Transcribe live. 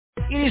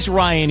It is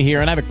Ryan here,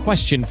 and I have a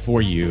question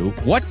for you.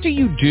 What do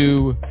you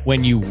do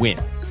when you win?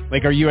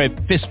 Like, are you a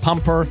fist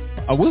pumper,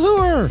 a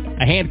woohooer,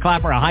 a hand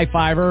clapper, a high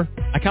fiver?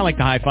 I kind of like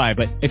the high five,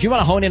 but if you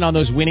want to hone in on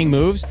those winning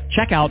moves,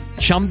 check out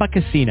Chumba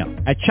Casino.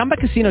 At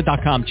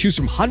ChumbaCasino.com, choose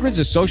from hundreds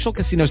of social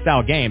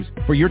casino-style games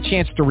for your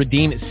chance to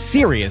redeem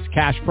serious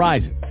cash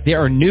prizes.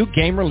 There are new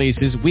game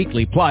releases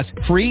weekly, plus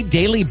free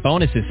daily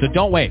bonuses. So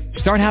don't wait.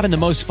 Start having the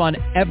most fun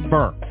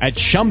ever at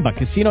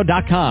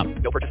ChumbaCasino.com.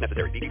 No purchase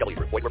necessary. VGW.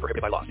 Void where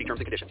prohibited by law. See terms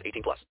and conditions.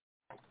 18 plus.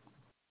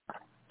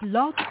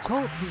 Blog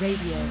Talk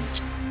Radio.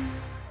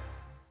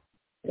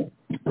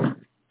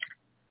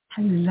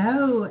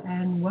 Hello,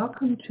 and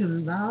welcome to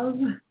Love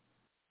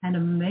and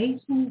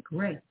Amazing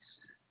Grace.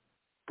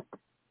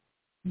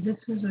 This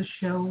is a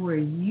show where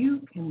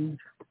you can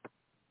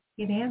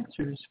get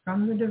answers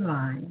from the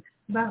divine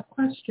about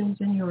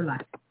questions in your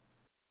life.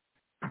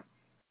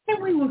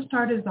 And we will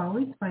start, as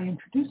always, by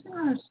introducing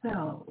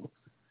ourselves.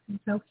 And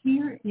so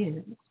here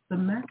is the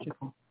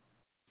magical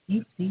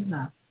DC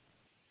Love.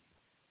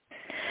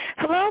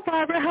 Hello,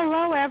 Barbara.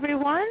 Hello,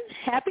 everyone.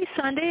 Happy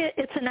Sunday.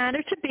 It's an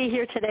honor to be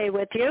here today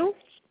with you.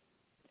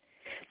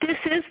 This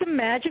is the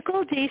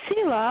magical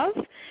DC Love.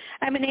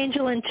 I'm an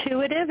angel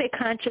intuitive, a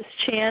conscious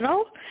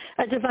channel,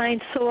 a divine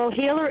soul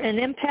healer, an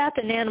empath,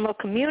 an animal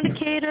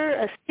communicator,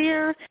 a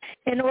seer,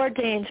 an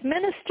ordained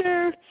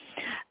minister.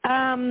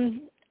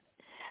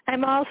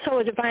 I'm also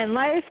a divine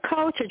life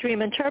coach, a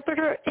dream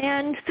interpreter,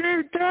 and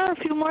there are a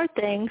few more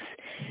things.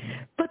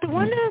 But the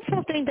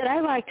wonderful thing that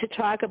I like to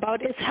talk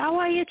about is how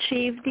I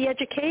achieve the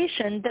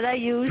education that I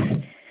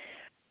use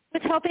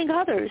with helping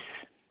others.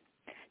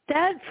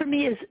 That, for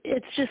me,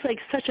 it's just like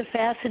such a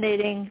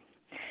fascinating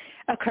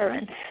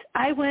occurrence.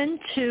 I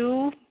went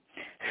to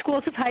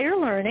schools of higher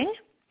learning,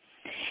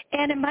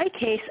 and in my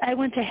case, I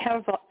went to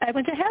heaven.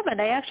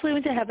 I actually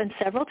went to heaven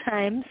several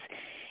times,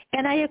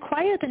 and I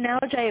acquired the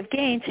knowledge I have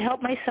gained to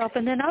help myself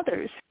and then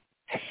others.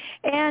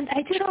 And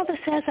I did all this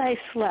as I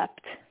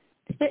slept.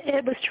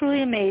 It was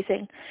truly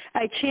amazing.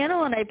 I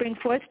channel and I bring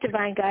forth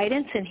divine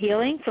guidance and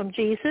healing from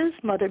Jesus,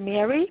 Mother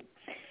Mary,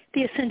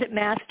 the Ascended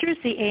Masters,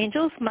 the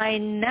angels, my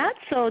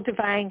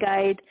not-so-divine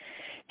guide,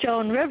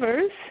 Joan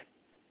Rivers,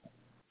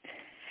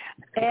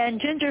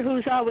 and Ginger,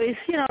 who's always,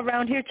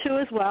 around here too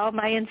as well,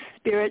 my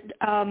in-spirit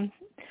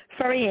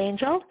furry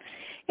angel.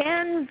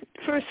 And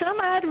for some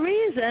odd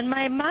reason,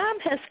 my mom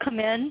has come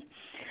in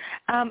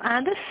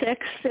on the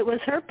 6th. It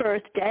was her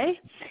birthday,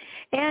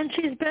 and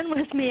she's been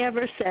with me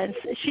ever since.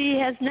 She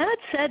has not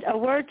said a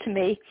word to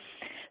me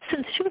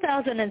since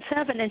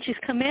 2007, and she's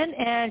come in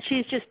and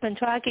she's just been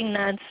talking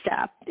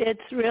nonstop.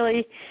 It's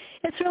really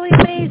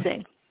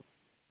amazing.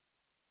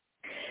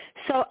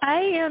 So I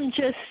am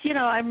just,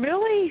 I'm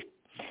really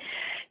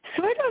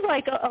sort of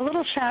like a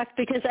little shocked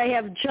because I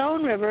have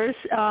Joan Rivers,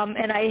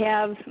 and I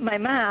have my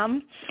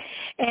mom,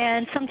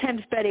 and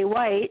sometimes Betty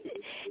White,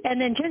 and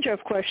then Ginger,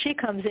 of course, she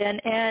comes in.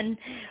 And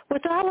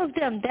with all of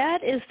them,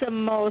 that is the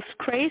most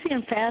crazy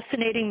and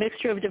fascinating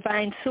mixture of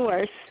divine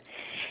source.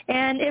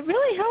 And it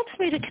really helps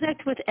me to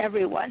connect with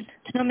everyone,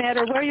 no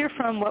matter where you're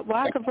from, what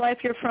walk of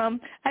life you're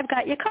from. I've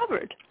got you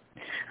covered.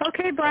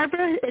 Okay,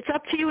 Barbara, it's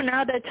up to you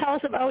now to tell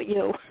us about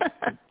you.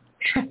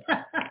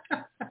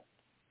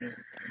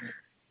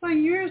 Well,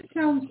 yours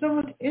sounds so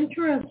much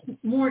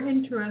more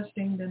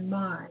interesting than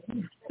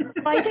mine. Well,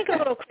 I think a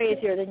little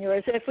crazier than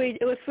yours. If we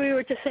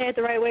were to say it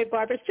the right way,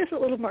 Barbara, it's just a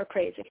little more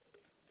crazy.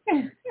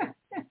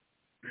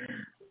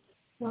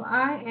 Well,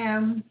 I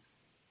am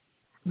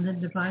the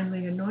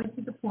divinely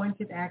anointed,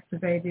 appointed,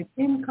 activated,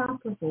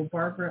 incomparable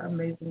Barbara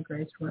Amazing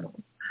Grace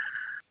Reynolds.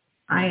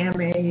 I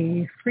am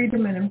a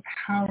freedom and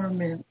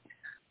empowerment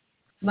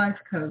life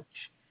coach,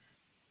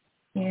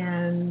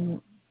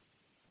 and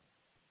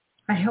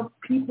I help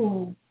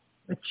people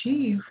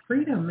achieve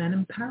freedom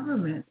and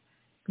empowerment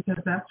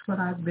because that's what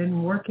I've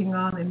been working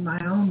on in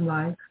my own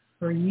life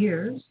for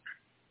years.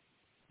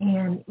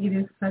 And it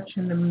is such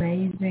an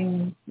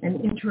amazing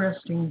and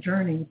interesting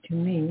journey to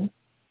me.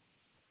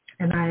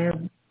 And I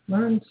have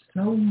learned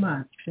so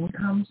much and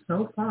come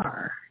so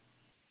far.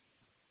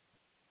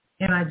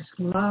 And I just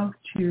love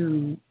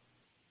to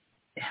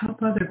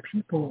help other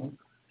people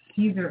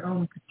see their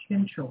own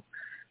potential,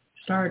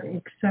 start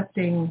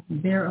accepting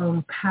their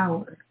own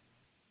power,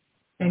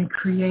 and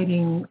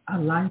creating a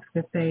life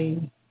that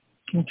they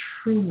can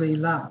truly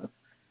love.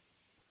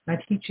 I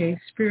teach a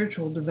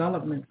spiritual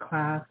development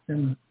class,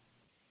 and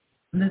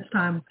this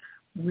time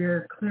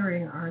we're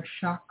clearing our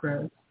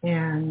chakras,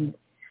 and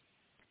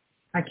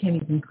I can't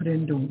even put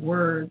into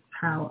words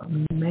how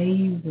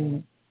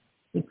amazing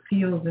it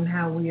feels and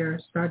how we are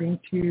starting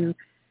to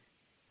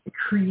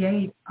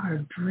create our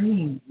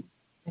dreams.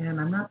 And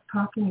I'm not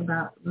talking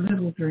about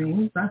little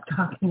dreams, I'm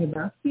talking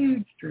about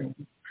huge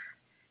dreams.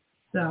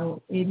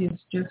 So it is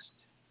just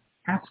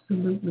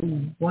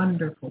absolutely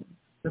wonderful,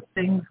 the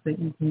things that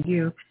you can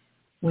do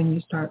when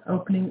you start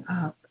opening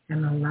up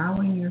and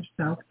allowing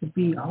yourself to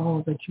be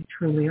all that you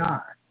truly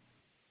are.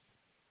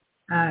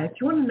 If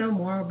you want to know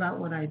more about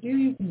what I do,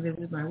 you can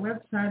visit my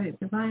website at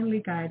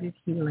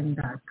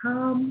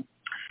divinelyguidedhealing.com.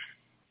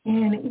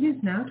 And it is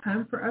now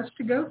time for us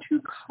to go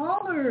to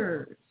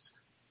callers.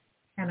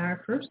 And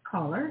our first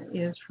caller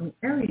is from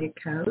area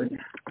code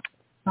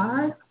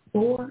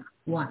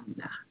 541.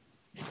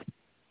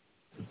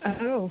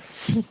 Oh,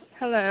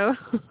 hello.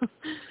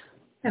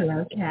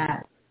 Hello,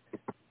 Kat.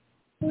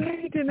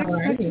 I didn't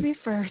expect to be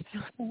first.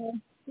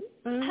 I'm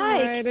Hi.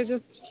 all right. I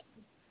just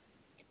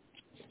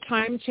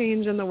time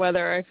change in the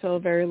weather. I feel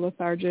very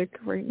lethargic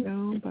right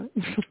now, but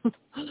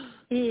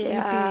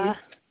Yeah.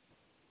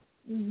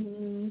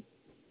 Mm-hmm.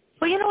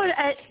 Well, you know what?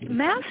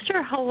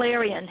 Master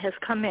Hilarion has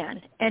come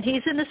in, and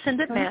he's an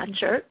ascended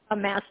master.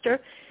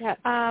 Yeah.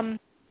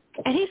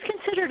 And he's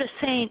considered a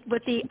saint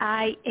with the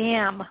I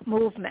Am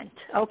movement,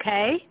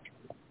 okay?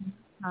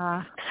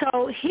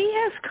 So he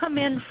has come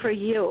in for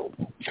you,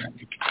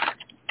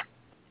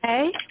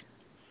 okay?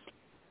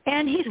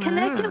 And he's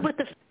connected with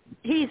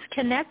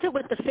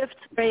the fifth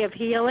ray of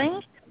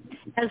healing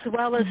as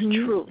well as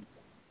truth.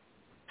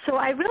 So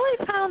I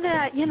really found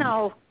that,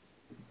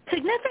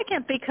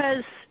 significant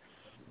because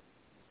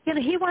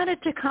he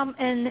wanted to come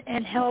in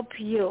and help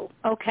you,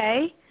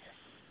 okay?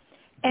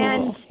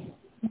 And,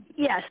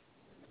 yes,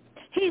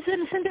 he's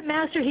an ascended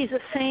master. He's a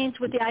saint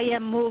with the I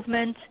Am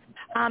movement.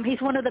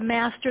 He's one of the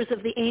masters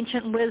of the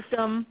ancient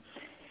wisdom.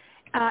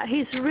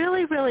 He's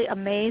really, really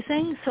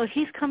amazing. So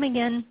he's coming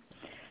in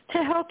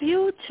to help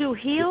you to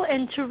heal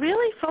and to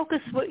really focus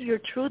your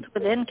truth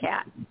within,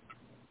 Kat.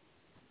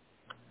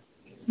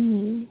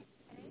 Mm-hmm.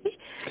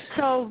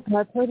 So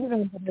I've heard of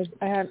him, but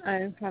I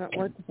haven't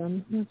worked with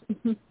him.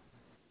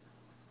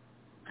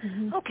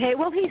 Okay,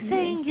 well, he's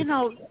saying,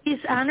 he's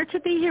honored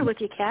to be here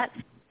with you, Kat,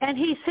 and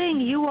he's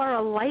saying you are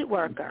a light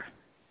worker.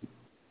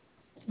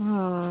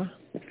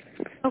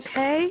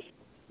 Okay?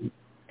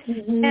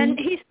 And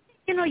he's,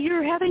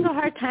 you're having a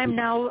hard time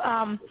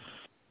now.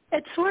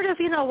 It's sort of,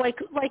 like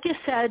you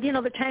said,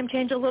 the time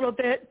change a little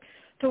bit,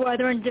 the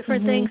weather and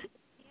different things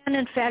can,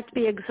 in fact,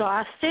 be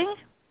exhausting.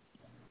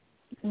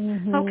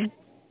 Okay.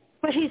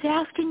 But he's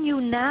asking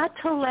you not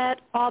to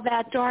let all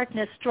that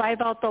darkness drive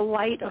out the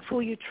light of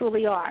who you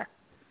truly are.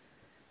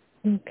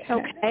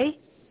 Okay?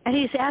 And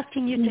he's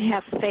asking you to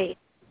have faith.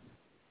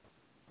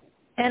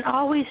 And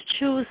always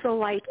choose the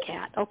light,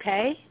 Kat,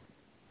 okay?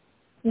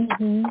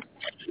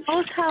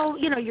 Knows how,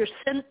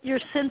 you're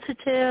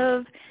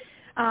sensitive.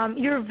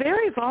 You're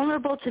very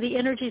vulnerable to the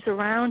energies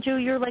around you.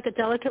 You're like a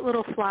delicate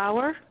little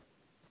flower.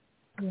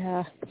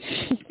 Yeah.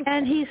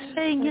 And he's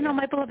saying,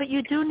 my beloved,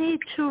 you do need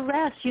to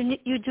rest.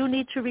 You do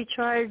need to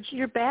recharge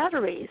your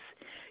batteries.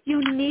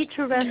 You need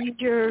to rest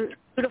your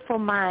beautiful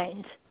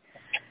mind.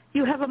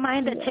 You have a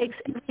mind that takes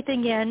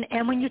everything in,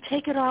 and when you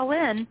take it all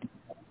in,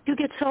 you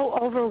get so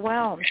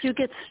overwhelmed. You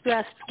get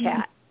stressed,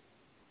 Kat.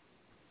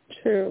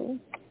 True.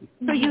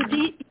 So you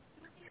need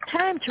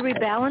time to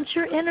rebalance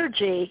your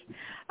energy.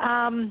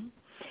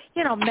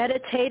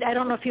 Meditate. I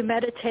don't know if you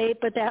meditate,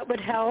 but that would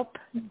help.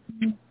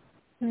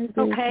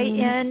 Okay,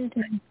 and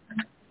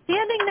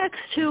standing next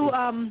to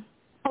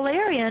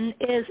Hilarion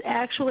is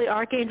actually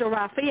Archangel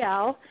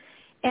Raphael,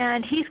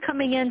 and he's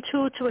coming in,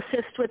 too, to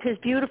assist with his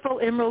beautiful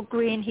emerald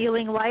green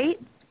healing light.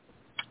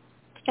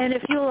 And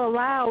if you'll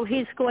allow,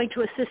 he's going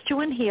to assist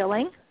you in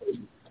healing.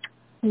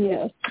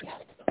 Yes.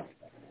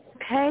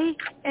 Okay,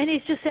 and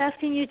he's just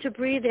asking you to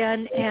breathe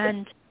in,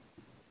 and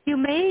you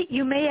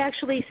may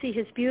actually see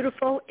his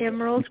beautiful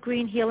emerald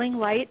green healing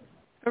light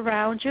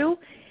around you.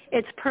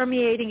 It's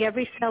permeating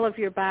every cell of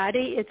your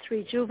body. It's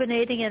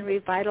rejuvenating and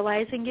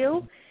revitalizing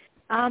you.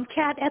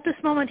 Kat, at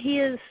this moment, he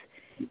is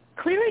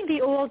clearing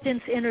the old,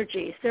 dense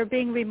energies. They're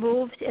being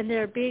removed, and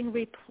they're being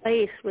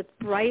replaced with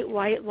bright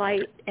white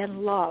light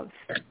and love.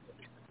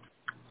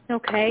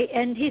 Okay?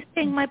 And he's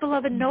saying, my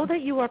beloved, know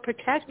that you are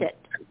protected.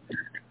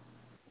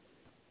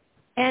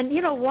 And,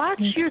 watch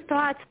your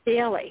thoughts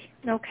daily,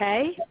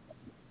 okay?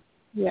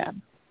 Yeah.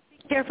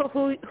 Be careful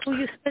who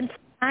you spend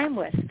time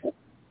with.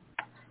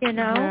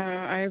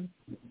 Yeah,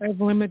 I've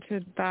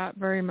limited that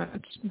very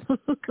much.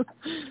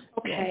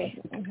 Okay.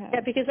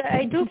 Yeah, because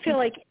I do feel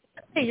like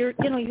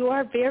you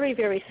are very,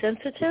 very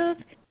sensitive.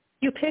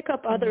 You pick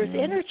up others'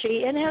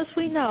 energy, and as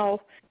we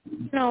know,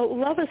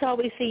 love is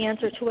always the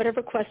answer to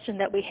whatever question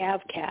that we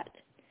have, Kat.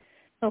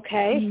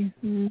 Okay.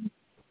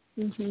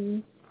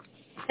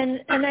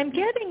 And I'm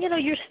getting,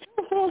 you're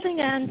still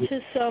holding on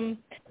to some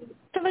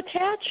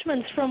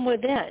attachments from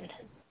within.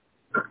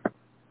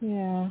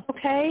 Yeah.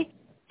 Okay.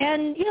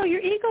 And, your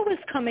ego is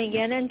coming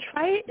in and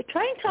trying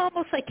to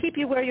almost like keep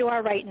you where you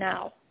are right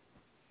now.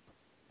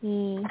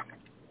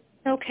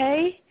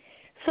 Okay?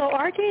 So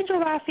Archangel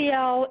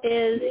Raphael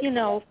is,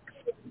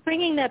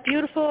 bringing that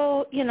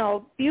beautiful,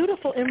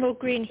 beautiful emerald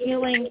green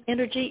healing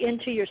energy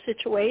into your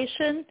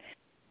situation.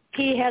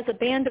 He has a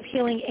band of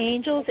healing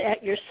angels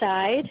at your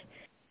side.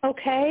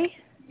 Okay?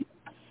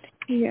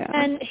 Yeah.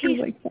 And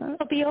he'll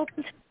that. be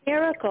open to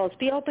miracles,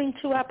 be open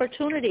to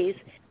opportunities.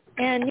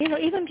 And,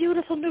 even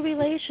beautiful new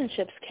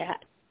relationships,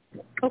 Kat.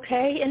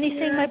 Okay? And he's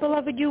saying, my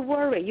beloved, you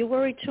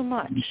worry too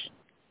much.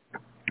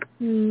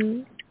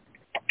 When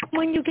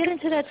you get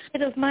into that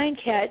state of mind,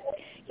 Kat,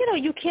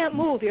 you can't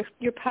move.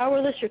 You're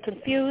powerless, you're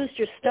confused,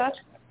 you're stuck.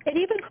 it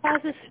even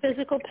causes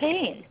physical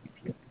pain.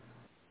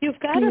 You've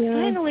got to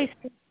finally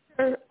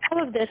surrender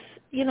all of this,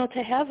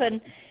 to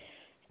heaven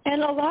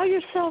and allow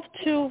yourself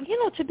to,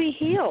 to be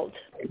healed.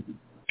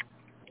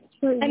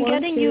 And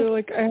getting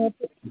you,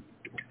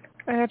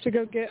 I have to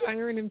go get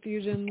iron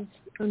infusions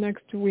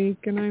next week,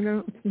 and I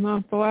know it's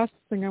not the last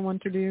thing I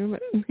want to do,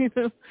 but it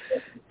just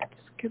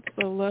gets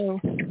so low.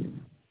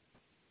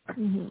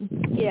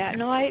 Mm-hmm. Yeah,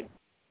 no, I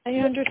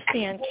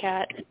understand,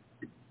 Kat.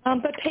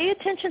 But pay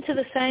attention to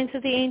the signs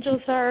that the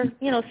angels are,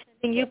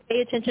 sending you.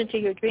 Pay attention to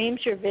your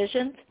dreams, your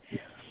visions.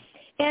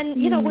 And,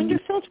 when you're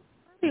filled with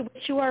worry,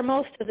 which you are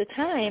most of the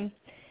time,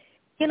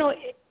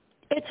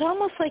 it's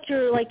almost like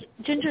you're like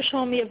Ginger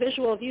showing me a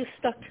visual of you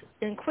stuck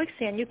in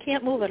quicksand. You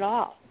can't move at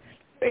all.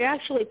 You're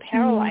actually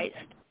paralyzed.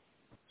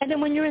 And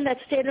then when you're in that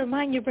state of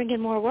mind, you bring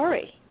in more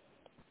worry.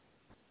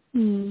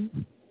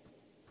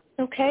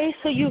 Okay,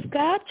 so you've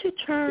got to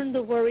turn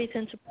the worries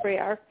into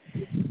prayer,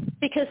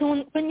 because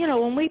when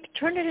we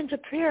turn it into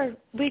prayer,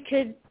 we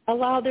could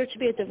allow there to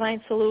be a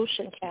divine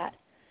solution, Kat.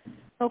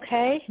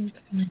 Okay?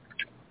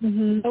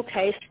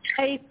 Okay,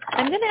 so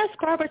I'm going to ask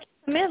Barbara to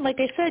come in. Like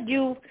I said,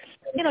 you're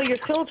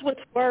filled with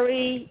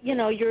worry.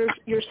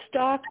 You're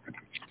stuck.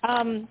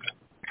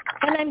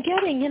 And I'm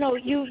getting,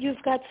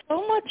 you've got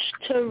so much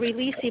to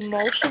release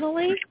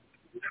emotionally,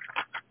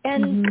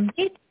 and you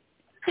need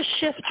to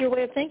shift your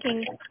way of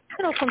thinking,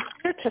 from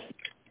fear to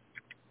fear.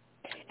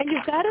 And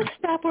you've got to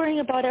stop worrying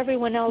about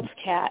everyone else,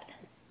 Kat.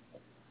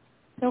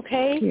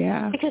 Okay?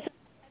 Yeah. Because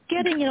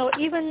getting,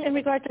 even in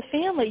regard to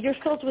family, you're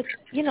filled with,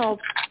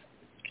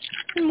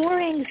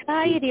 more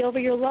anxiety over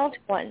your loved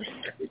ones.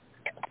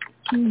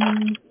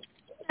 It's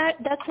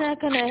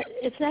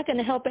not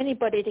gonna help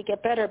anybody to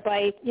get better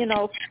by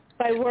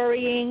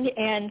worrying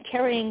and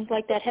carrying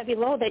like that heavy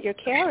load that you're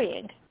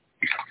carrying.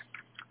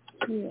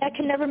 That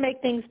can never make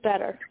things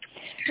better.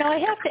 Now I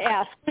have to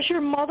ask, was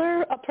your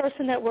mother a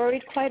person that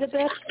worried quite a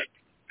bit?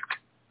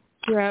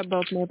 Yeah,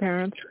 both my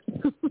parents.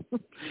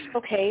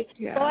 Okay.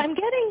 Yeah. Well, I'm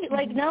getting,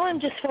 now I'm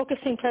just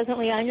focusing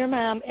presently on your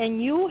mom,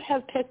 and you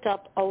have picked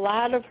up a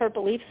lot of her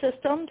belief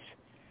systems.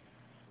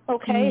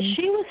 Okay.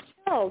 She was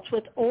filled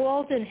with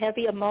old and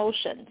heavy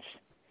emotions.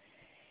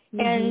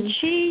 And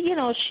she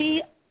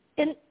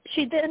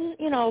then,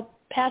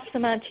 passed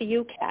them on to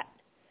you, Kat.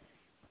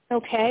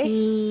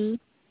 Okay?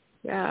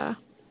 Yeah.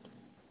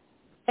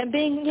 And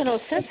being,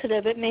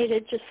 sensitive, it made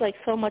it just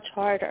so much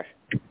harder.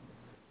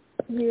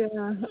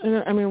 Yeah.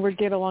 I mean, we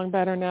get along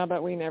better now,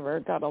 but we never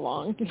got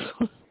along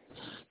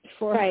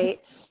before. Right.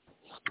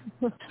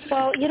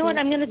 Well, you know what?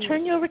 I'm going to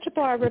turn you over to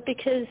Barbara,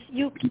 because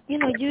you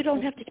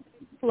don't have to carry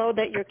the load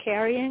that you're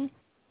carrying.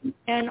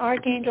 And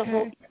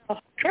Archangel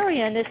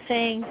Arian is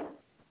saying,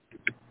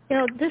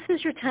 this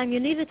is your time.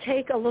 You need to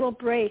take a little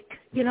break.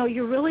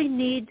 You really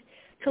need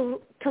to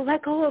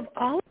let go of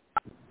all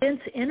dense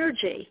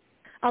energy.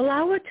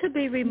 Allow it to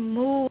be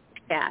removed,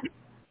 Kat.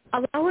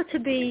 Allow it to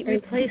be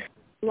replaced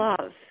with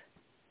love.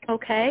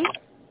 Okay?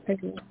 I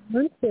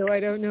want to. I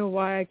don't know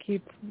why I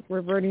keep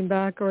reverting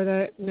back, or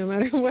that no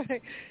matter what I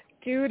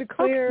do to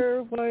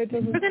clear, why it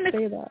doesn't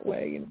stay that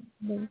way.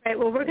 All right,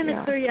 well, we're going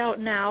to clear you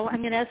out now.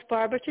 I'm going to ask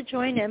Barbara to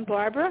join in.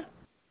 Barbara?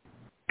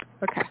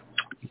 Okay.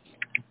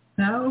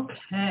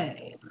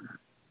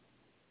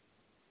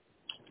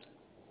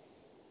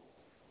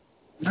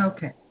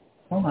 Okay.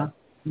 Hold on.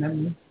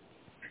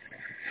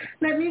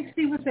 Let me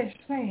see what they're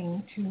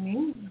saying to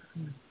me.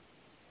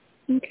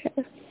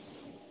 Okay.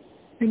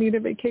 I need a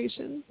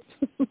vacation.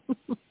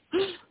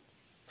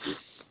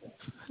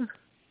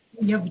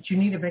 Yeah, but you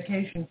need a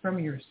vacation from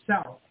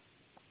yourself.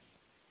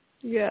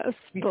 Yes,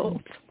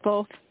 both.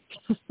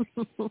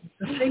 The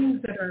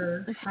things that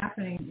are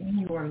happening in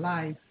your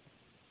life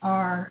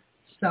are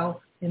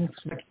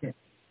self-inflicted.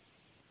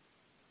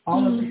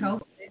 All of the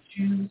health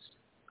issues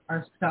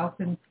are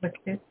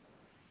self-inflicted.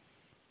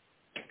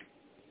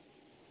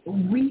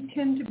 We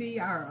tend to be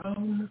our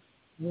own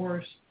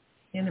worst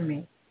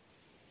enemy,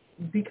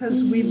 because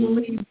we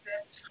believe that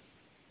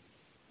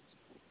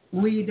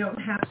we don't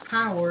have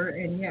power,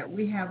 and yet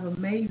we have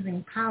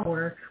amazing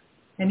power.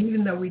 And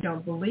even though we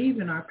don't believe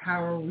in our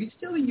power, we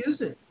still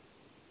use it.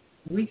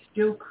 We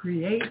still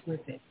create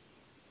with it.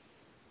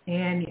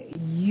 And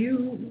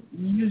you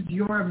use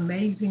your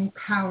amazing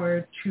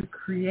power to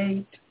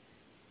create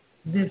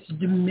this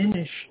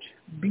diminished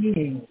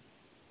being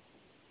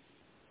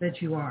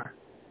that you are,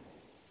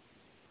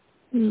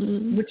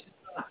 which is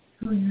not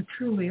who you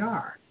truly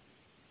are.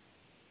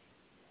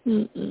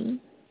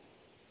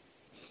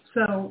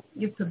 So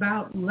it's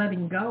about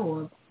letting go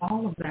of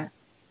all of that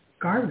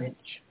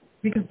garbage,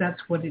 because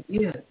that's what it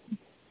is.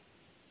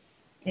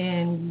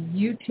 And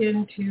you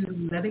tend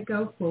to let it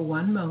go for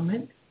one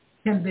moment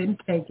and then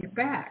take it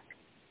back.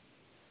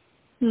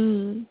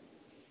 And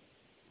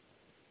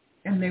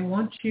they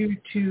want you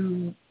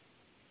to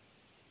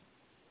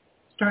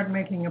start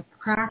making a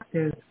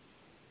practice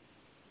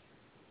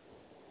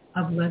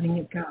of letting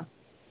it go.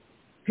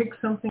 Pick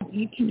something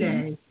each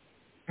day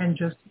and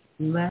just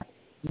let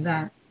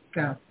that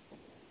go.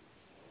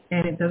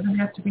 And it doesn't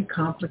have to be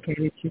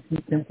complicated. You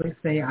can simply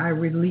say, I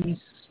release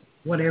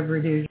whatever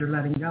it is you're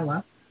letting go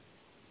of.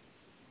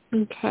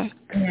 Okay.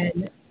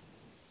 And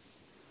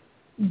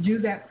do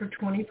that for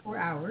 24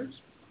 hours.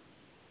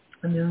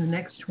 And then the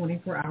next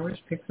 24 hours,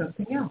 pick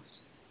something else.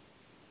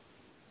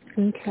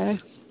 Okay.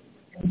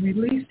 And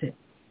release it.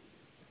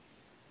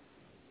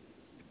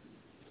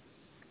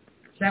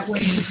 That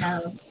way you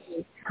have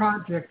a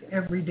project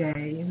every day.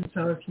 And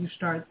so if you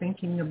start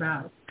thinking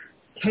about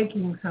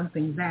taking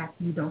something back,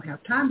 you don't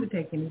have time to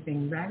take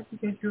anything back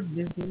because you're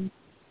busy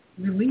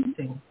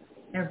releasing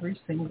every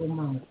single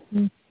moment.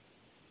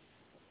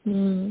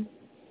 Mm-hmm.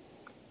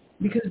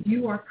 Because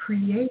you are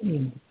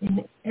creating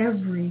in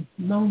every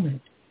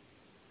moment.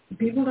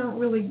 People don't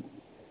really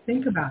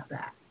think about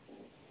that,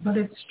 but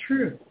it's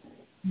true.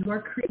 You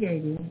are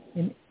creating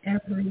in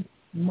every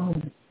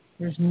moment.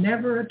 There's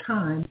never a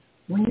time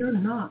when you're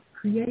not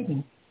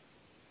creating.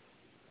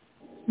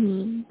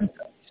 Mm-hmm.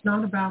 It's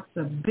not about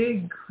the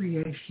big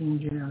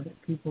creations,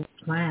 that people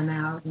plan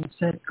out and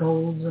set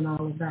goals and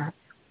all of that.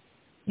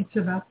 It's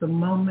about the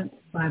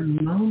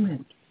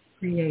moment-by-moment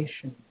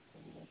creation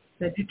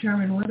that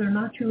determine whether or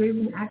not you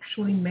even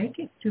actually make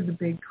it to the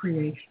big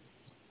creation.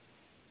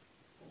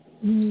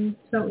 Mm-hmm.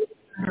 So it's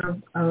a matter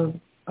of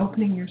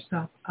opening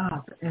yourself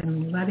up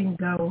and letting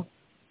go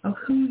of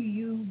who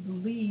you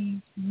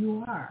believe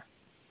you are,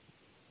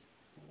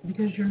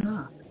 because you're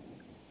not.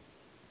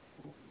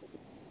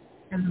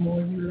 And the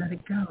more you let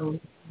it go,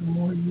 the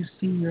more you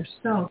see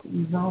yourself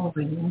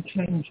evolving and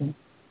changing.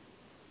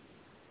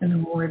 And the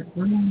more it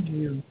brings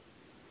you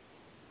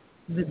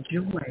the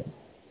joy,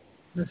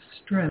 the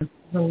strength,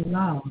 the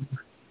love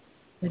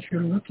that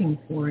you're looking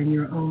for in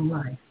your own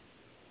life.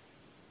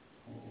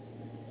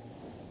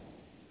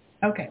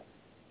 Okay.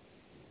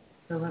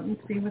 So let me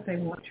see what they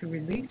want to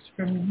release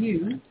from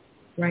you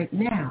right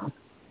now.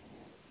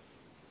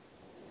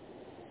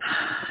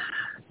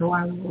 So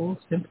I will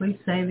simply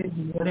say that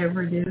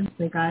whatever it is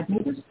they guide me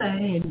to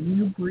say, and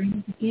you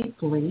breathe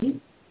deeply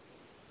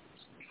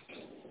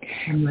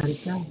and let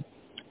it go.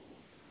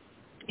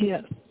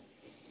 Yes.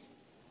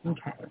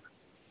 Okay.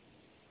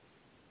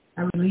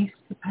 I release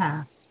the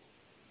past.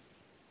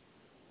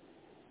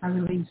 I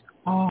release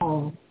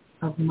all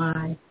of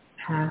my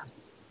past.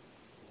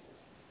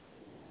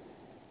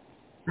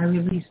 I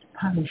release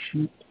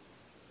punishment.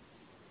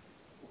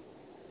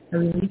 I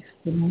release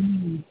the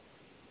need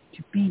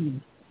to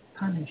be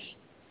punished.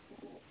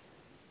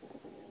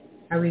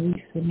 I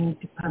release the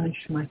need to punish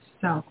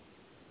myself.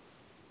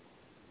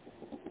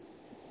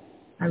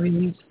 I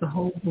release the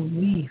whole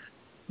belief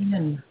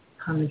in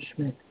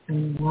punishment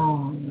and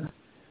wrong.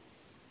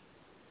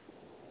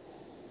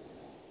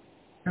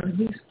 I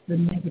release the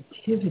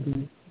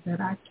negativity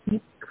that I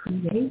keep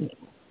creating.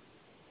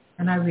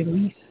 And I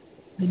release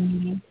the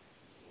need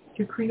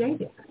to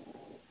create it.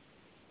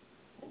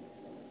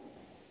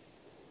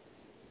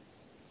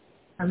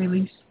 I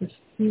release the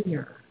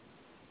fear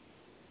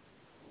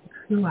of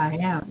who I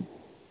am,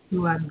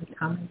 who I'm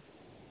becoming.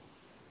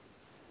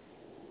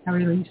 I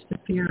release the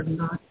fear of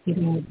not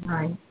getting it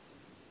right.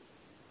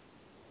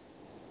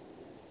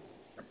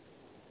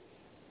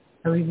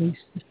 I release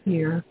the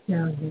fear of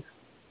failure.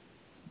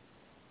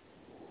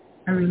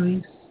 I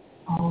release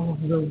all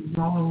of the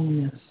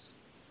wrongness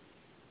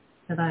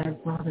that I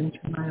have brought into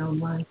my own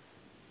life.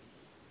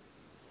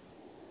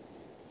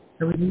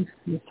 I release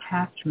the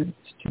attachments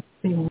to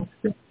things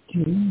that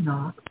do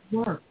not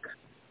work.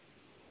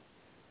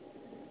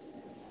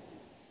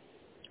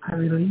 I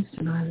release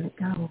and I let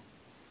go.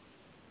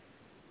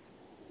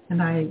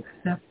 And I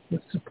accept the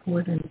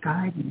support and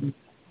guidance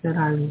that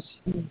I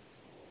receive.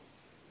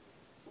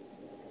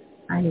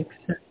 I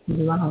accept the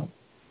love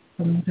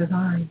from the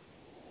divine.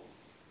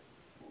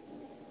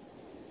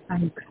 I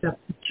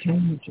accept the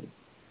changes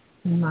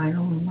in my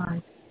own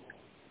life.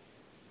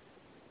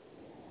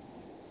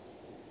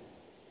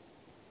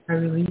 I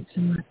release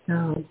and let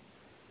go of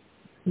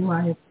who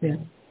I have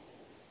been.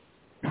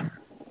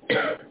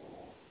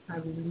 I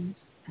release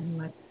and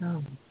let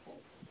go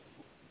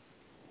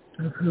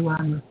of who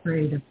I'm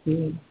afraid of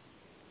being.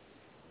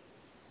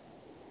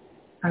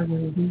 I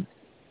release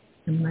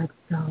and let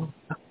go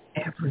of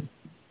everything.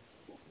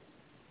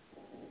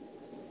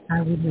 I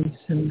release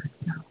and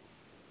let go.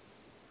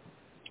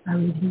 I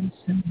release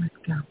and let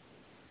go.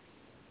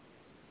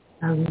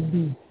 I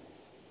release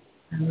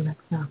and let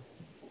go.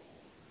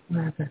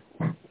 Wherever.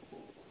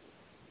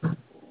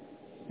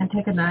 And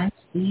take a nice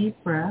deep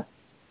breath.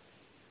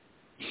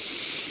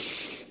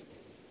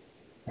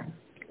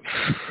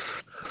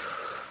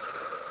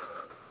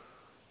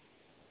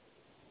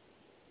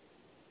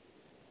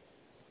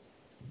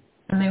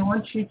 And they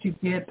want you to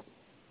get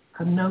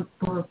a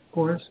notebook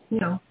or,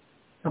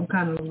 some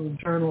kind of little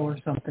journal or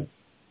something.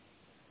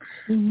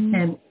 Mm-hmm.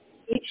 And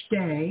each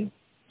day,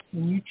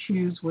 when you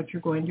choose what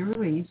you're going to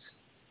release,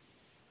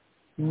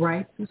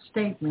 write the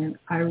statement,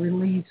 I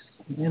release,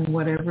 in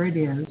whatever it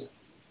is.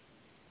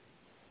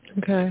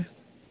 Okay.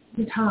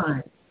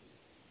 Time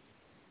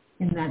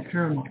in that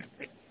journal.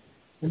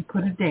 And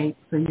put a date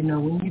so you know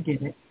when you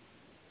did it.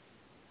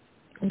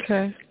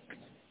 Okay.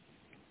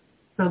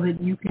 So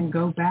that you can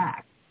go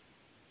back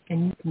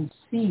and you can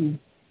see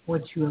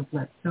what you have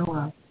let go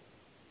of.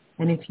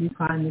 And if you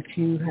find that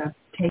you have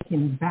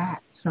taken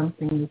back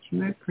something that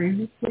you had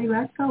previously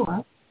let go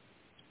of,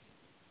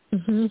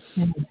 then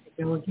you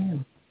go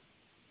again.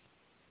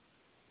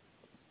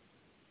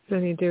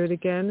 Then you do it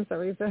again? Is that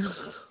what you said?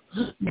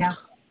 Yeah.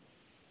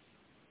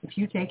 If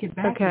you take it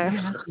back, okay.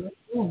 you have to let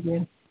go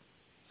again.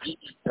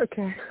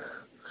 Okay.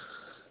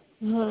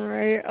 All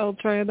right, I'll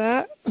try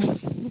that.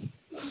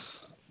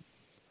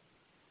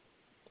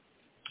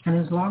 And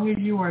as long as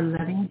you are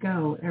letting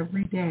go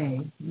every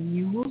day,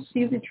 you will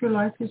see that your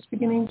life is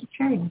beginning to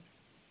change.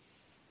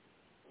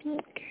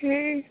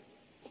 Okay.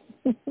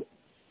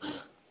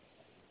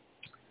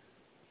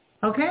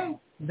 Okay,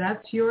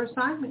 that's your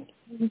assignment.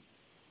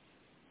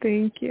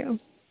 Thank you.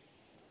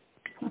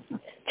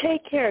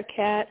 Take care,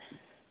 Kat.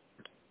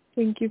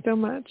 Thank you so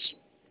much.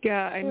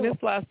 Yeah, I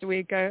missed last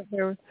week.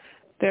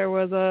 There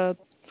was a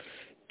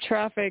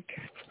traffic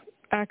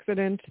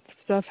accident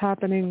stuff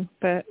happening,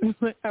 but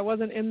I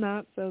wasn't in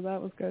that, so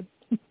that was good.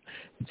 It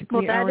took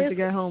me hours to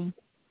get home.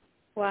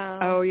 Wow.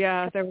 Oh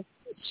yeah, there was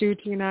a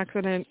shooting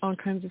accident, all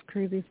kinds of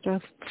crazy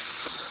stuff.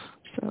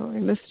 So I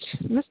missed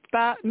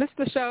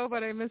the show,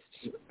 but I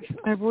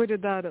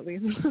avoided that at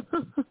least.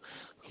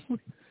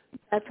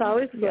 That's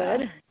always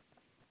good.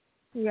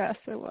 Yes,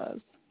 it was.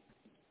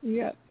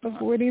 Yep,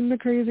 avoiding the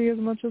crazy as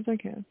much as I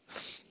can.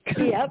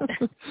 Yep.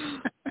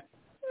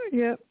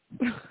 Yep.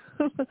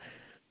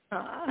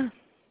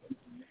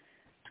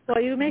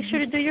 Well, you make sure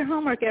to do your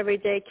homework every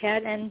day,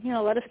 Kat, and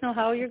let us know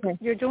how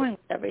you're doing with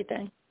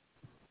everything.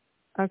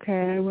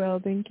 Okay, I will.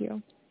 Thank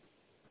you.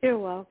 You're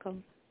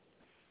welcome.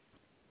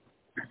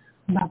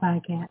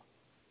 Bye-bye, Kat.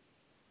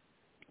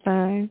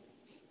 Bye.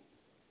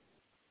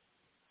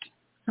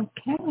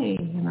 Okay,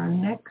 and our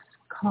next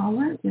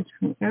caller is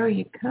from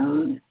area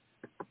code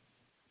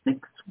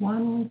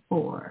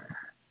 614.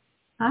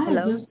 Hi,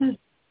 hello. Who's this?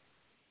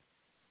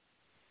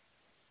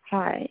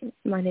 Hi,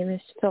 my name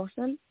is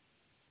Philson.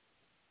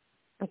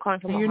 I'm calling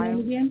from Ohio. Your name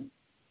again?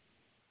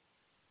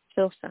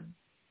 Philson.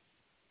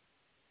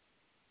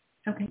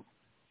 Okay.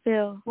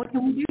 Phil. What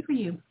can we do for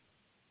you?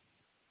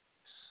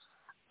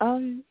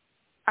 I'm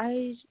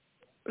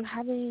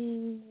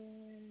having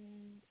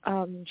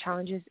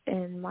challenges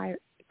in my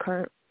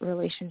current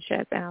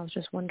relationship, and I was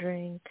just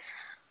wondering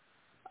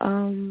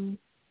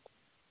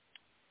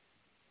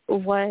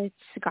what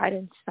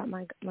guidance that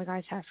my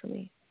guys have for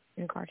me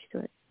in regards to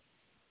it.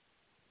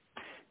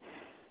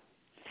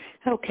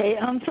 Okay,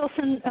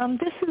 Philson,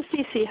 this is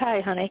Cece.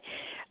 Hi, honey.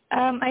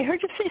 I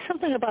heard you say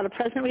something about a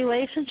present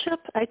relationship.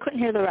 I couldn't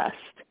hear the rest.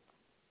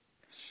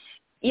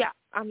 Yeah,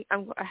 I'm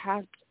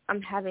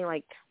having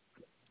like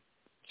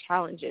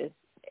challenges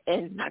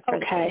in my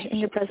present relationship. In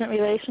your present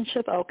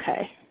relationship.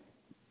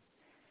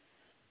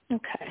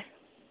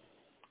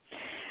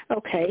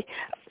 Okay.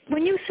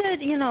 When you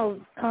said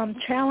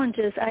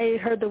challenges, I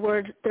heard the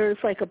word there's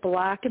like a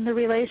block in the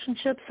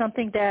relationship,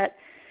 something that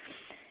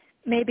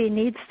maybe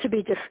needs to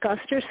be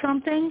discussed or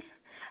something.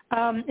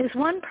 Is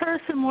one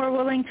person more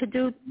willing to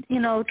do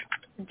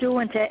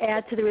and to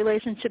add to the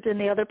relationship than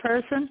the other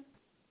person?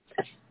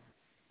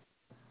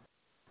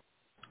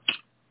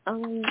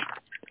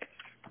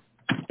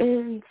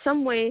 In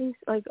some ways,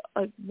 like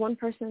one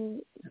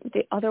person,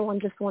 the other one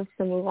just wants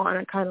to move on.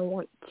 I kind of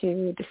want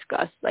to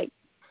discuss like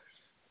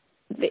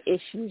the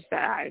issues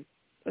that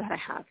I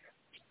have,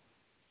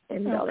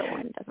 and the other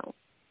one doesn't.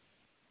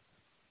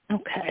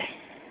 Okay.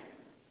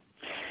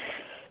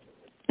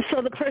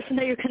 So the person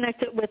that you're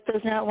connected with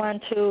does not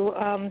want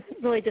to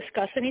really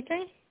discuss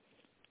anything?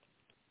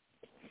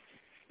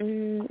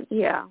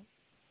 Yeah.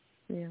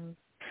 Okay.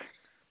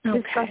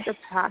 Discuss the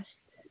past,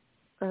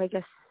 but I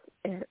guess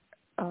it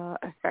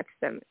affects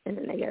them in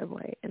a negative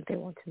way, and they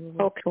want to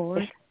move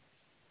forward.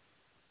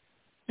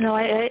 No,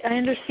 I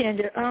understand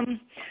you.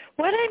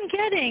 What I'm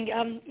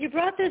getting, you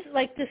brought this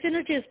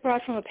energy is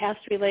brought from a past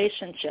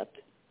relationship,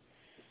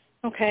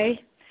 okay?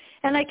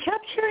 And I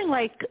kept hearing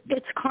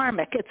it's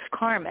karmic.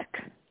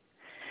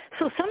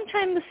 So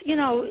sometimes,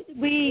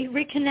 we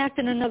reconnect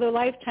in another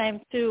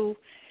lifetime to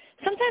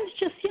sometimes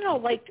just,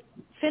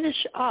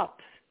 finish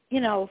up,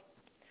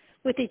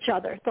 with each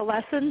other, the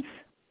lessons.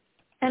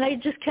 And I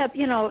just kept,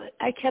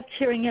 I kept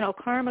hearing,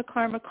 karma.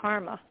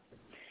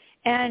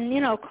 And,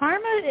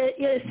 karma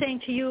is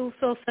saying to you,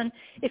 Philson,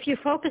 if you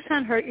focus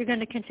on hurt, you're going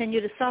to continue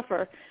to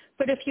suffer.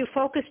 But if you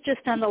focus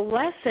just on the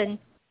lesson,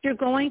 you're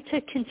going to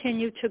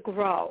continue to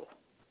grow.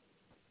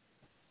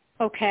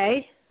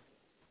 Okay?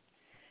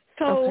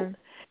 So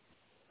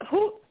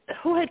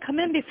who had come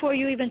in before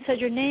you even said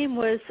your name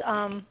was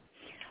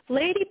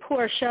Lady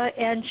Portia,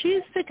 and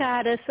she's the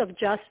goddess of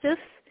justice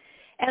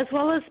as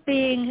well as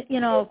being,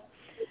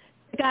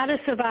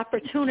 goddess of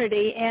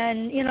opportunity,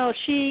 and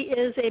she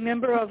is a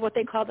member of what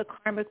they call the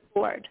karmic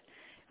board.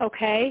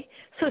 Okay,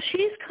 so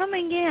she's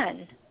coming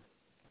in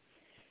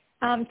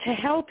to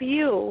help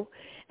you,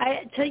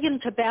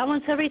 to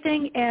balance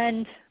everything,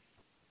 and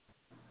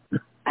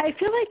I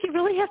feel like you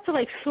really have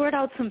to sort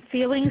out some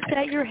feelings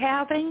that you're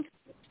having.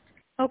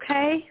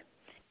 Okay,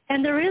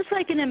 and there is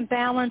an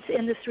imbalance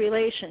in this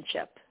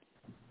relationship.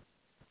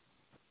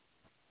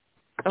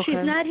 Okay.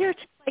 She's not here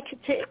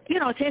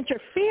to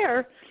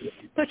interfere,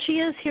 but she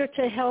is here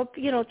to help,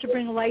 to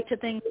bring light to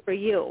things for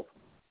you.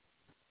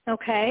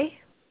 Okay?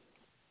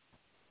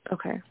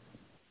 Okay.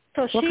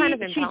 So what kind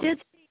of she did,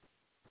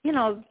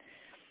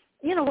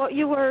 what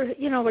you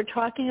were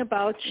talking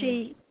about.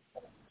 She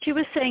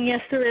was saying,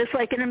 yes, there is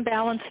like an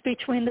imbalance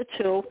between the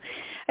two.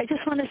 I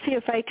just want to see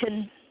if I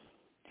can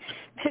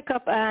pick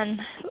up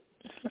on,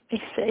 let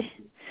me see,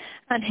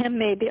 on him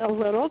maybe a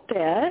little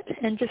bit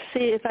and just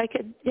see if I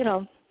could,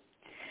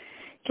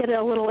 get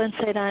a little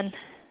insight on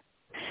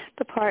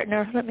the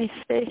partner. Let me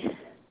see.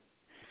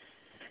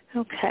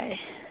 Okay.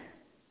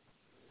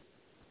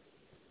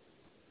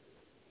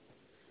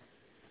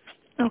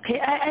 Okay,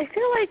 I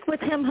feel like with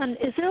him, hon,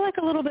 is there like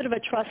a little bit of a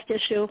trust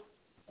issue?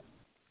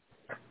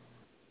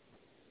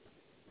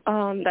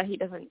 That he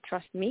doesn't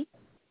trust me?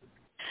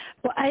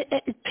 Well,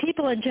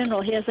 people in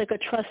general, he has like a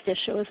trust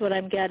issue is what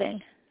I'm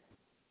getting.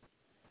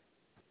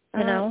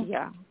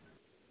 Yeah.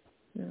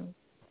 No.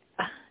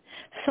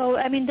 So,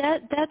 I mean,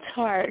 that's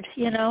hard,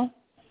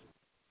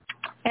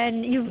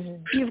 And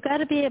you've got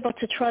to be able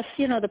to trust,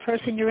 the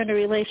person you're in a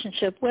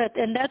relationship with.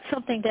 And that's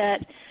something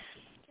that,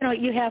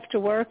 you have to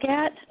work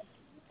at.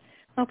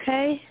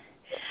 Okay?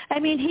 I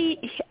mean,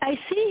 I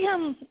see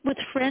him with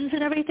friends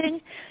and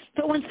everything,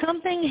 but when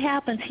something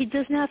happens, he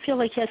does not feel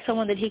like he has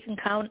someone that he can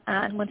count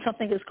on when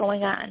something is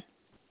going on.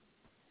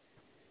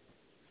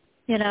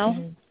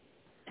 Mm-hmm.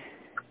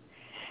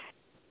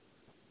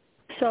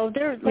 So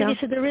like I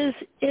said, there is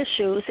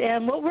issues,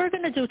 and what we're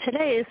going to do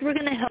today is we're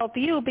going to help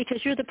you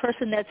because you're the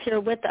person that's here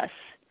with us.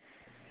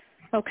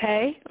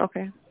 Okay?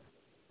 Okay.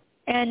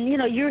 And,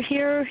 you're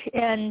here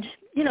and,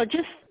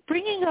 just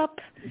bringing up,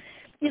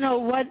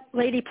 what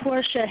Lady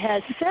Portia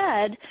has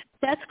said,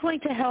 that's going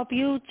to help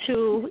you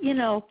to,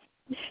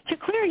 to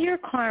clear your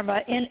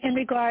karma in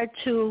regard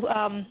to,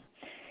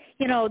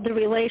 the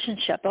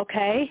relationship,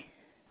 okay?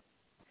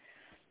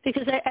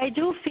 Because I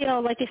do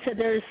feel, like I said,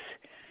 there's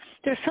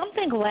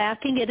something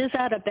lacking. It is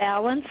out of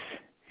balance,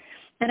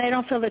 and I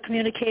don't feel the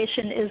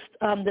communication is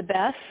the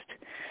best.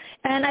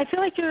 And I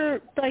feel like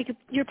your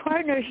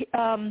partner,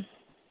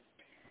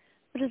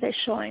 what are they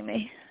showing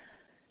me?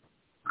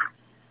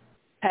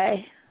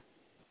 Okay.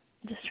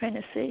 I'm just trying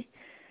to see.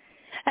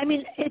 I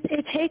mean,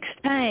 it takes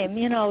time,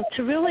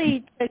 to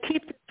really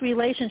keep this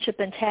relationship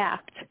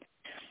intact,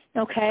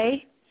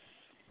 okay?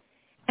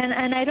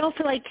 And I don't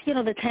feel like,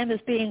 the time is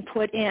being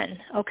put in,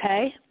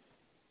 okay?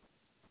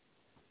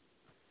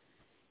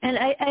 And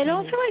I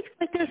don't feel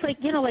like there's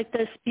like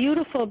this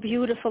beautiful,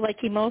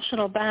 like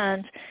emotional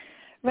bond.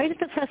 Right at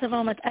the present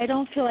moment, I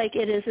don't feel like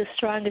it is as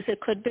strong as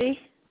it could be.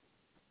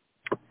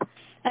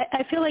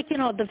 I feel like,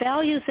 the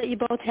values that you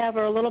both have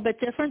are a little bit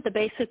different, the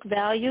basic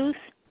values.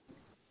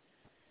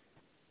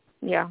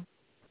 Yeah.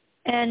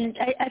 And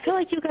I feel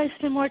like you guys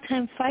spend more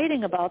time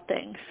fighting about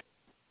things.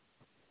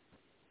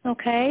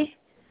 Okay?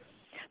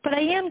 But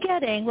I am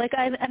getting, like,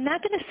 I'm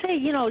not going to say,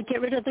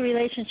 get rid of the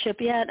relationship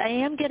yet. I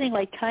am getting,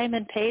 like, time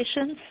and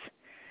patience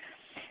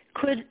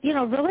could,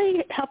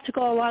 really help to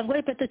go a long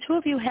way. But the two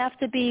of you have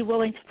to be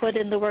willing to put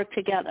in the work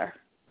together.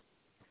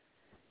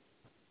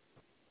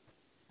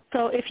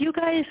 So if you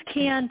guys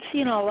can't,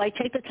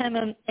 take the time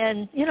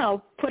and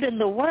put in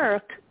the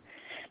work,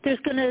 there's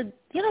going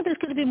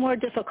to be more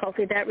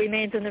difficulty that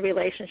remains in the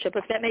relationship,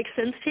 if that makes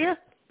sense to you.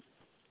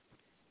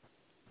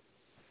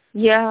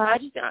 Yeah,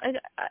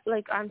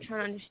 I'm trying to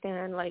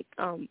understand,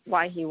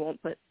 why he won't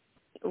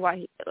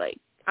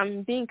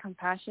I'm being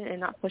compassionate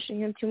and not pushing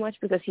him too much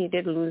because he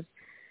did lose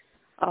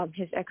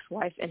his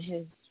ex-wife and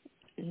his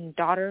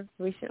daughter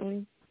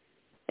recently.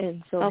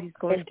 And so he's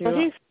going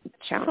through a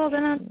challenge. Well,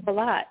 then that's a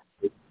lot.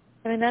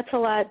 I mean, that's a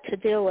lot to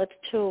deal with,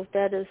 too.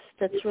 That's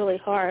really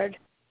hard.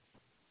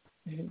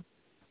 Mm-hmm.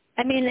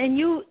 I mean, and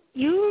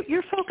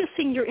you're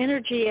focusing your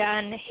energy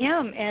on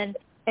him and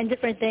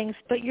different things,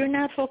 but you're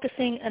not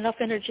focusing enough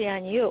energy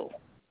on you.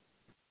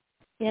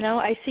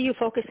 I see you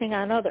focusing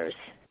on others.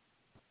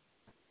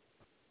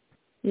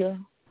 Yeah.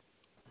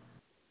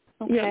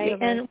 Okay. Yeah,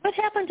 right. And what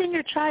happened in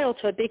your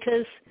childhood?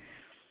 Because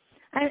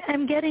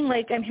I'm hearing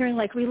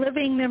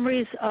reliving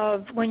memories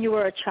of when you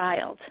were a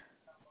child.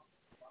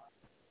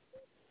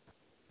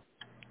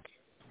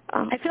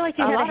 I feel like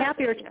you had a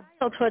happier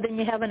childhood than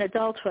you have in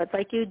adulthood.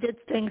 Like you did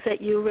things that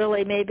you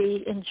really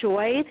maybe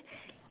enjoyed.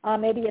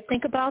 Maybe you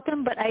think about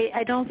them, but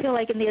I don't feel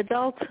like in the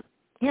adult,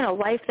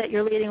 life that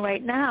you're leading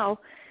right now,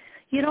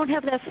 you don't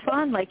have that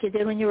fun like you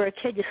did when you were a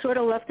kid. You sort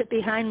of left it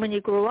behind when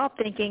you grew up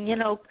thinking,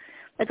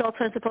 adults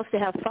aren't supposed to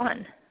have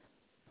fun.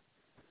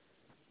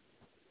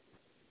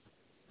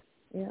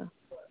 Yeah.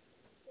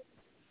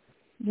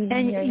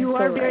 And you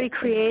are very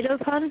creative,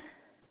 hon?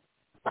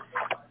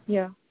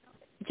 Yeah.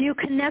 Do you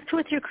connect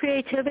with your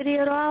creativity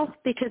at all?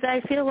 Because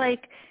I feel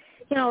like,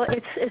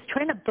 it's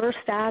trying to burst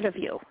out of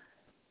you.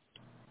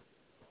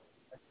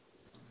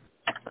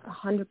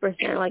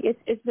 100%. Like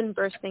it's been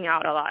bursting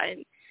out a lot,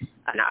 and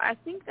I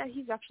think that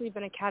he's actually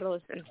been a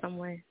catalyst in some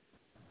way.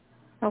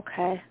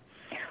 Okay.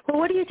 Well,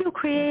 what do you do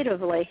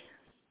creatively?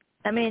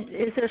 I mean,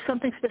 is there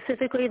something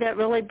specifically that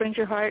really brings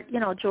your heart,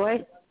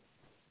 joy?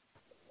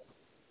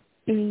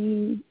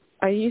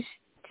 I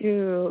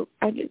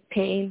did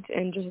paint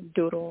and just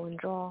doodle and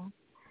draw.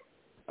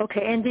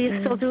 Okay, and do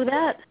you still do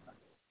that?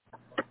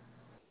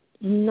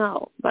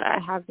 No, but I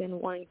have been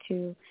wanting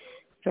to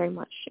very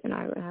much, and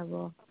I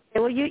will.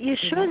 Well, you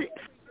should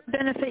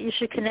benefit. You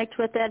should connect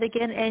with that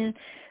again. And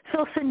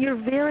Philson, you're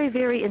very,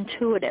 very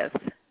intuitive.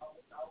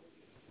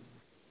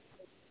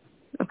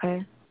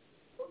 Okay.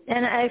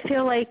 And I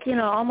feel like,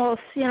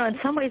 almost, in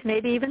some ways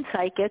maybe even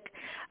psychic.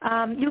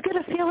 You get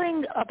a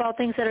feeling about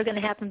things that are going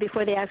to happen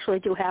before they actually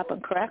do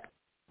happen, correct?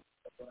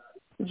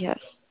 Yes.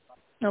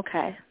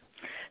 Okay.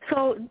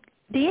 So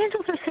the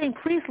angels are saying,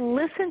 please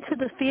listen to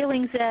the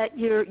feelings that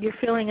you're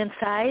feeling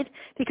inside,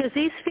 because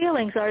these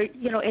feelings are,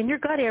 in your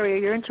gut area,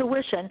 your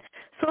intuition.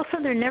 So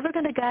they're never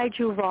going to guide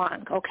you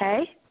wrong,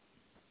 okay?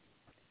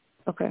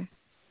 Okay.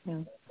 Yeah.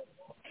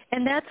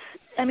 And that's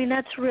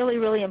really,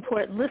 really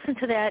important. Listen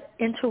to that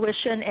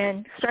intuition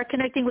and start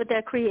connecting with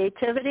that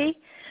creativity.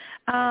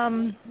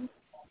 I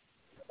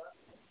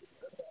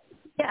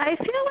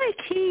feel like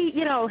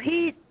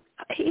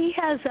he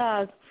has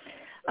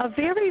a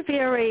very,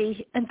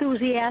 very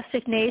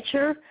enthusiastic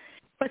nature,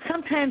 but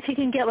sometimes he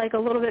can get like a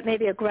little bit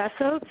maybe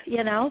aggressive,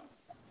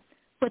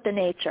 with the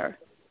nature.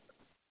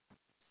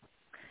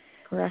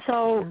 Correct.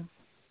 So,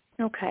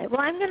 okay. Well,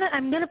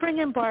 I'm gonna bring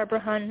in Barbara,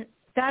 hon.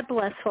 God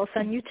bless,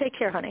 Philson. You take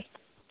care, honey.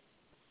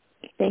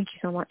 Thank you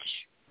so much.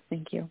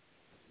 Thank you.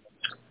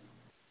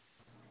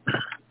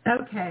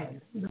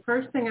 Okay. The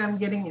first thing I'm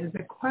getting is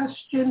a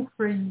question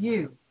for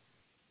you.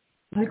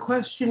 And the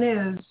question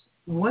is,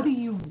 what do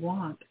you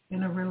want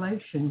in a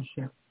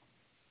relationship?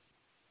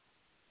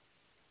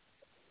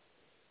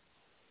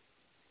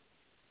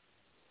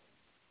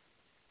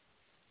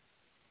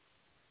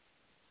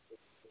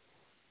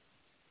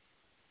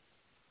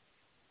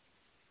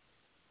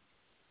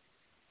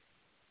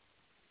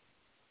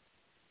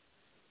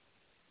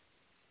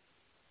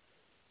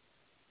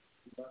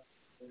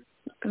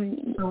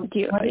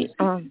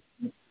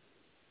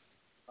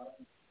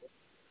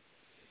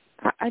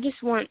 I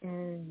just want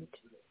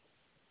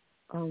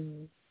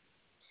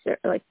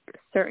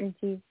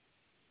certainty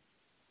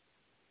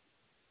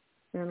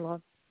and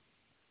love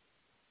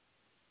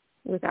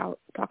without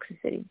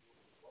toxicity.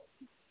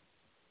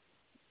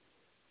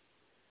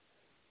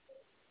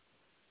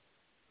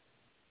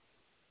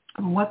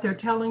 What they're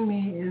telling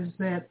me is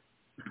that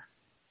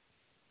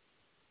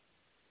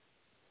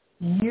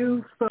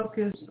you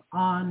focus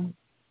on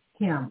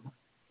him.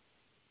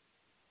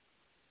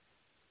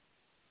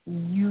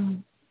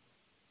 You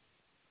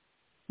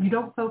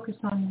don't focus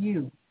on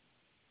you.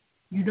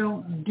 You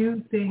don't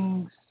do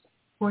things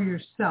for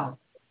yourself.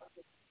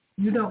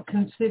 You don't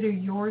consider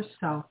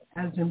yourself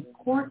as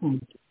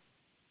important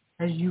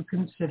as you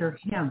consider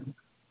him.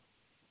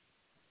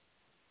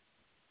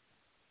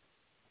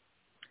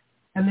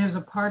 And there's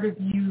a part of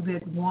you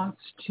that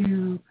wants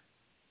to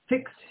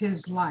fix his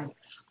life.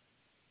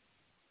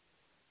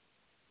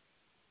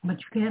 But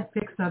you can't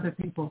fix other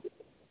people.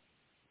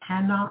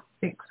 Cannot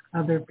fix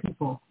other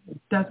people. It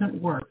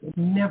doesn't work. It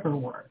never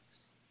works.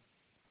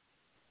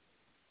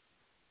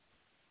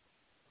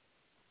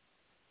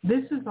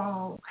 This is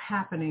all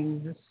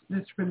happening,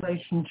 this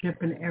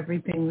relationship and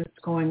everything that's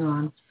going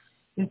on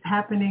is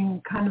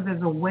happening kind of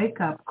as a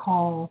wake-up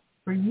call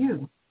for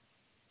you.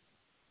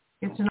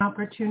 It's an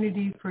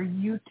opportunity for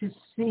you to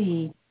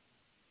see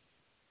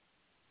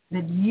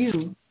that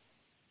you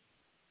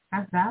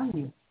have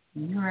value.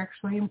 You're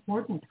actually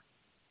important.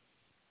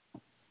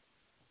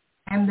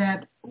 And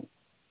that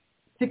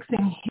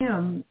fixing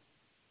him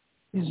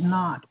is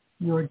not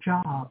your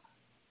job.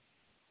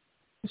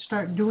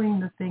 Start doing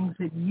the things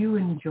that you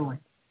enjoy.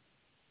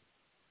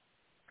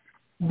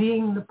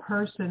 Being the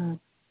person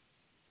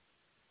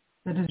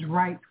that is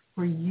right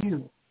for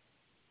you.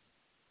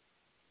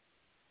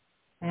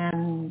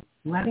 And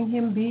letting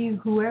him be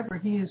whoever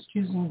he is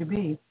choosing to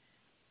be.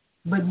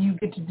 But you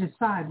get to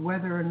decide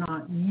whether or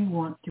not you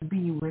want to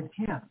be with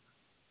him.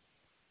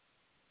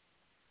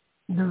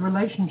 The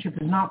relationship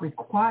is not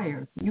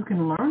required. You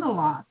can learn a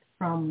lot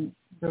from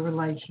the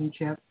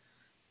relationship,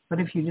 but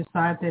if you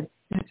decide that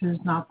this is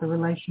not the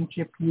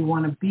relationship you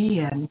want to be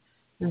in,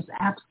 there's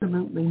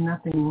absolutely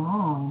nothing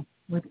wrong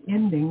with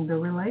ending the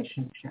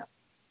relationship.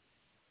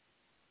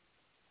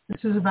 This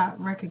is about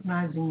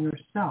recognizing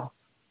yourself.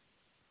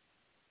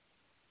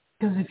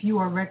 Because if you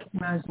are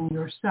recognizing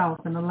yourself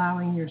and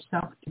allowing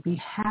yourself to be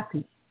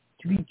happy,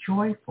 to be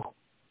joyful,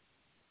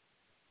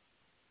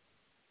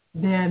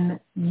 then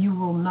you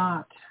will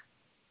not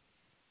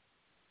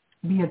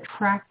be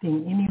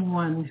attracting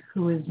anyone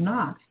who is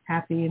not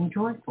happy and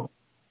joyful.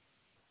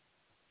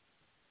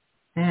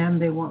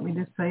 And they want me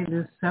to say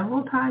this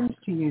several times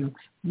to you.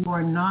 You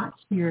are not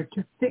here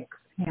to fix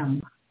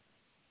him.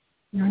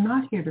 You're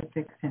not here to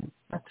fix him.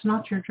 That's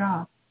not your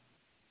job.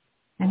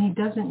 And he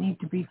doesn't need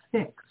to be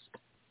fixed.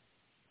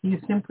 He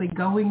is simply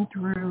going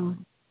through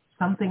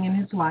something in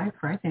his life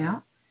right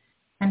now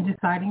and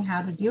deciding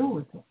how to deal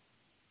with it.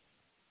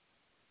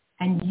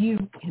 And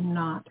you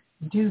cannot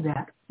do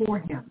that for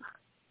him.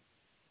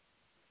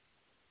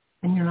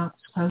 And you're not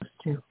supposed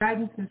to.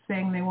 Guidance is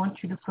saying they want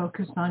you to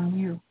focus on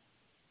you.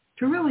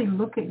 to really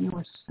look at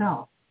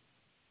yourself,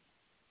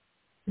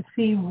 to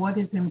see what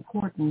is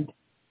important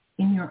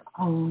in your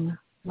own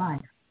life.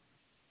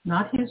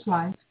 Not his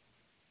life,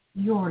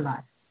 your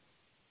life.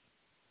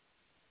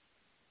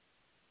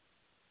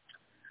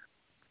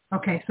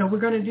 Okay, so we're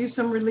going to do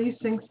some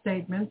releasing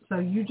statements. So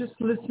you just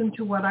listen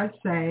to what I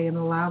say and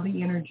allow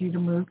the energy to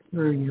move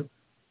through you.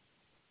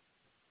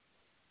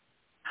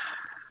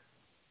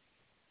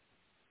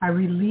 I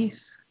release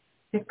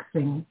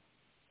fixing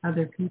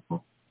other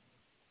people.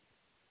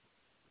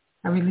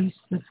 I release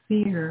the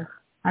fear.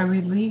 I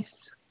release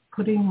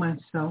putting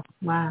myself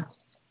last.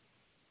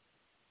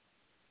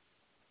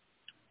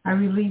 I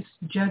release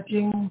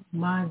judging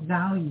my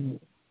value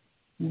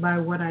by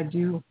what I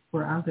do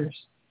for others.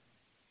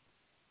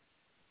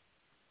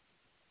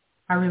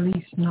 I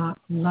release not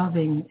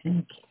loving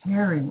and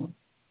caring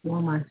for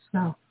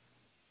myself.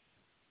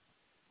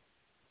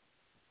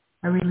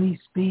 I release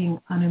being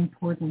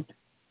unimportant.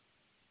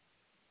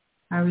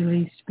 I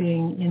release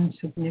being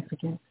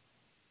insignificant.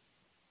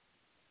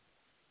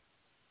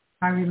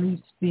 I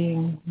release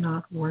being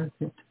not worth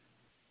it.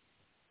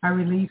 I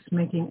release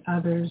making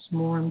others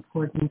more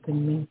important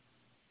than me.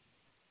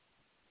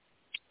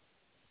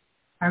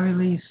 I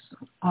release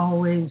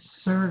always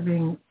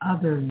serving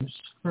others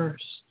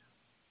first.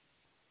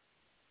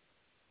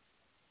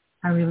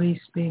 I release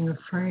being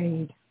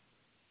afraid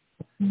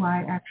of who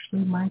I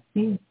actually might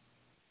be.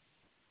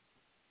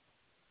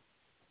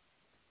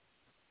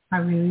 I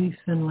release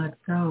and let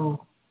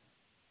go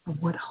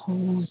of what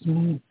holds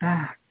me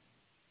back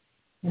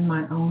in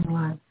my own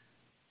life.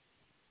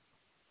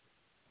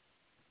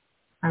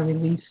 I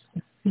release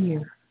the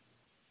fear.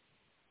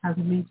 I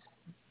release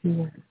the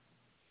fear.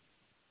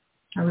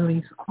 I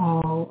release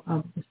all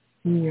of the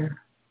fear.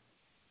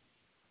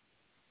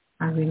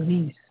 I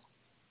release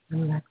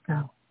and let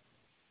go.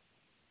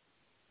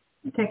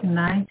 You take a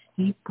nice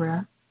deep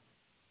breath.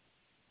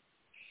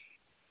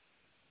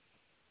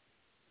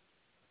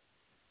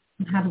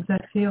 And how does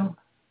that feel?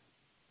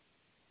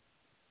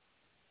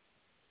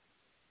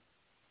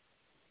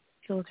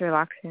 Feels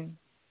relaxing,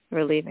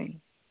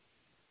 relieving.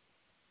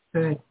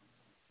 Good.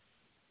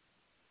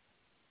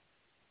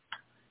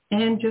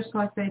 And just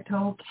like they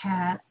told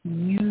Kat,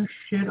 you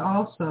should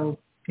also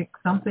pick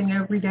something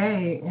every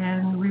day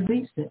and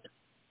release it.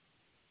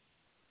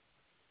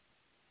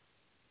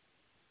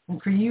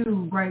 And for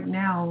you right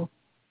now,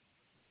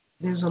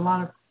 there's a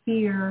lot of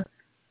fear.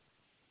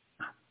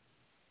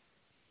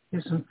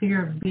 There's some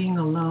fear of being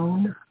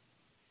alone.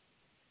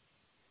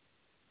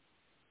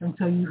 And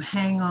so you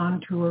hang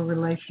on to a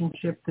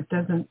relationship that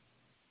doesn't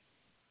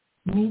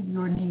meet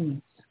your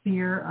needs.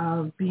 Fear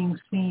of being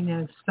seen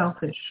as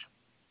selfish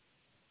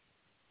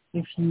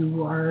if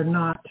you are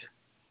not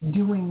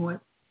doing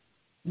what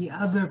the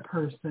other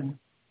person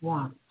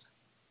wants.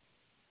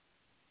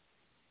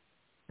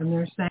 And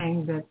they're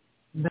saying that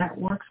that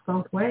works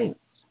both ways.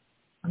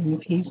 I mean,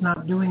 if he's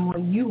not doing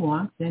what you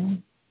want,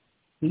 then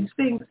he's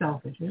being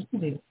selfish, isn't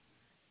he?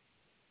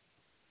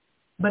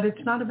 But it's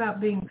not about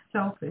being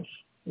selfish.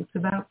 It's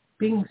about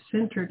being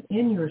centered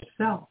in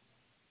yourself,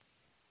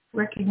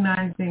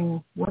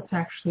 recognizing what's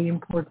actually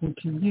important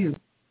to you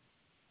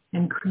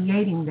and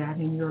creating that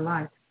in your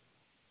life.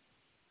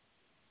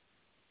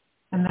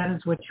 And that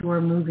is what you are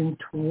moving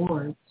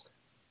towards.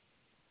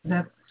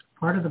 That's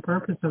part of the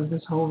purpose of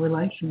this whole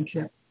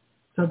relationship,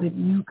 so that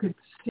you could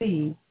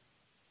see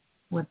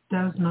what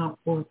does not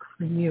work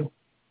for you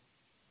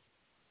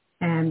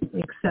and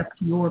accept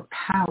your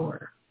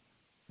power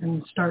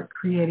and start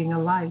creating a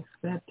life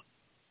that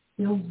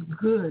feels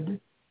good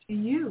to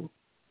you.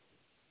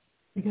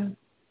 Because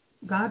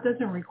God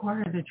doesn't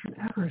require that you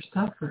ever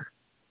suffer,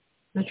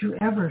 that you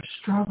ever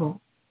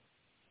struggle.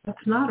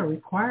 That's not a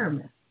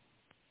requirement.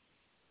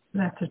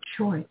 That's a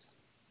choice.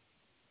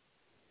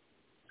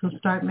 So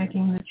start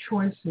making the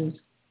choices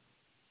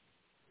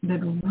that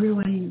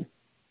really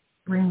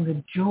bring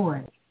the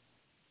joy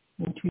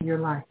into your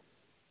life.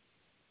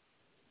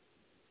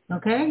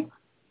 Okay?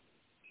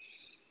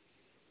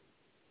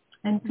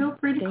 And feel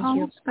free to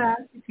call us back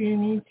if you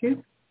need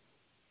to.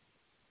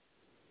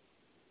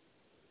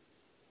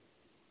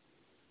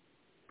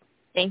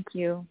 Thank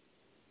you.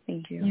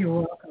 Thank you. You're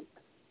welcome.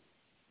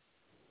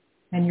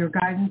 And your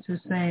guidance is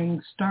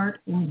saying start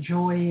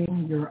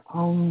enjoying your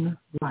own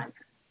life.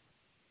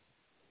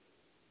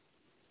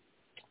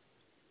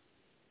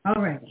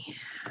 All right.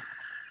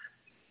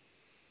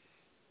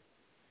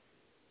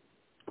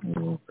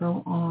 We will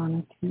go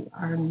on to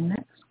our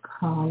next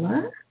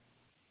caller,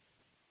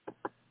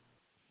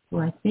 who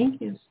I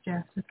think is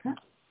Jessica.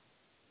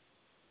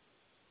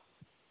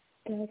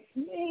 That's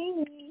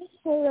me.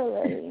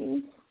 Hello,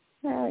 ladies.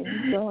 How are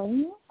you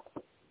doing?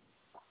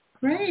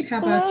 Great. How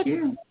about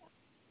you?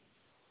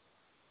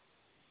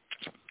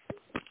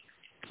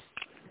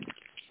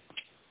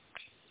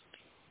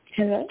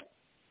 Hello?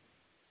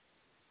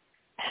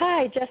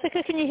 Hi,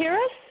 Jessica. Can you hear us?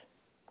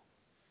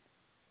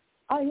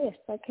 Oh, yes,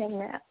 I can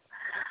now.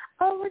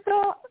 Oh, my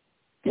God.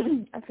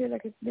 I feel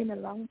like it's been a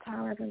long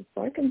time I haven't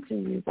spoken to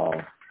you both.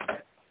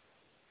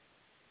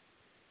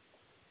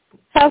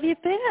 How have you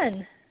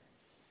been?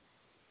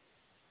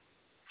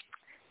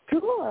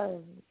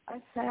 Good.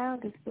 I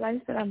found this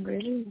place that I'm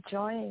really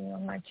enjoying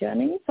on my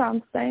journey, so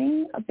I'm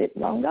staying a bit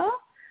longer.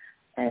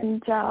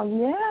 And,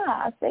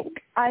 I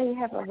think I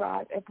have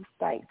arrived at the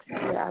state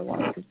where I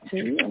wanted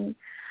to, and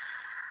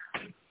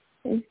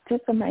it's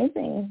just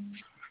amazing.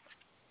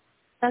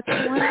 That's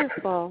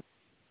wonderful.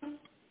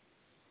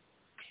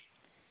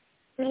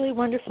 Really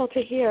wonderful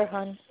to hear,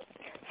 hon.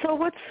 So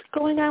what's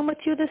going on with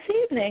you this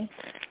evening?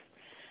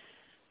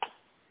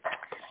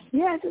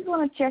 Yeah, I just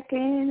want to check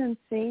in and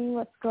see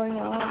what's going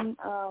on.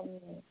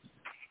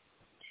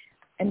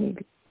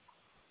 And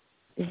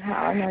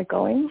how am I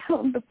going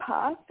on the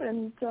path?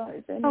 And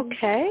is there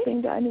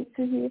anything that I need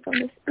to hear from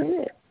the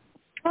Spirit?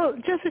 Oh,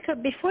 Jessica,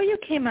 before you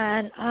came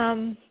on,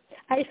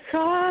 I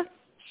saw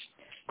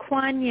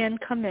Kuan Yin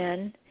come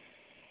in,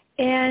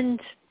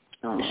 and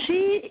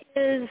she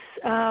is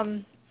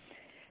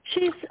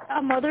she's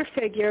a mother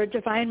figure,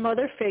 divine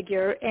mother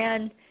figure,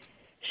 and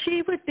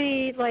she would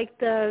be like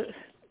the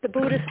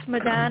Buddhist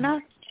Madonna,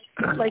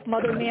 like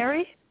Mother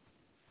Mary.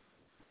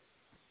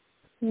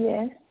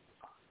 Yes.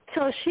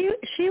 So she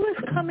was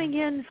coming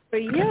in for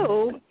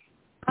you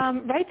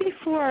right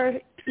before,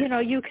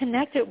 you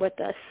connected with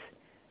us.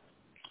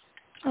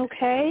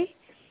 Okay?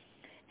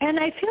 And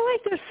I feel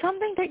like there's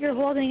something that you're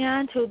holding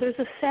on to. There's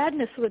a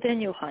sadness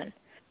within you, hon.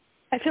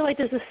 I feel like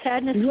there's a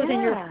sadness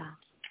within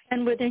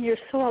your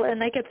soul,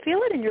 and I could feel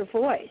it in your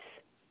voice.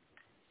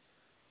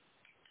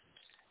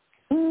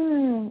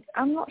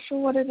 I'm not sure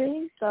what it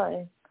is,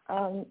 though.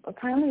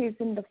 Apparently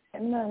it's in the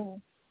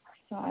feminine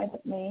side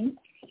of me.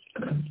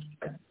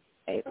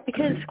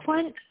 Because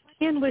Kuan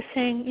Yin was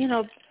saying,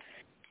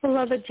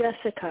 beloved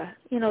Jessica,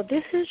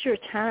 this is your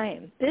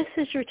time. This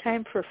is your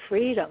time for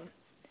freedom.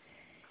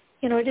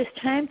 It is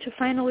time to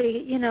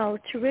finally,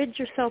 to rid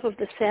yourself of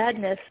the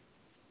sadness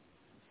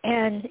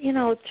and,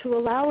 to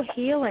allow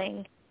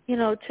healing,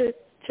 to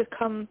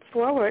come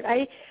forward.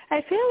 I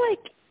feel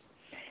like,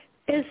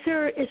 is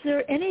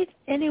there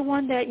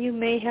anyone that you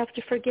may have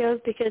to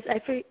forgive? Because I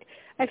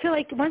feel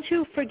like once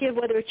you forgive,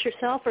 whether it's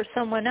yourself or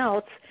someone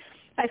else,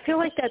 I feel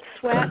like that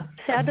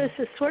sadness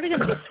is sort of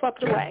going to be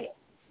swept away,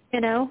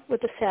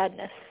 with the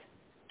sadness.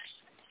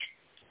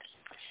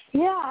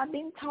 Yeah, I've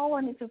been told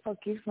I need to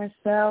forgive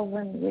myself,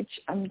 which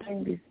I'm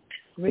doing this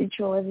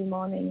ritual every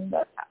morning,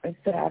 but I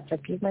said I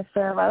forgive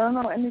myself. I don't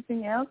know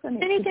anything else.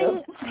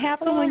 Anything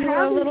happened when you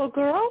were a little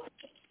girl?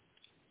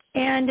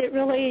 And it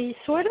really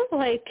sort of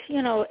like,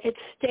 it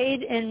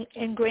stayed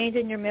ingrained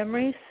in your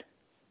memories?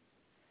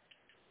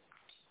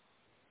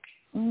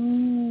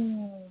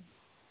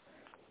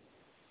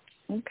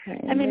 Okay.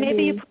 I mean,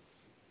 maybe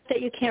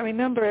that you can't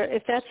remember.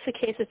 If that's the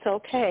case, it's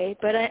okay.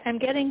 But I'm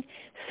getting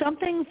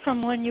something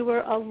from when you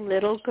were a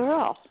little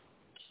girl.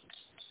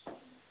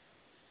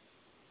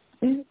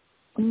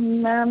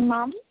 My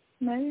mom?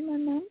 Maybe my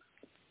mom?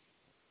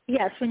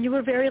 Yes, when you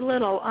were very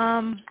little.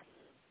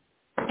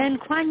 And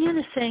Kuan Yin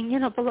is saying,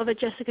 beloved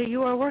Jessica,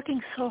 you are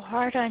working so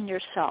hard on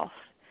yourself.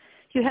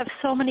 You have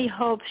so many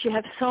hopes. You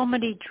have so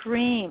many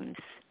dreams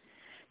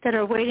that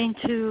are waiting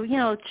to,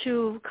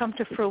 to come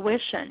to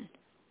fruition.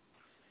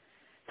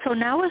 So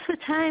now is the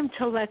time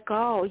to let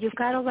go. You've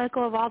got to let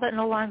go of all that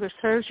no longer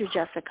serves you,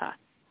 Jessica.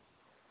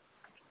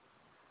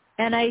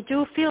 And I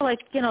do feel like,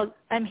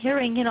 I'm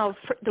hearing,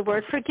 the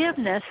word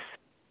forgiveness.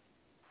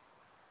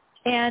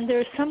 And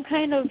there's some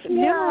kind of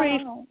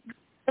memory,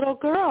 little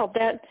girl,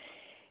 that,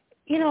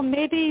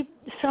 maybe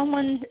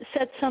someone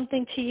said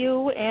something to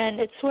you and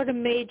it sort of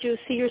made you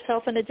see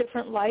yourself in a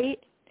different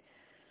light.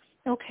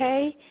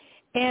 Okay?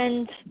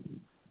 And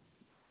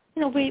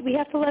we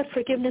have to let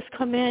forgiveness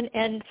come in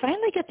and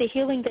finally get the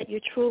healing that you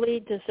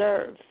truly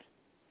deserve.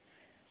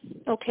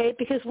 Okay?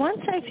 Because once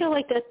I feel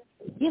like that,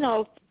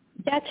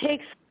 that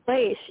takes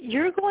place,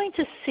 you're going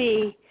to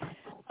see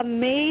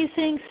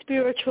amazing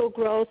spiritual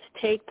growth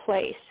take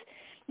place.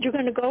 You're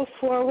going to go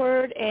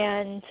forward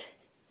and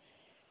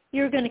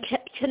you're going to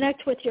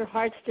connect with your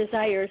heart's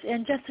desires.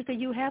 And Jessica,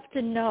 you have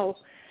to know,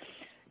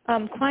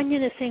 Kuan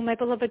Yin is saying, my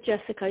beloved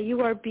Jessica,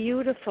 you are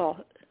beautiful.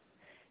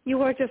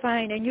 You are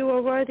divine, and you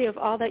are worthy of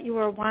all that you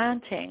are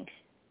wanting.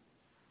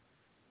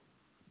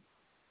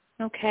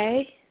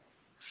 Okay?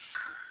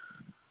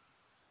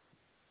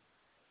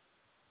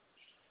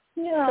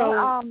 Yeah, so,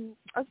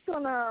 I just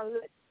want to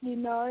let you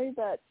know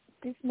that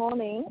this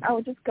morning I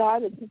was just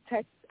guided to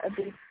take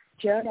this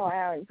journal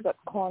out. It's got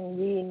Kuan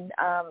Yin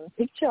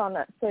picture on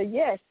it. So,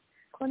 yes,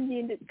 Kuan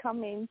Yin did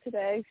come in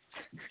today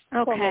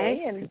for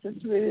me and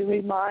just really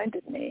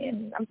reminded me.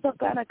 And I'm so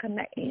glad I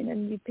connected in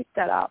and you picked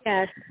that up.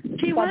 Yes.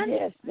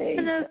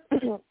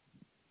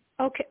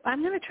 Okay,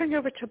 I'm going to turn you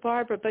over to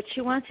Barbara, but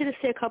she wants you to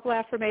say a couple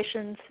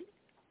affirmations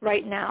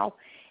right now,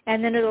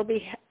 and then it'll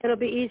be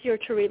easier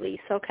to release,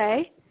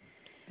 okay?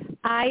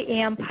 I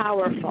am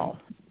powerful.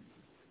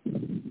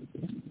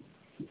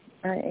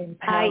 I am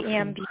powerful.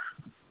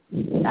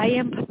 I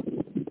am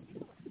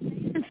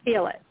you can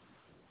feel it.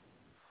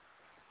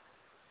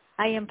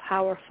 I am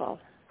powerful.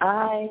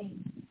 I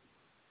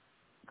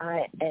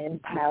am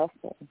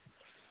powerful.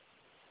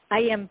 I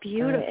am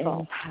beautiful. I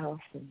am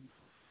powerful.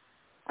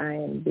 I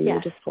am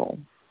beautiful.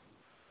 Yes.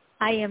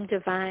 I am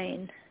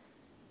divine.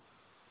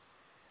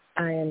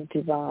 I am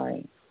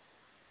divine.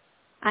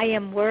 I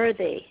am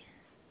worthy.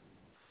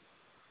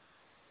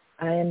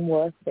 I am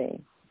worthy.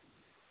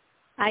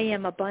 I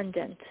am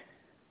abundant.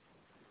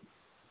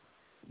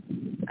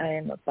 I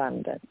am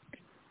abundant.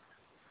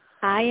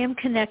 I am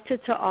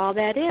connected to all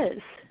that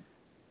is.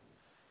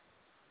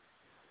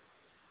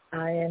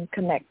 I am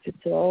connected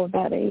to all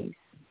that is.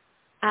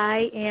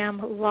 I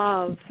am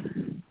love.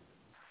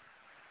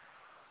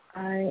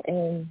 I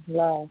am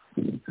love.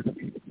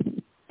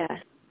 Yes.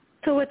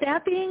 So with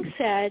that being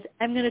said,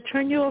 I'm going to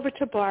turn you over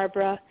to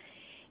Barbara,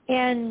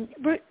 and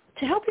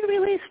to help you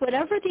release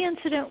whatever the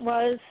incident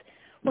was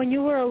when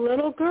you were a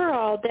little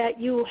girl that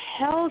you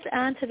held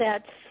onto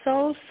that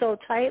so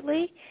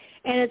tightly,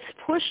 and it's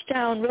pushed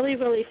down really,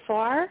 really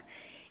far,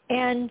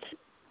 and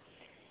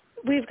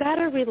we've got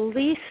to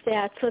release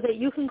that so that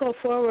you can go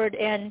forward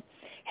and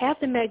have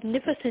the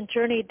magnificent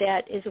journey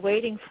that is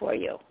waiting for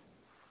you.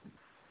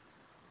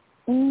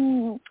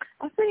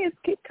 I think it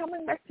keeps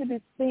coming back to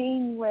this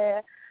thing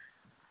where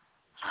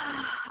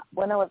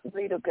when I was a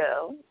little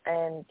girl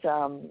and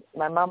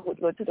my mom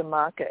would go to the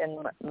market and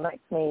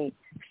make me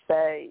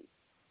stay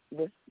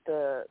with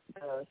the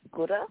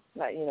scooter,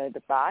 like,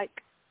 the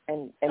bike,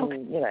 and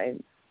okay.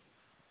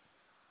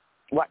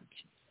 Watch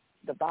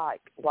the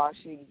bike while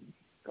she's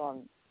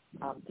gone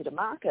to the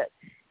market.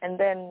 And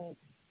then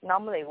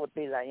normally it would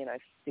be like,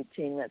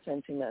 15 minutes,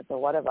 20 minutes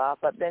or whatever,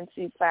 but then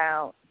she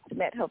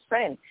met her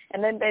friend,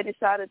 and then they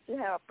decided to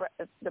have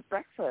the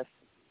breakfast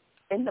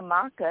in the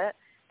market,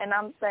 and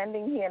I'm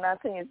standing here, and I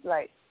think it's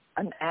like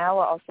an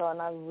hour or so,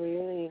 and I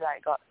really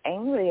got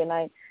angry,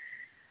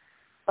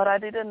 but I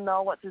didn't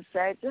know what to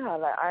say to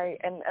her.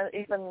 And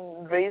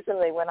even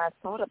recently when I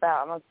thought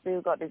about it, I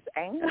still got this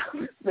anger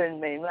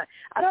within me.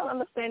 I don't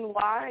understand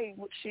why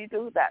would she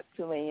do that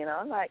to me,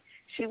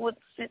 she would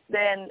sit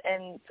there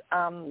and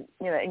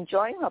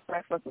enjoying her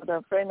breakfast with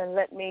her friend and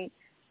let me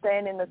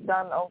stand in the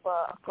sun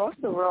across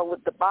the road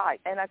with the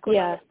bike, and I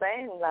couldn't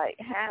understand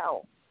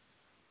how.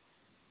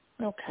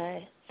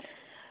 Okay.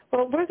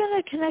 Well, we're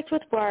going to connect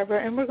with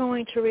Barbara, and we're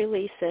going to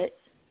release it,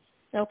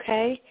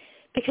 okay?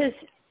 Because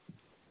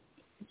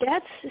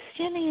that's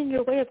standing in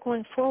your way of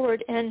going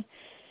forward and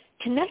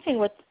connecting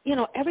with,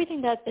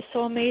 everything that is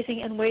so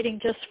amazing and waiting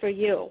just for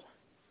you.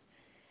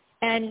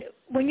 And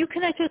when you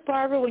connect with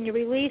Barbara, when you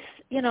release,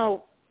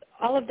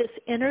 all of this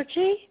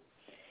energy,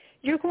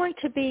 you're going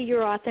to be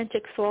your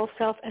authentic soul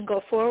self and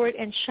go forward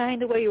and shine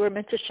the way you were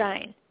meant to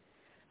shine.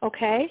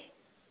 Okay?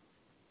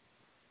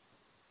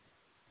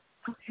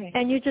 Okay.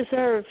 And you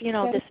deserve,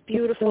 this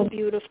beautiful,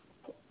 beautiful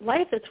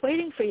life that's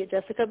waiting for you,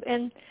 Jessica.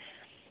 And,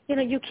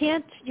 you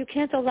can't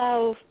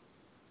allow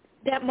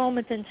that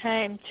moment in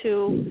time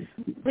to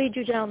lead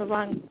you down the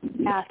wrong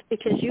path,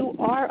 because you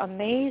are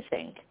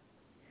amazing.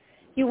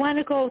 You want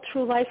to go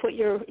through life with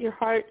your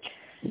heart,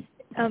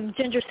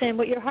 Ginger's saying,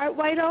 with your heart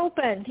wide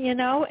open,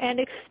 and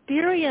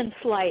experience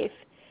life,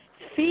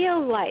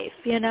 feel life,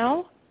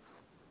 to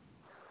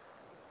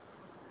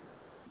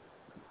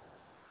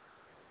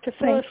feel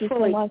Thank it you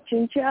fully. so much,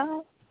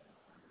 Ginger.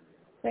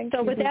 Thank you.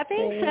 So with that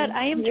being said,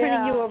 I am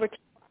turning you over to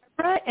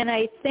Barbara, and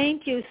I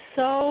thank you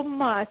so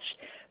much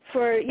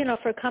for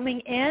coming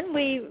in.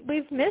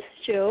 We've missed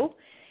you.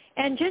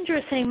 And Ginger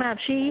is saying, Mom,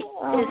 she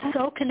is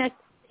so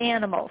connected to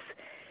animals.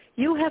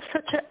 You have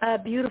such a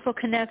beautiful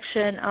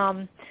connection,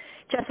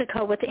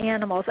 Jessica, with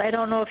animals. I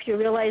don't know if you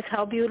realize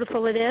how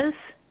beautiful it is.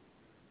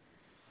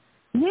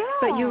 Yeah.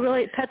 But you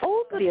really, pets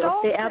love you.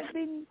 They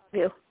absolutely love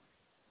you.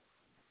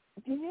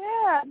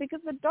 Yeah, because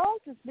the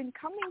dogs has been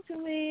coming to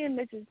me and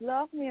they just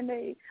love me, and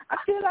I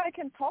feel like I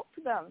can talk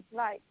to them,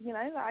 I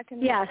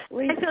can. Yes,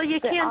 I feel you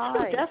can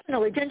too,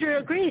 definitely. Ginger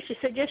agrees. She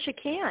said, yes, you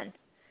can.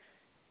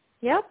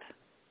 Yep.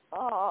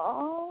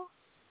 Oh,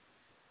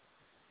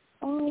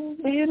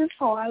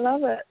 beautiful. I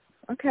love it.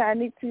 Okay, I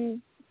need to,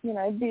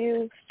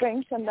 build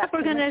strengthen that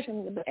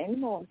connection with the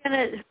animals.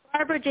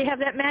 Barbara, do you have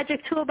that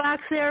magic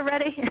toolbox there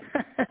ready?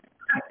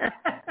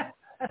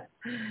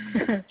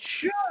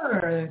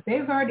 Sure.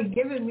 They've already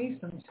given me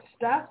some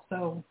stuff,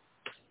 so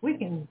we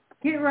can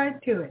get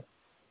right to it.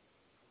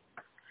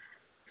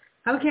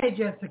 Okay,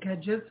 Jessica,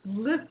 just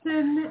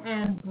listen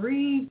and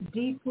breathe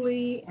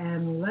deeply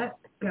and let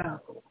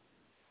go.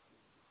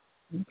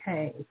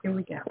 Okay, here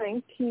we go.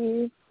 Thank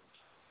you.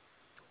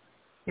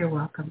 You're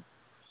welcome.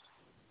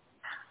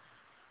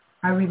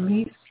 I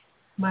release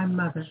my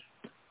mother.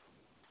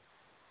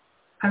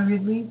 I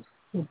release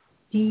the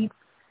deep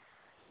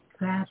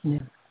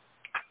sadness.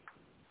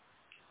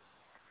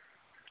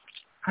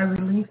 I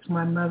release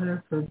my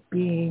mother for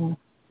being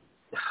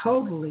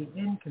totally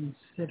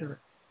inconsiderate.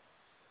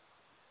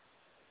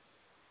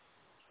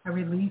 I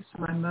release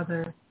my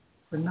mother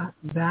for not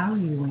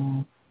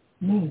valuing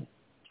me.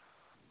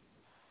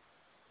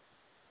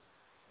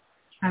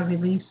 I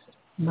release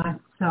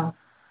myself.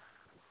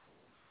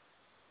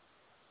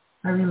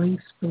 I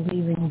release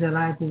believing that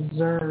I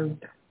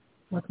deserved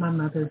what my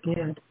mother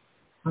did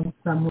on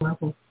some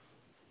level.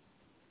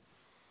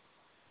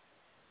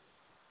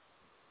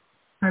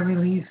 I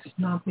release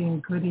not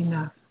being good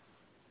enough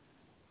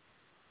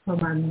for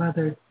my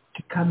mother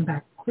to come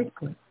back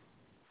quickly.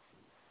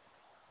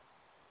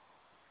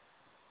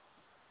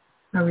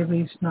 I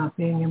release not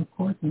being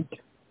important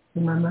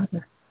to my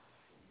mother.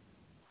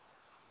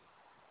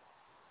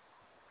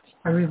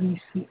 I release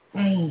the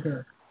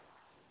anger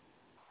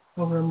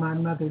over my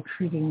mother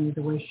treating me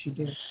the way she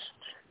did.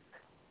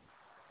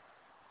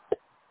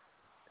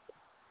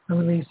 I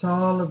release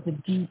all of the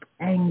deep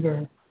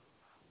anger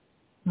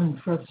and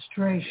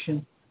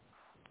frustration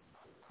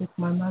with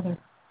my mother.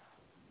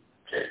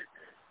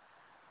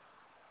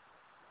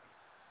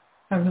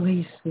 I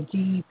release the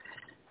deep,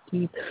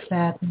 deep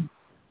sadness.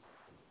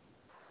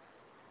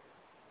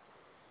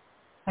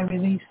 I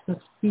release the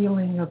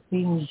feeling of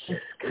being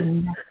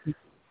disconnected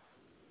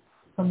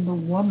from the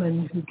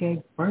woman who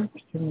gave birth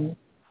to me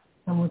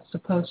and was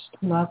supposed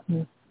to love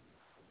me.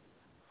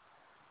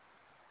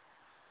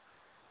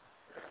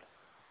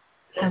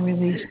 I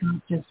release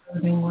not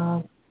deserving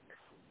love.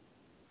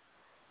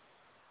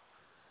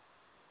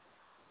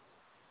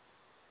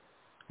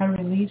 I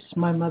release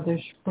my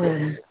mother's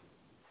friend.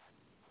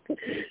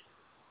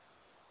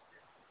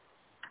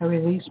 I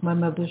release my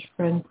mother's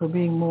friend for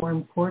being more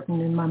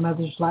important in my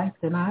mother's life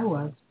than I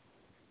was.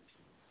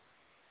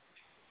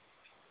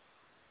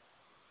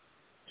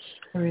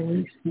 I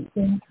release the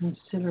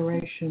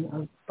inconsideration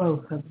of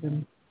both of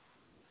them.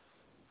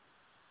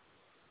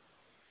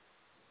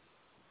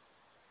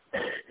 I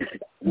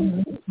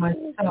release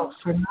myself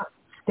for not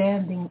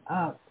standing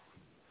up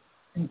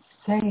and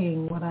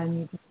saying what I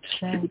needed to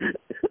say.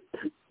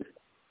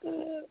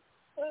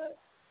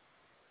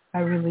 I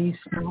release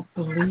not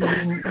believing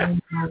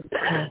in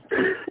myself.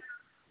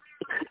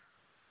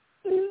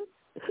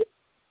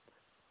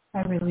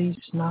 I release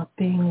not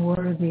being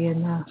worthy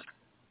enough.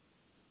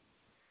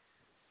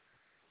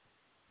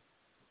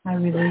 I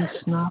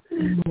release not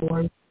being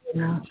worthy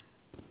enough.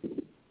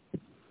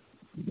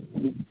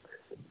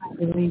 I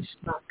release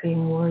not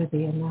being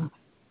worthy enough.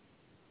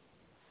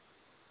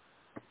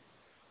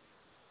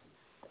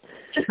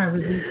 I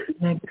release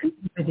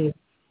negativity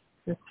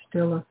that's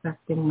still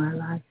affecting my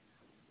life.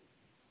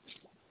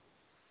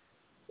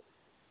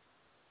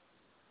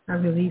 I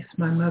release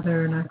my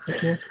mother and I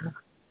forgive her.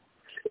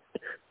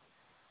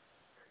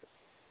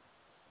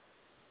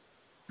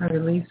 I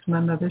release my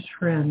mother's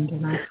friend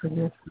and I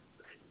forgive her.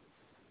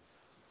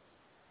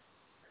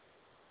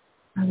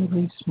 I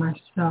release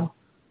myself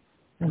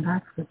and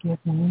I forgive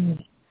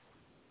me.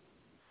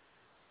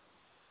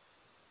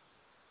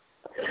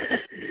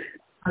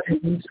 I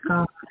release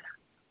God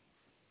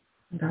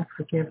and I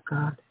forgive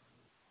God.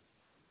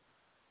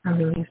 I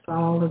release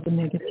all of the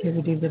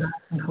negativity that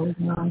I've been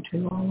holding on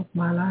to all of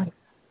my life.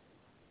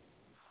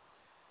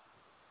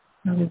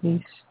 I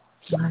release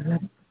and I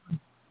let it go.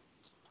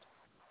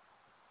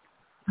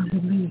 I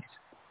release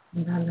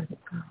and I let it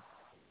go.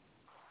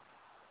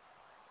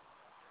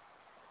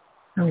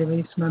 I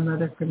release my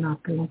mother for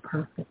not being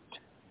perfect.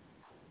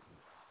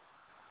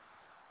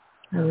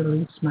 I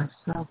release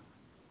myself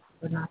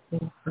for not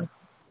being perfect.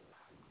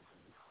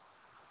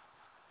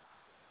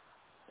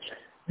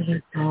 I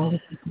release all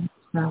of the deep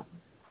self.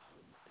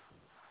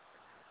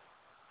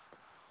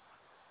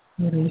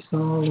 I release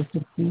all of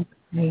the deep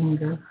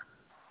anger.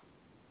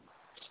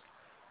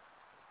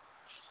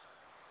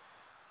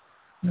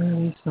 I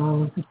release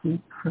all of the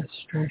deep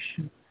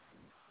frustration.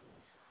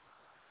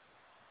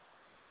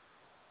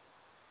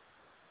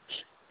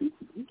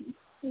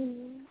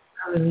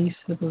 I release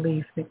the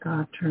belief that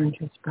God turned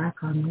his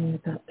back on me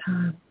at that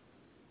time.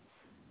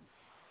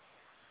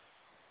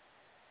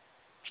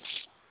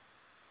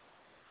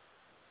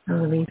 I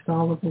release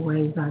all of the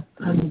ways I've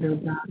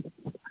undervalued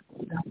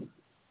myself.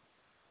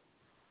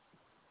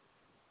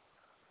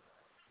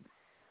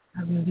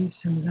 I release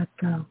and let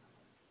go.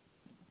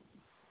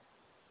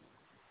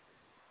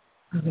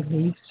 I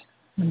release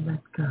and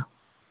let go.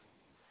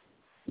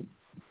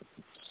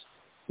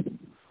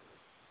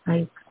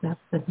 I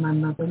accept that my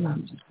mother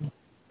loves me.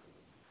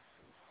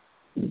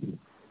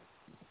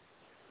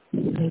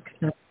 I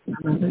accept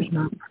my mother's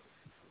not.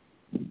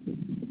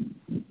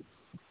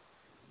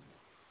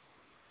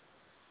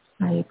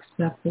 I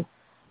accept that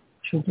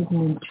she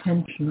didn't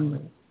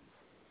intentionally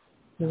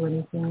do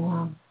anything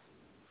wrong.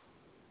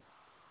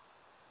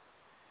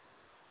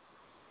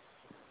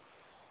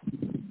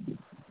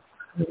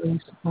 I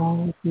release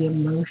all of the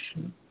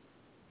emotion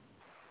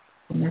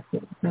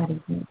connected with that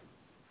event.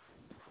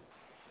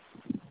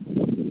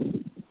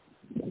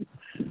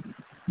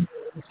 I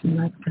release and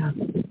let go.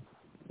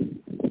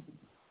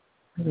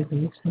 I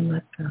release and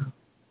let go.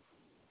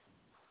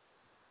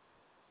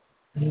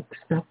 I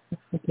accept the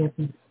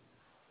forgiveness.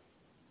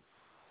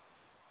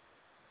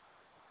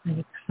 I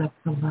accept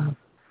the love.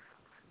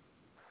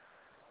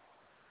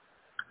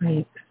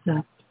 I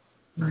accept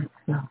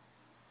myself.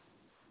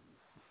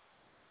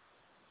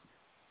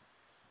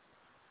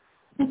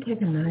 And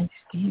take a nice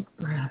deep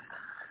breath.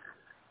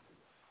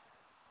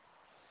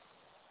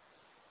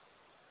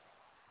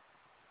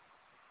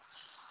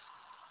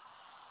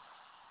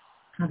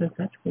 How does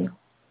that feel?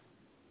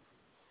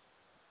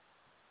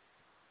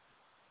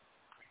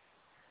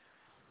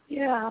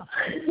 Yeah.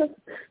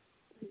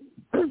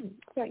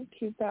 Thank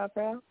you,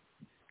 Barbara.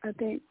 I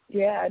think,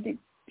 I did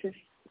just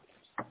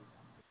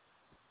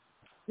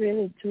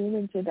really tune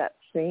into that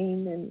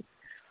seen and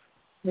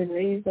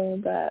release all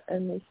that.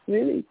 And it's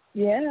really,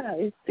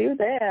 it's still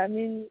there. I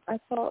mean, I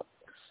thought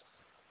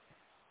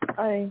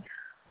I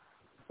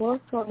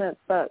worked on it,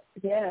 but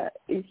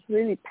it's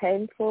really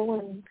painful,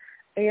 and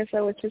I guess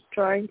I was just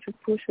trying to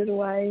push it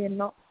away and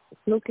not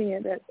looking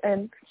at it.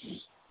 And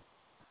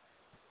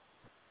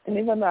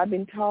even though I've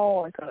been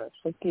told I gotta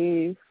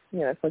forgive,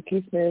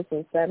 forgiveness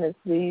and sadness,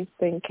 these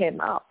things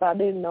came up, but I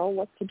didn't know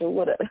what to do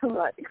with it. I'm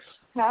like,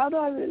 how do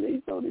I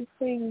release all these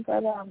things?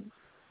 But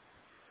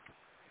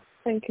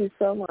thank you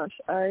so much.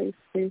 I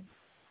feel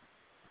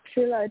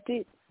I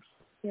did,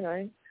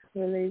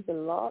 release a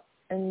lot,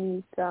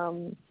 and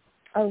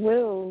I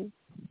will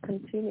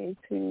continue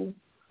to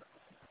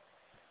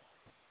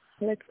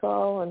let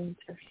go and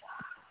just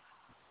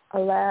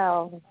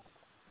allow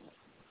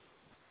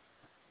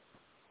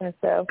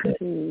myself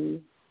to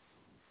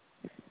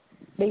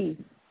be.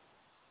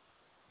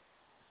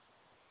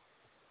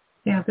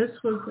 Yeah, this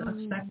was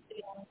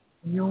affecting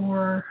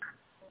your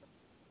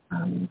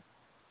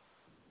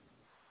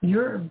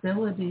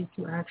ability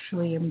to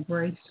actually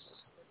embrace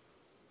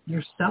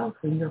yourself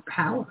and your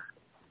power.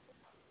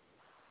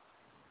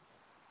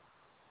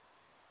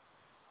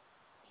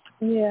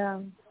 Yeah,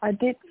 I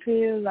did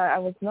feel like I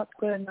was not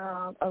good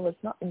enough. I was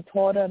not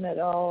important at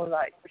all.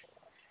 Like,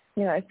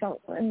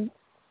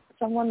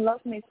 someone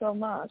loved me so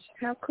much.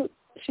 How could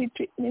she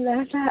treat me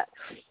like that?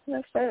 And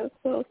I felt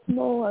so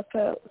small. I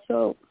felt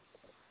so,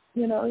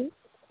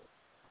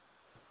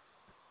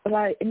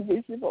 like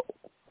invisible.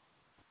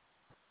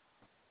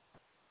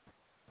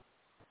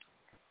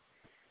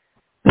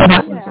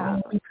 That was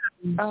all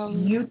because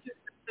you took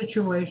the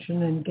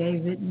situation and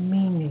gave it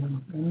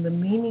meaning, and the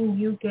meaning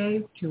you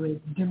gave to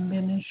it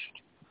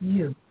diminished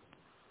you.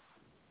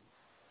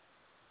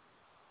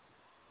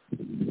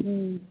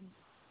 Mm-hmm.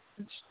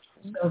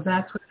 So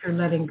that's what you're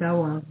letting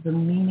go of, the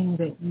meaning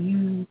that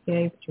you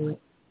gave to it.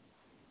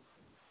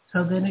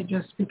 So then it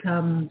just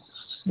becomes,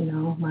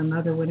 my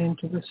mother went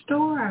into the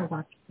store, I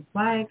watched the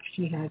bike,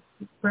 she had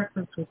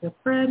breakfast with a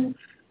friend,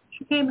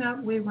 she came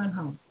out, we went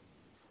home.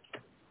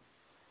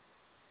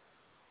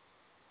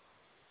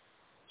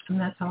 And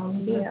that's all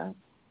we did.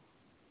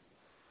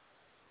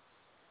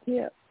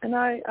 Yeah, and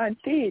I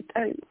did.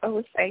 I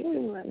was angry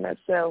with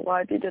myself.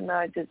 Why didn't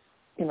I just,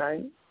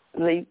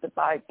 leave the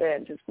bike there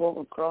and just walk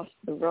across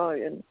the road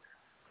and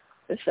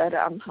decide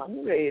I'm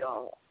hungry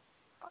or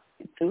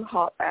it's too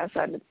hot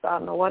outside in the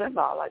sun or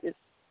whatever. Like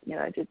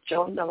just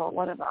join them or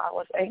whatever. I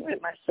was angry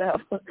at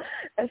myself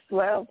as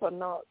well for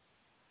not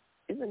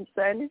even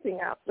say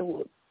anything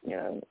afterwards.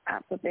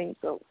 After being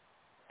so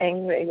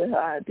angry with her,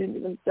 I didn't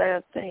even say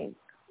a thing.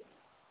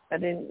 I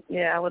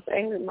was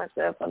angry at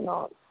myself for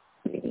not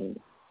being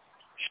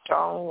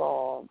strong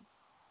or,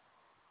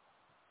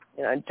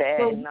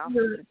 dare enough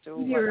to do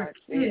what I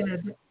feel.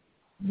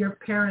 Your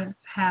parents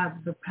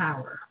have the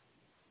power.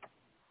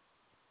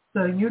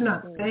 So you're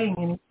not saying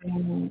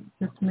anything.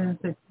 This means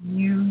that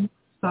you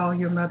saw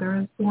your mother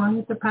as the one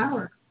with the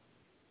power.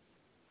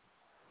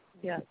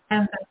 Yeah.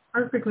 And that's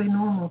perfectly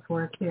normal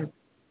for a kid.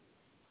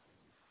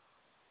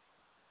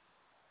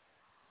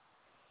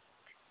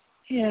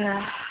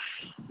 Yeah.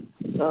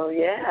 So,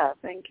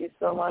 thank you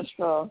so much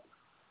for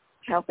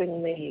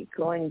helping me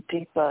going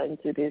deeper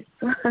into this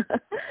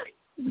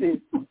this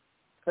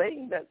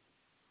thing that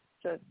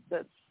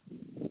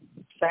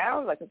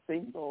sounds like a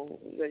simple,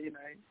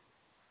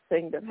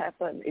 thing that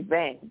happened,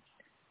 event,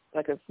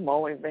 like a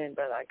small event,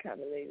 but I can't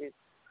believe it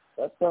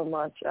got so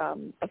much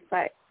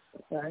effect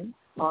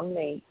on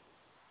me.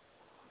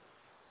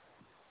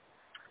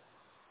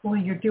 Well,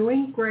 you're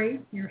doing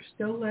great. You're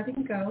still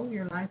letting go.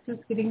 Your life is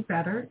getting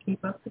better.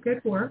 Keep up the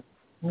good work.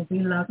 We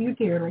love you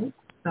dearly.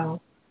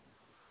 So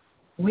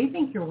we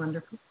think you're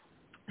wonderful.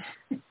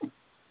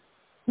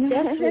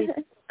 Yes, we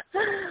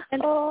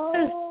and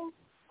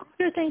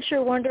Peter thinks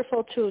you're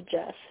wonderful too,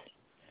 Jess.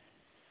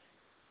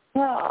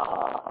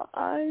 Oh,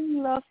 I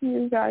love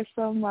you guys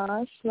so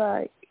much.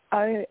 Like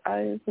I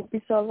would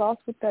be so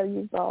lost without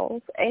you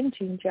both and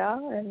Ginger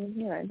and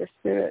the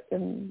spirit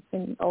and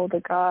all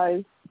the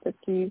guys that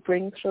you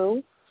bring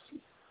through.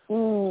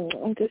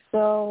 I'm just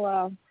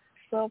so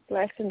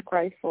blessed and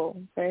grateful,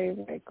 very,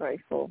 very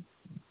grateful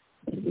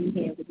to be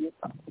here with you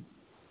both.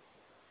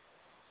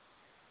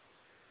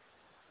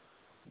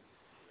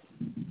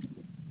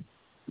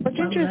 Well,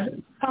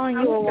 Ginger's calling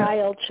you a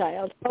wild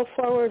child. Go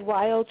forward,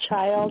 wild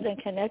child, and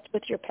connect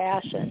with your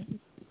passion.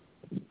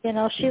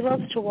 She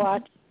loves to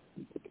watch.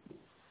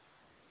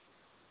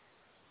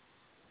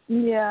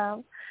 Yeah,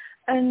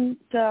 and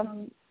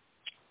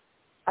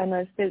I know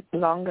it's a bit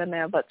longer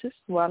now, but just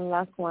one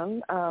last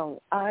one.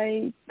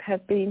 I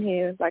have been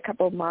here for a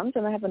couple of months,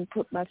 and I haven't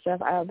put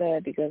myself out there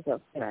because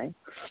of,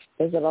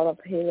 there's a lot of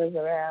healers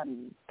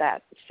around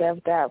that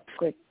self-doubt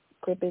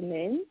creeping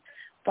in.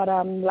 But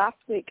last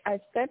week I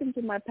stepped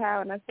into my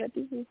power and I said,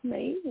 this is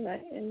me,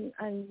 and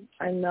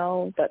I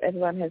know that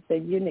everyone has their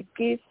unique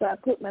gifts, so I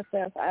put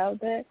myself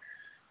out there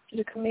to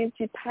the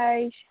community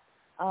page,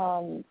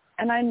 and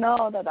I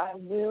know that I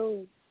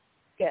will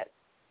get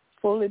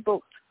fully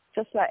booked,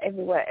 just like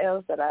everywhere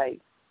else that I've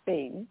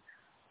been.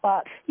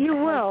 But you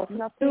will.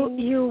 Nothing...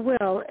 You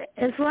will.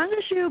 As long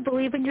as you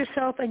believe in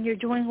yourself and you're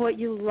doing what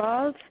you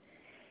love,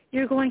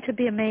 you're going to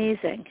be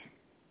amazing.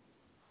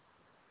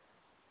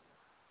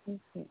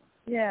 Okay.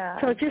 Yeah.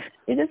 So just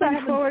move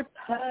forward.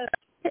 Heard.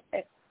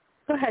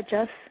 Go ahead,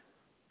 Jess.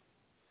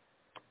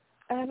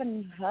 I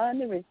haven't heard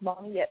the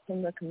response yet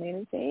from the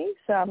community,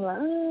 so I'm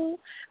like,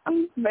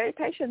 I'm very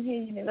patient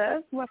here,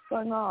 universe. What's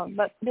going on?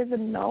 But there's a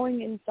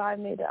knowing inside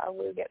me that I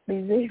will get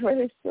busy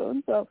very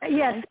soon. So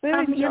yes,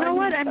 you know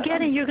what? I'm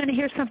getting you're going to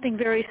hear something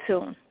very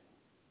soon.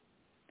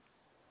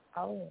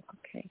 Oh,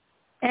 okay.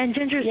 And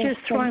Ginger's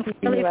just throwing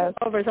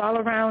flowers all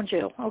around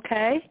you.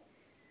 Okay.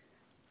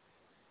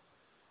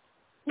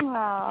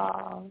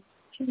 Wow,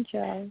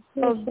 Ginger.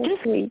 So so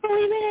just sweet.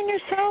 believing in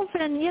yourself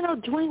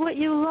and doing what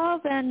you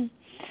love, and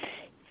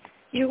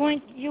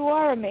you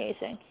are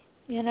amazing.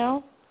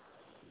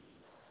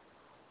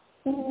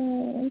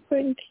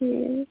 Thank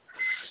you.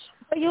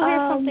 But you'll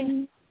hear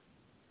something.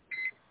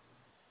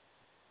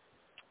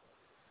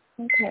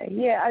 Okay.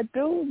 Yeah, I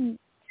do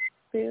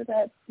feel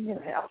that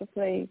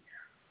obviously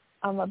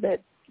I'm a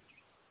bit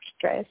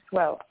stressed.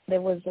 Well,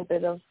 there was a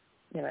bit of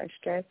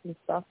stress and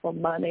stuff for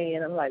money,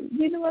 and I'm like,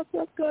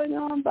 what's going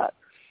on? But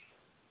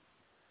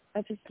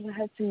I just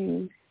had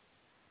to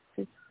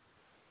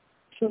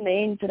tune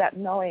into that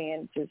knowing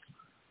and just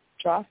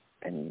trust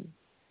and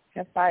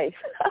have faith.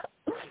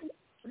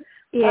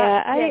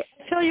 Yeah, I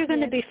feel you're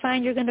going to be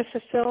fine. You're going to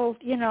fulfill,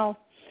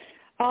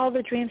 all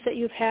the dreams that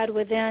you've had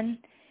within.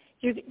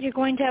 You're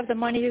going to have the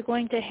money. You're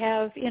going to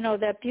have,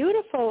 that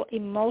beautiful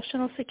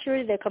emotional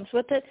security that comes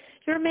with it.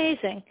 You're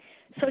amazing.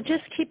 So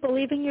just keep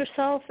believing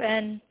yourself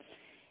and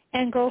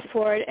go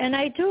for it. And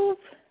I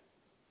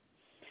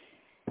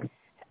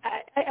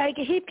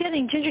keep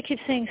getting, Ginger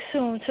keeps saying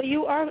soon. So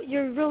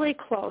you're really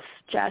close,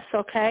 Jess,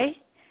 okay?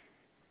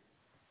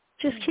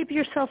 Just keep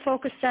yourself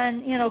focused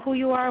on, who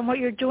you are and what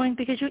you're doing,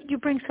 because you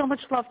bring so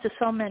much love to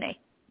so many.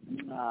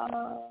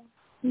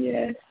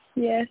 Yes.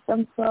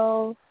 I'm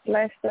so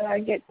blessed that I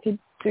get to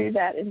do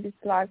that in this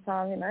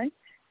lifetime,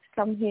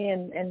 come here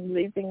and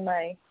living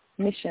my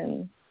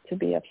mission to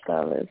be of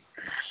service.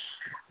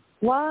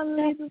 One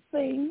little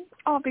thing,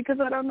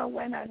 because I don't know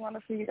when I want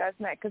to see you guys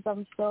next, because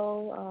I'm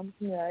so,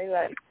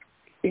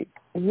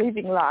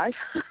 living life.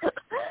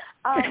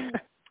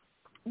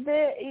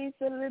 There is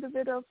a little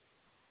bit of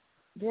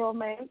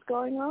romance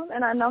going on,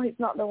 and I know he's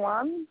not the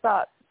one,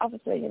 but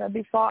obviously,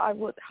 before I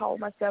would hold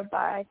myself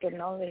back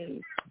and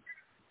only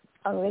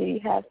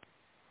have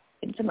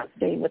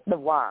intimacy with the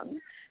one,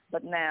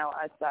 but now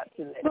I start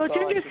to let go. Well,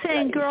 Ginger's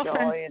saying,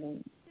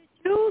 girlfriend,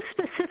 did you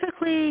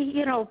specifically,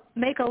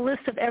 make a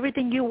list of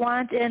everything you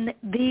want in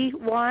the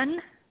one?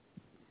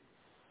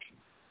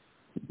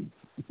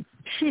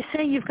 She's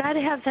saying you've got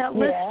to have that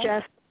list,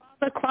 Jess, all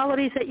the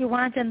qualities that you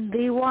want in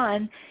the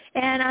one,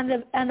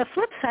 and on the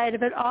flip side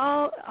of it,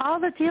 all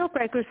the deal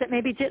breakers that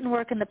maybe didn't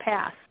work in the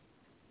past.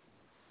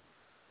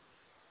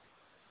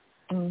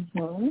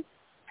 Mm-hmm.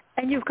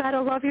 And you've got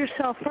to love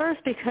yourself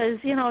first, because,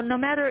 no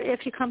matter if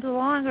he comes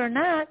along or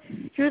not,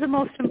 you're the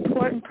most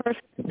important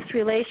person in this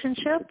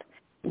relationship.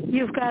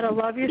 You've got to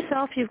love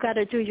yourself. You've got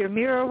to do your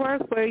mirror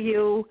work where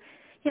you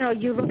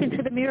look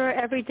into the mirror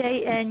every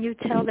day and you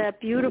tell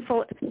that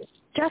beautiful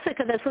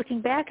Jessica that's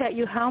looking back at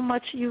you how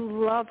much you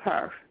love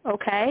her,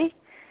 okay?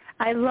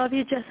 I love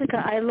you,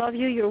 Jessica. I love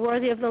you. You're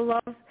worthy of the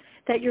love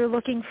that you're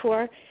looking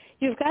for.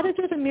 You've got to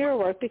do the mirror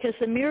work, because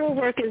the mirror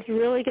work is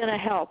really going to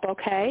help,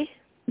 okay?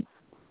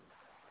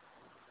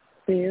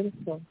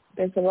 Beautiful.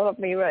 There's a lot of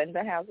mirror in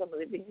the house I'm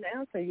living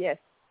now, so yes,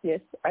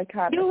 I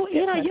can't.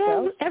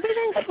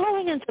 Everything's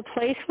falling into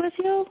place with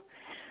you.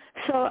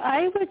 So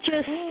I would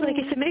just, like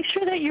I said, make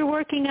sure that you're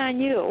working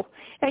on you,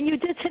 and you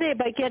did today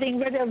by getting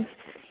rid of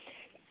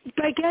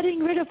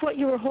what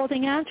you were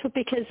holding on to,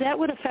 because that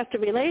would affect the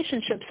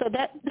relationship. So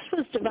this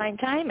was divine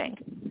timing.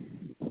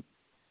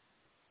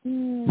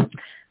 No,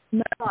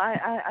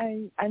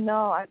 I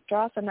know, I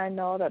trust, and I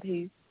know that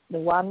the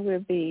one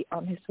will be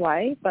on his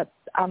way, but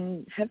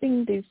I'm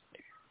having this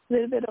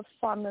little bit of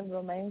fun and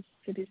romance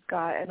to this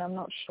guy, and I'm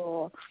not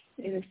sure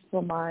it is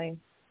for my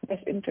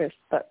best interest.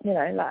 But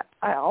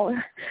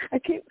I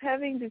keep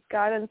having this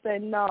guidance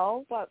saying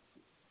no, but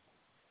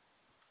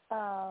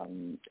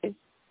it's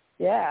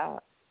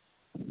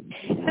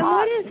And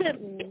what is it?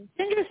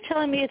 Ginger's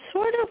telling me it's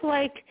sort of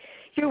like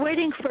you're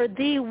waiting for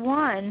the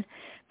one,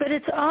 but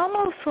it's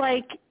almost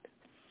like,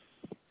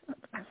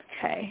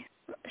 okay,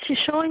 she's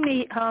showing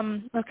me,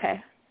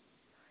 okay,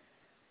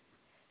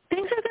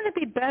 things are going to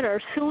be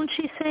better soon,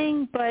 she's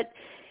saying, but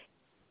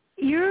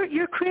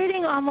you're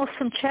creating almost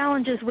some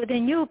challenges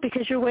within you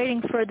because you're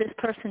waiting for this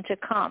person to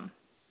come.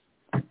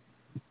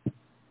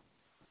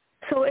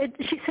 So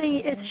she's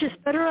saying it's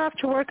just better off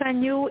to work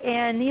on you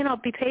and,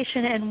 be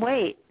patient and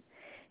wait.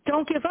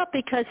 Don't give up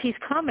because he's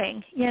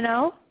coming,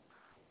 Yeah.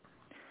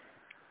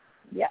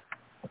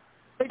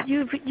 But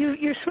you're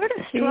sort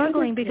of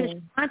struggling because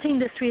you're wanting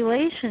this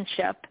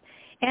relationship,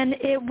 and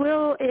it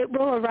will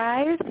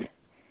arise.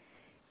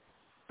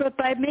 But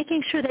by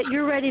making sure that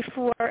you're ready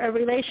for a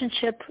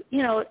relationship,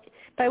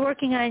 by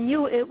working on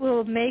you, it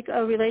will make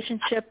a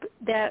relationship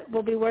that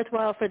will be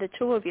worthwhile for the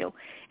two of you.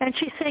 And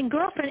she's saying,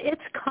 girlfriend,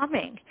 it's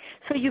coming.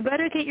 So you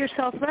better get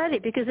yourself ready,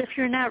 because if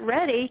you're not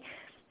ready,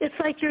 it's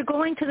like you're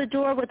going to the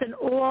door with an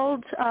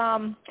old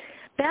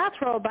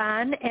bathrobe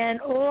on and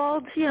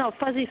old,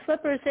 fuzzy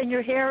slippers and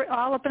your hair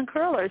all up in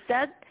curlers.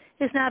 That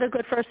is not a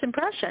good first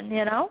impression,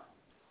 Yeah,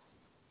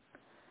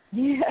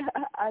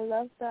 I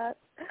love that.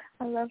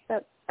 I love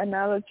that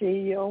analogy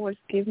you always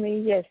give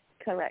me. Yes,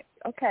 correct.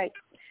 Okay.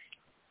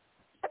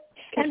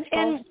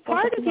 And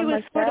part of you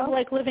is sort of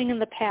like living in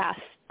the past.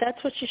 That's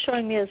what she's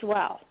showing me as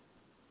well.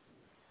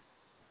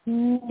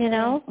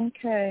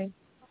 Okay.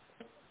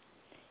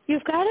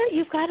 You've got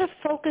to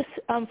focus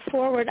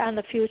forward on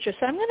the future.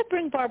 So I'm going to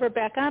bring Barbara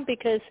back on,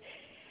 because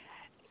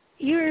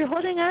you're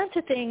holding on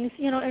to things,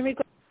 in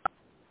regard to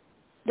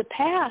the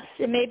past.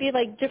 It may be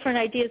like different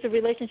ideas of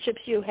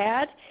relationships you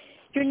had.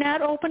 You're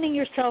not opening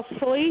yourself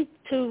fully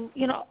to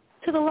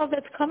the love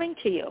that's coming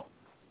to you.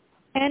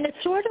 And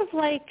it's sort of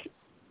like,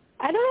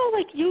 I don't know,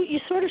 like you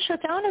sort of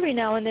shut down every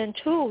now and then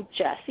too,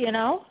 Jess,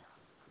 Yeah.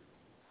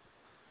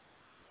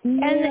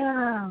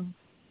 And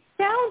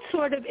down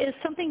sort of is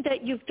something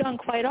that you've done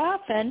quite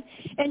often.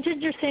 And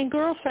Ginger's saying,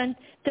 girlfriend,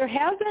 there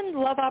have been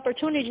love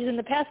opportunities in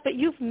the past, but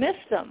you've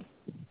missed them.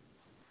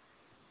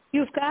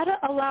 You've got to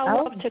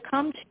allow love to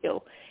come to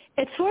you.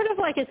 It's sort of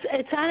like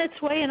it's on its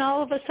way, and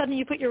all of a sudden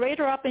you put your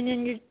radar up, and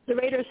then the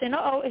radar is saying,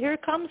 oh, here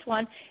comes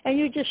one, and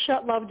you just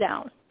shut love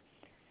down.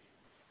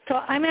 So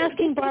I'm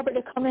asking Barbara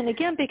to come in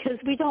again, because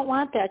we don't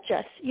want that,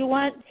 Jess. You're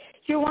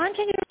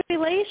wanting a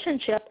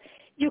relationship.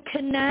 You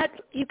cannot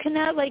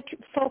like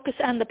focus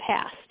on the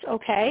past,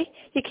 okay?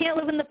 You can't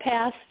live in the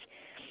past,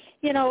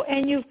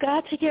 and you've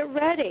got to get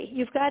ready.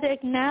 You've got to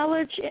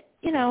acknowledge,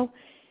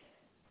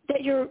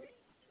 that you're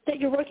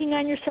working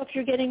on yourself,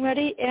 you're getting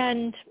ready,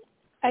 and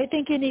I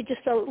think you need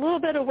just a little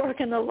bit of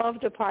work in the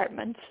love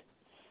department.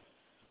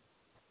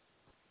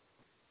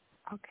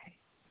 Okay.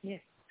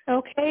 Yes.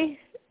 Okay?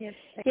 Yes.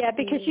 Yeah,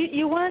 because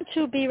you want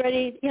to be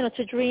ready,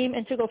 to dream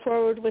and to go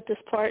forward with this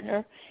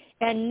partner,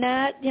 and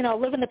not,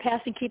 live in the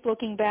past and keep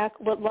looking back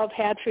what love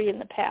had for you in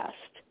the past.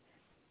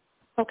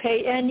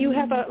 Okay? And you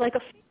have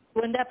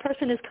when that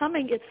person is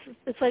coming,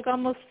 it's like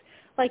almost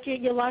like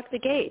you lock the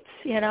gates,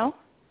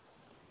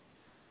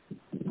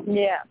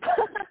 Yeah.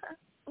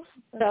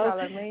 So,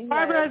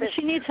 Barbara, if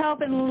she needs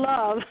help in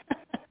love.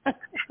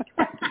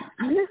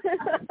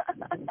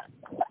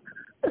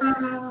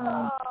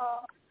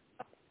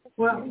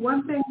 Well,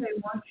 one thing they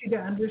want you to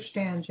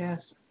understand, Jess,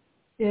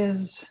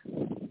 is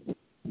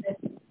that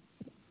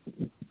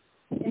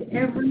in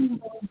every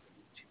moment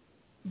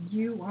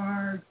you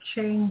are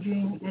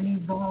changing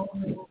and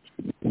evolving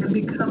and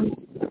becoming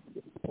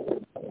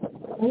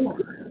more.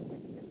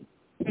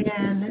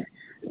 And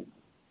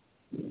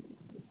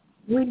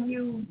when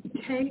you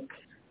take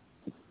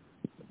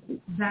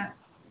that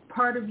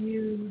part of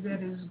you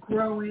that is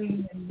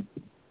growing and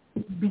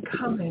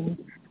becoming,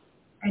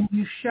 and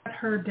you shut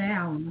her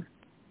down,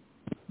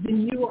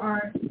 then you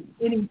are,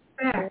 in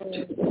effect,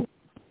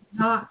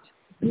 not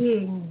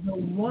being the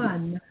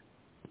one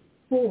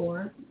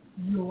for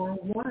your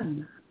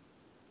one.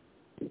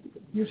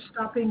 You're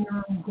stopping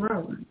your own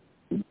growth.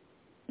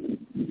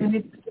 And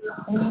it's the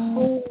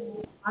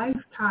whole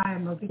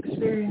lifetime of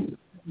experience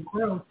and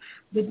growth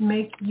that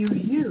make you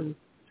you,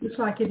 just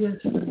like it is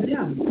for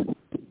them.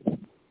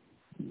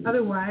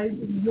 Otherwise,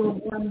 your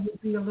one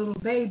would be a little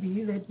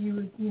baby that you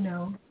would,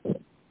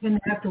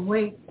 didn't have to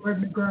wait for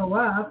him to grow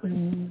up,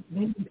 and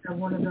then you have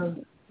one of those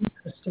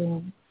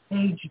interesting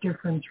age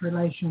difference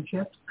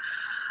relationships.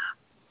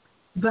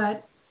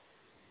 But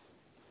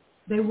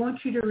they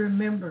want you to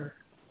remember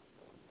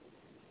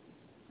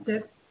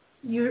that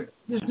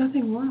there's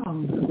nothing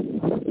wrong.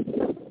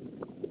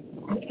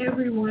 And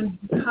everyone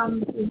who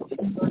comes into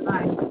your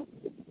life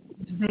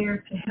is there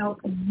to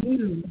help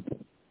you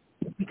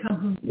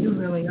become who you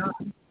really are.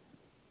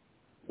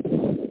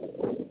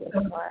 So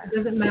it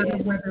doesn't matter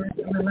whether it's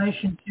a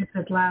relationship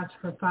that lasts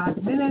for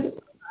 5 minutes,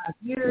 5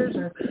 years,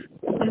 or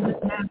it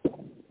doesn't matter.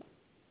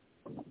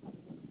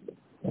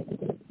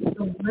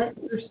 So let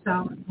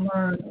yourself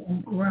learn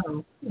and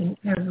grow in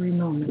every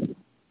moment.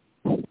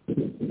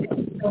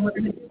 So we're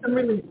going to do some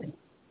releasing.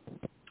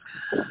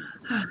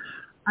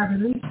 I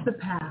release the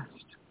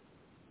past.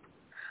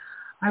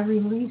 I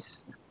release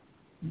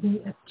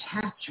the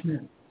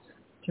attachments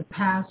to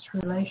past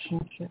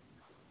relationships.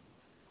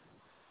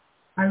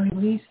 I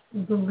release the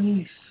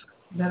belief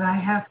that I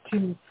have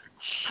to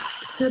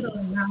sit on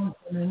a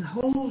mountain and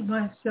hold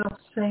myself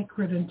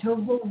sacred until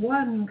the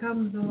one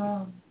comes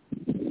along.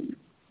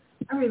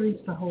 I release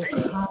the whole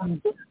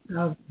concept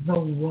of the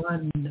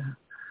one.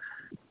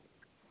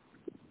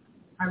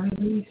 I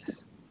release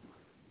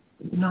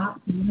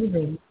not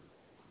living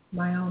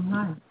my own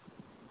life.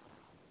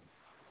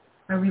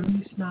 I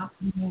release not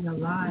being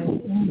alive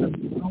in the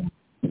moment.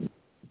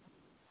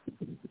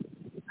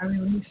 I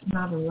release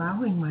not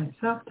allowing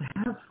myself to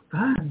have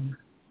fun.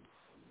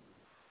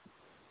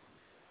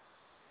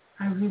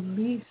 I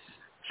release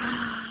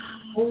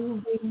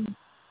holding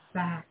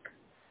back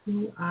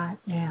who I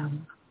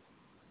am.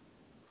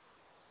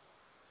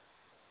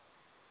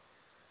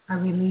 I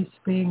release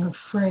being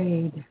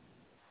afraid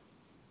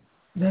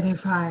that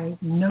if I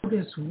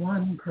notice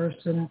one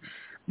person,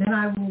 then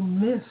I will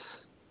miss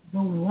the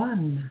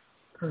one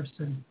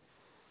person.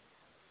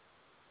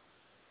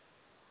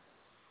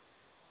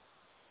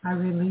 I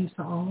release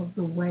all of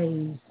the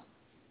ways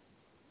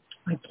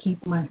I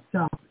keep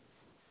myself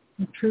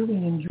from truly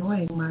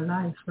enjoying my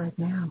life right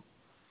now.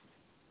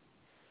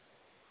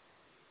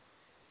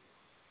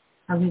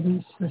 I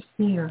release the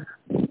fear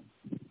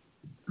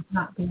of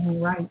not being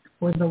right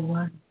for the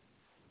one.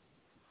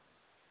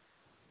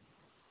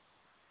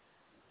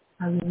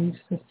 I release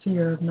the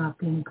fear of not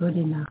being good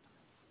enough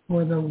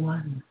for the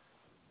one.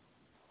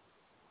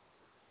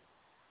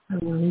 I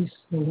release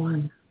the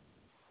one.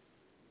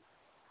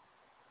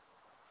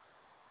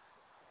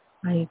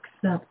 I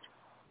accept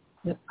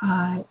that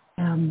I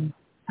am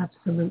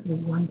absolutely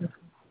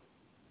wonderful.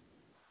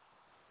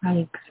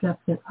 I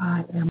accept that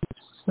I am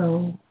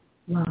so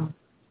loved.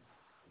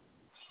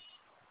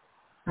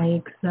 I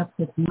accept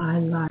that my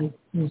life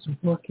is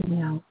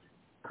working out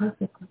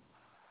perfectly.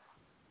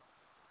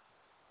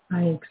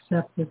 I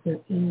accept that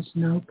there is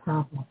no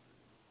problem.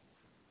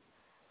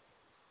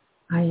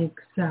 I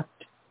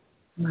accept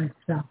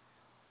myself.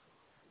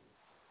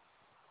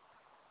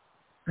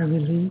 I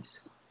release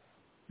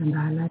and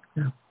I let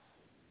go.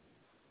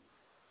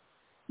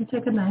 You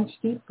take a nice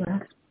deep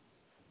breath.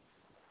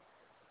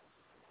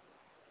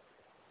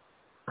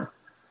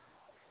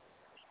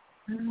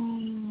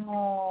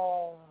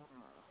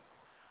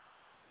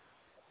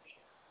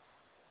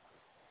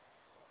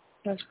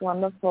 That's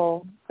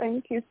wonderful.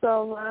 Thank you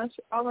so much.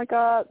 Oh my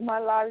God, my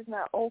life is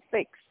now all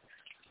fixed.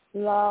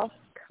 Love,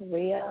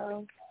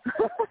 career,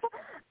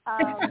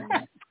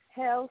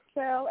 health,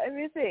 cell,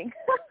 everything.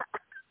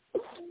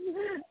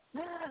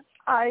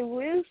 I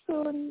will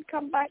soon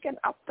come back and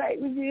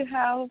update with you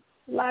how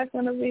life's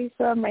going to be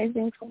so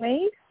amazing for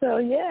me. So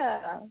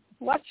yeah,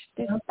 watch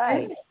this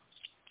space.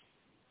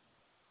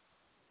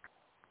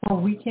 Well,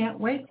 we can't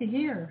wait to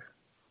hear.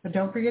 But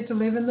don't forget to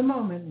live in the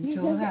moment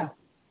until it happens.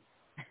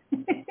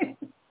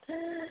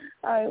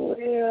 I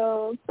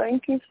will.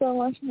 Thank you so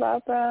much,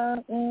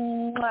 Barbara.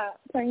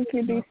 Thank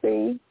you,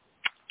 DC.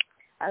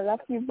 I love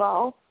you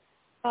both.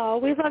 Oh,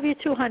 we love you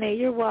too, honey.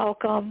 You're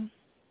welcome.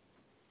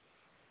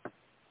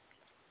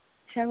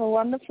 Have a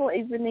wonderful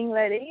evening,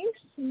 ladies.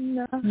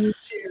 You too.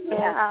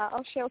 Yeah,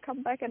 I shall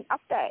come back and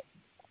update.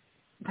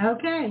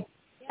 Okay,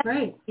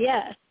 great.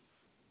 Yes.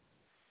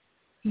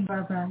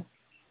 Bye-bye.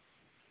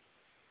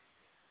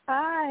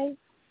 Bye.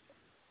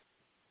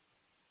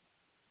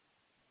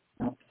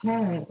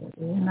 Okay,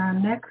 and our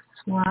next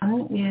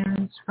one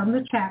is from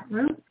the chat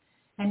room,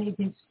 and it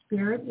is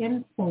Spirit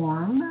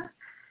Inform,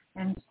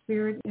 and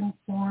Spirit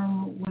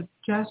Inform would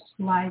just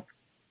like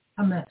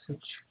a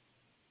message.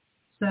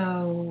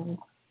 So,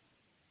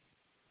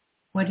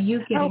 what are you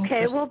getting?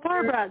 Okay, well,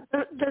 Barbara,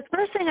 the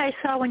first thing I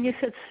saw when you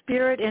said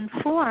Spirit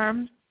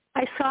Inform,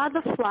 I saw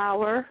the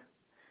flower,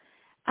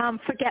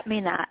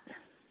 Forget-Me-Not,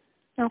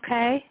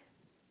 okay?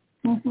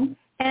 Mm-hmm.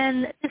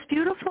 And this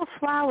beautiful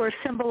flower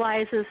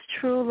symbolizes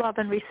true love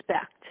and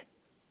respect.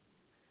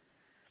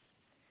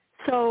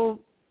 So,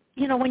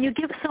 you know, when you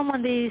give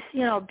someone these,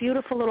 you know,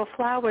 beautiful little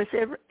flowers,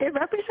 it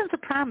represents a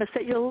promise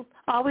that you'll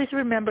always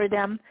remember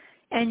them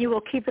and you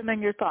will keep them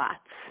in your thoughts.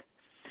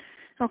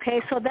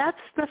 Okay, so that's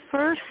the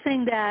first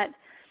thing that,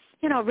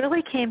 you know,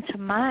 really came to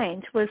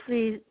mind was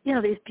these, you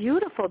know, these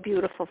beautiful,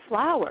 beautiful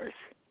flowers,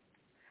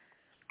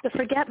 the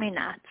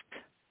Forget-Me-Nots.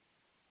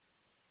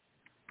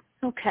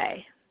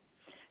 Okay.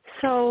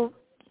 So,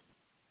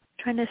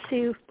 trying to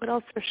see what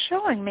else they're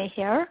showing me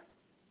here.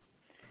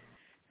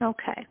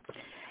 Okay.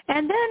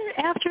 And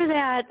then after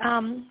that,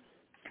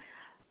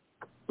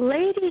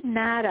 Lady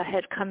Nada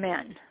had come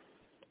in.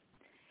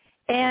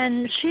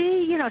 And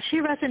she, you know, she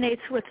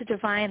resonates with the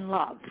divine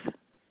love.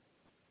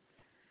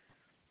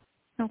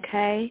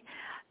 Okay.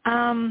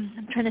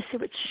 I'm trying to see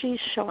what she's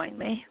showing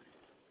me.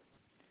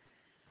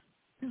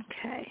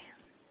 Okay.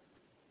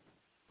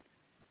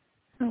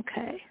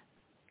 Okay.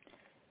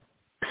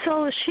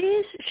 So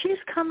she's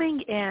coming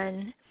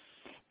in,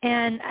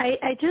 and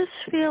I just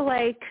feel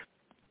like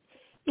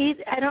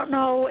I don't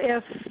know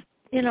if,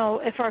 you know,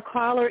 if our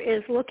caller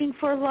is looking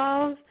for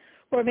love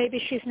or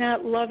maybe she's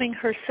not loving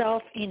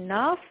herself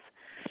enough.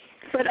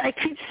 But I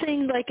keep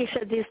seeing, like you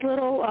said, these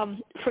little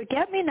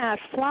Forget-Me-Not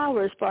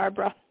flowers,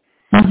 Barbara.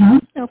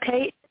 Mm-hmm.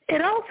 Okay.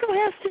 It also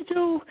has to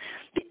do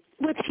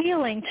with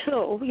healing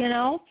too, you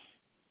know.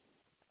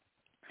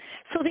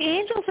 So the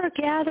angels are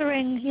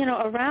gathering, you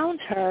know,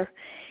 around her.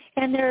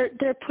 And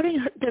they're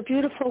putting their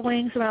beautiful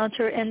wings around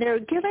her, and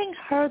they're giving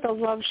her the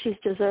love she's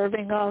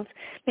deserving of,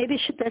 maybe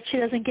that she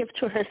doesn't give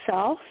to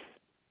herself.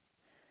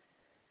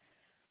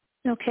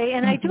 Okay,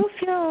 and I do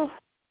feel,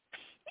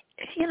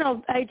 you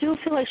know,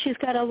 like she's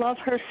got to love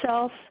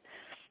herself,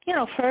 you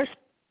know, first.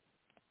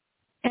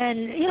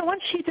 And, you know,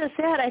 once she does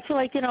that, I feel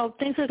like, you know,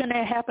 things are going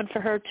to happen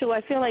for her, too.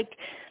 I feel like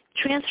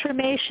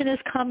transformation is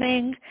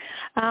coming.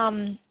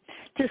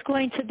 There's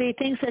going to be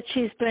things that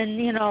she's been,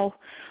 you know,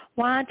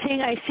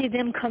 wanting. I see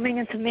them coming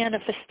into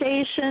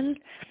manifestation.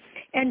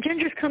 And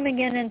Ginger's coming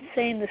in and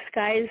saying the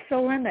sky is the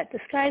limit. The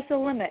sky's the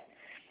limit.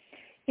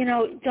 You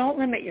know, don't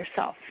limit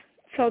yourself.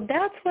 So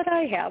that's what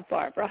I have,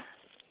 Barbara.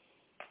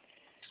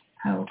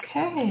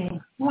 Okay,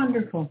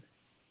 wonderful.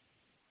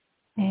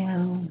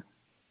 And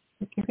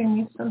you're giving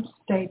me some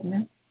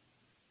statements.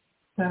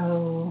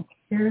 So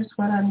here's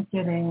what I'm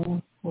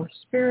getting for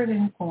Spirit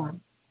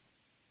Informed.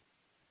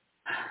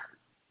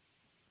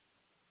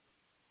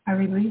 I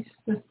release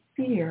the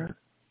fear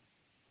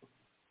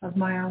of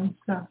my own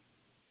self,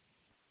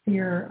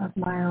 fear of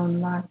my own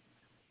life.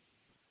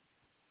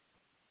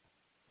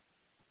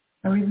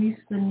 I release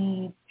the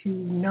need to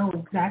know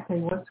exactly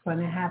what's going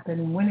to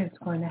happen, when it's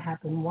going to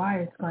happen, why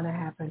it's going to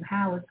happen,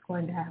 how it's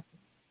going to happen.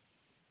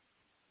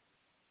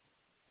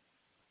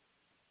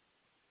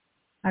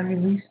 I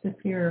release the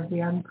fear of the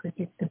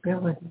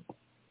unpredictability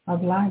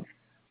of life.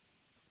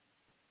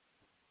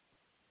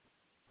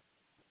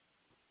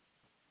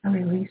 I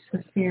release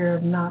the fear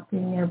of not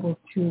being able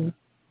to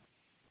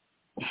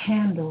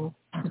handle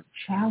the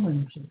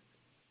challenges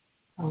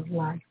of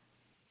life.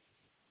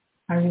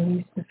 I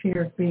release the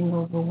fear of being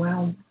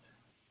overwhelmed.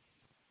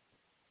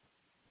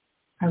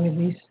 I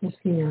release the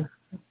fear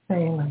of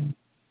failing.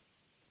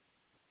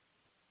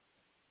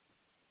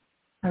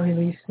 I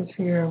release the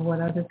fear of what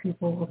other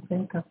people will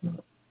think of me.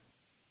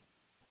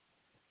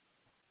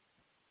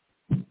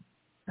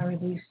 I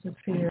release the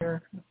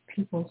fear of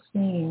people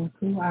seeing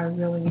who I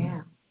really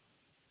am.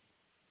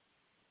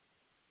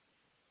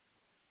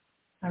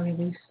 I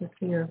release the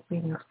fear of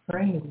being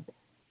afraid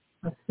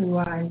of who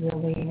I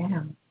really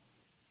am.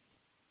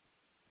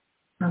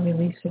 I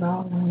release it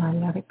all and I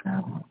let it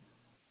go.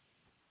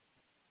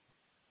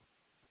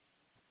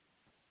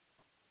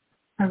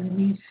 I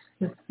release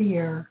the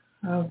fear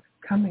of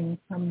coming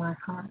from my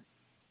heart.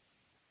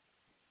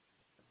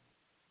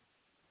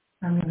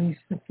 I release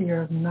the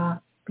fear of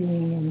not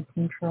being in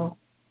control.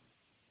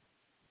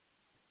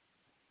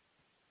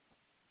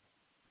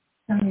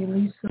 I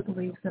release the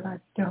belief that I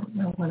don't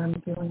know what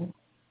I'm doing.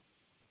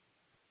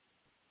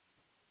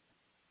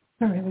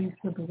 I release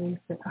the belief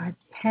that I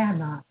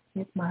cannot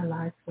get my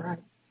life right.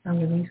 I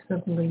release the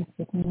belief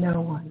that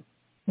no one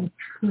can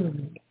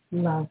truly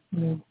love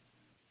me.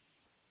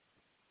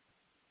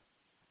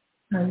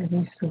 I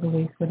release the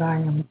belief that I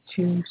am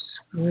too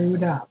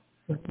screwed up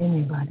for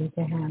anybody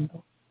to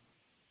handle.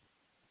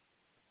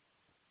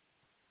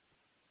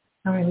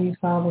 I release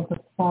all of the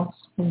false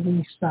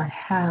beliefs I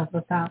have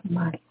about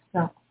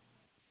myself.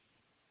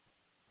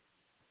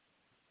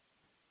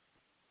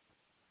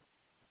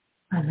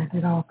 I let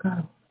it all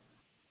go.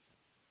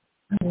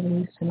 I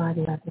release and I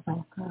let it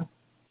all go.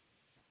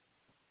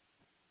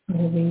 I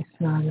release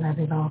and I let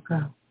it all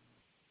go.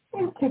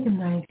 And take a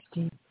nice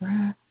deep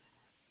breath.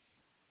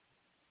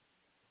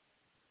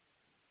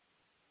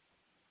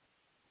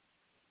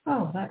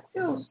 Oh, that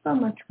feels so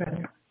much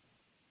better.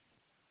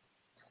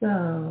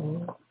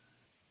 So,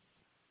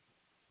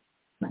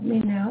 let me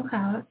know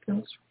how it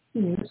feels for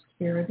you,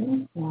 Spirit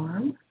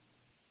Informed.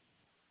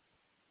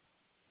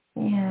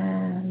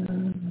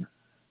 And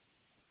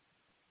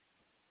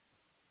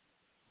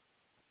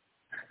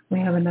we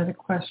have another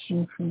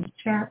question from the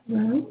chat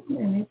room,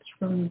 and it's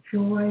from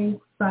Joy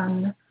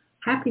Fun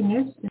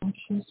Happiness, and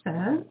she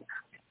says,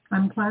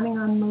 I'm planning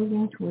on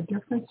moving to a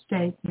different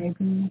state,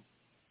 maybe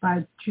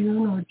by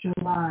June or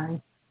July.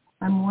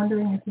 I'm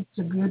wondering if it's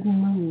a good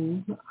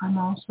move. I'm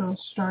also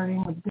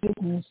starting a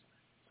business,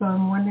 so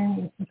I'm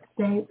wondering if the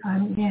state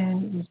I'm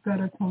in is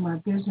better for my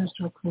business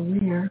or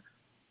career,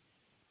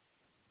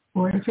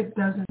 or if it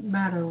doesn't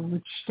matter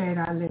which state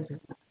I live in.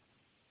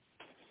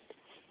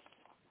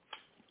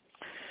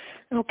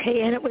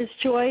 Okay, and it was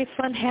Joy,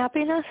 Fun,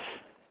 Happiness?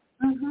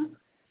 Mm-hmm.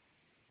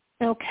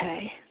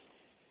 Okay.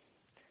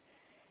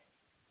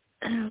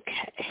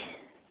 Okay.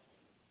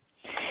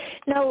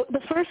 Now, the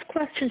first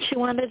question she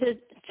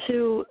wanted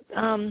to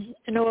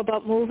know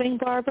about moving,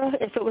 Barbara,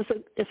 if it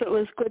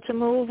was good to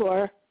move,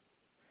 or?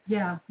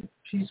 Yeah,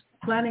 she's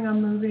planning on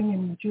moving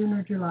in June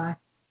or July.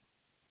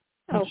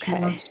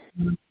 Okay.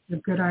 It's a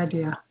good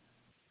idea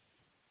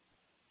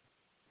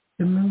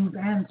to move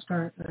and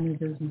start a new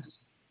business.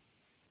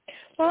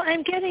 Well,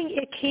 I'm getting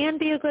it can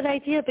be a good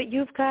idea, but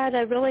you've got to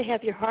really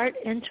have your heart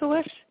into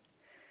it.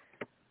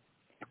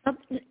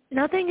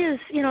 Nothing is,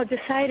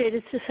 decided.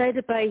 It's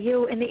decided by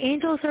you, and the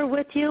angels are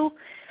with you,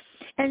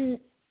 and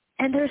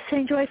they're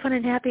saying joy, fun,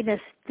 and happiness.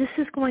 This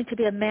is going to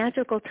be a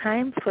magical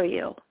time for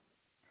you.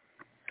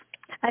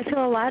 I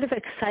feel a lot of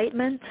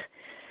excitement,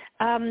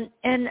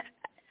 and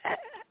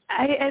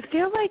I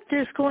feel like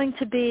there's going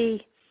to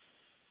be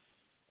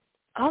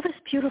all this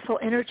beautiful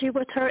energy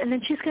with her, and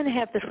then she's going to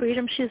have the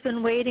freedom she's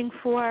been waiting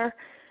for.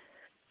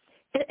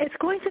 It's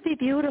going to be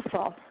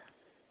beautiful.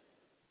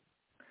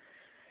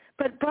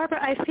 But, Barbara,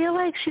 I feel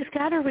like she's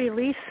got to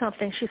release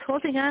something. She's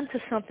holding on to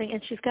something,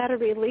 and she's got to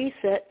release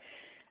it.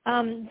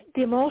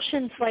 The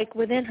emotions,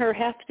 within her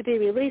have to be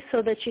released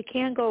so that she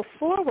can go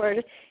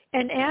forward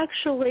and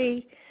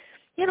actually,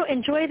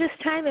 enjoy this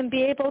time and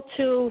be able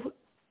to,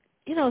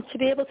 to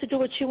be able to do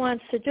what she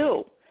wants to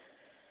do.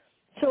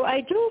 So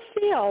I do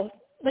feel,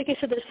 like I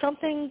said, there's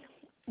something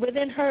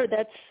within her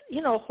that's,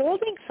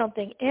 holding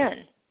something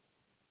in.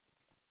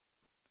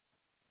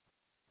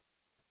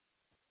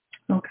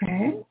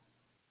 Okay.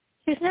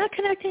 She's not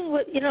connecting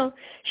with,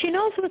 she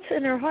knows what's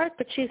in her heart,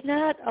 but she's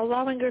not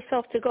allowing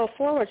herself to go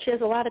forward. She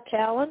has a lot of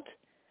talent.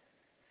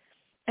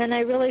 And I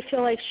really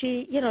feel like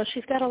she's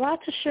got a lot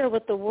to share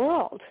with the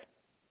world.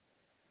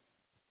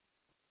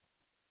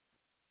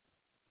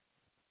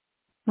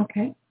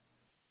 Okay.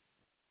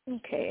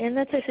 Okay. And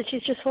as I said,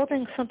 she's just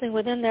holding something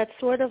within that's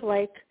sort of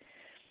like,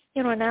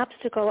 an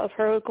obstacle of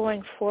her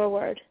going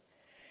forward.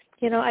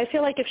 I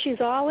feel like if she's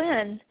all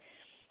in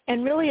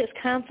and really is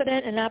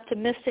confident and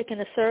optimistic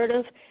and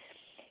assertive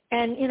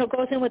and,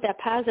 goes in with that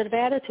positive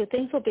attitude,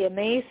 things will be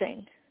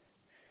amazing.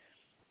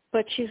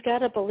 But she's got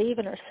to believe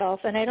in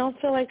herself. And I don't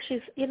feel like she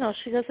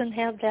doesn't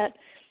have that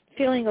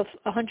feeling of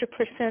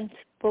 100%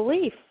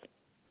 belief.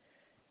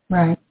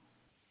 Right.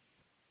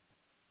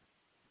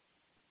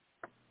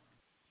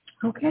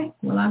 Okay.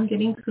 Well, I'm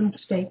getting some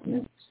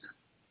statements.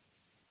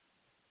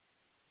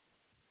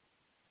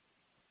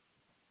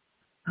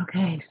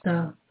 Okay,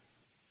 so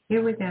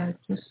here we go.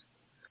 Just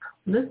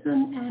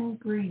listen and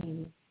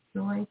breathe.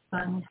 Joy,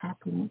 fun,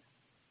 happiness.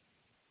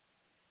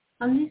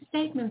 And these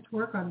statements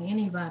work on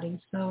anybody,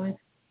 so if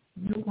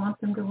you want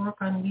them to work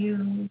on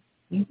you,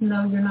 even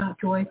though you're not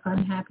joy,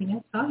 fun,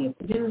 happiness, all you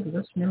have to do is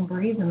listen and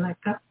breathe and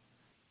let go.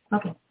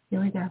 Okay,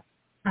 here we go.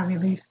 I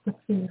release the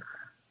fear.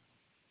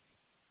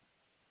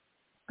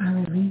 I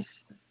release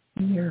the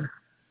fear.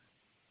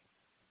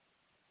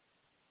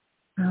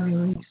 I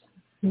release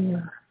the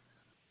fear.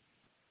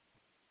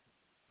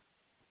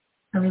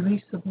 I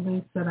release the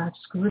belief that I've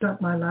screwed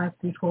up my life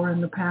before in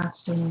the past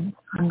and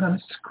I'm going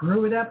to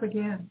screw it up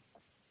again.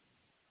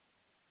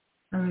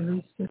 I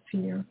release the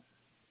fear.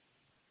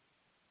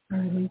 I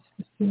release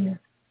the fear.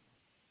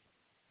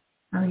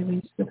 I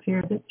release the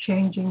fear that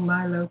changing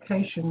my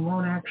location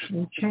won't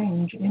actually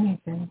change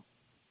anything.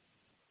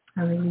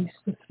 I release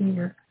the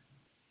fear.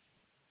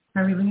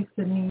 I release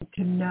the need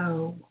to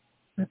know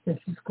that this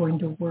is going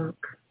to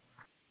work.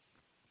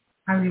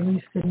 I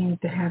release the need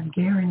to have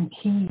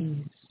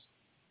guarantees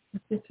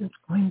that this is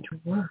going to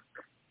work.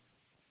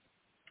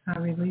 I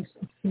release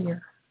the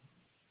fear.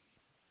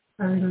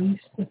 I release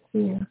the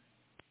fear.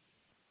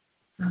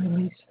 I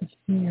release the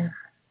fear.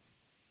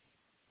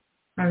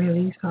 I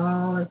release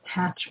all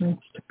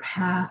attachments to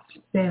past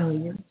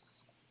failures.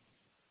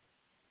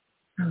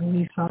 I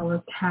release all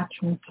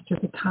attachments to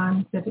the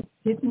times that it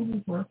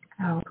didn't work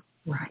out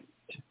right.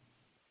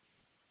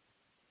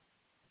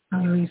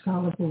 I release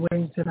all of the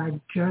ways that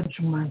I judge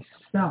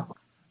myself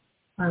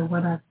by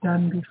what I've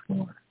done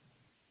before.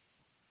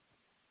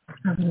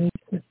 I release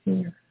the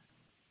fear.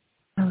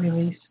 I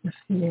release the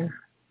fear.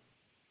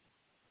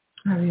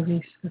 I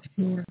release the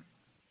fear.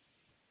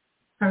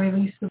 I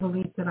release the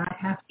belief that I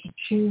have to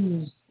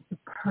choose the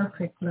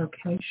perfect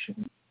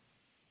location.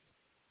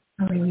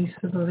 I release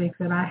the belief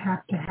that I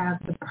have to have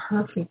the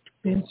perfect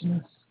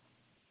business.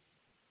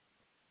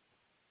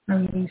 I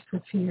release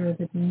the fear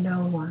that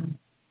no one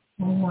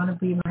will want to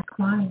be my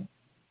client.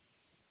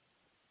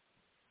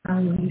 I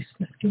release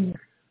the fear.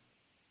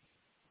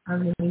 I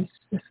release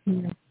the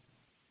fear.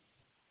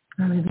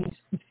 I release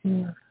the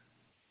fear.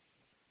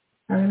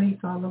 I release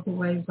all of the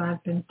ways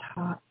I've been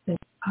taught that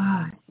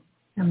I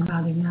am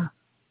not enough.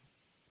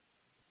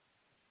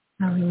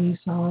 I release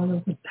all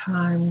of the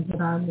times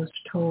that I was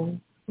told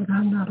that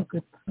I'm not a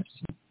good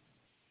person.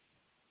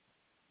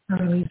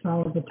 I release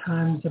all of the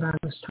times that I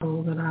was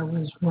told that I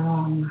was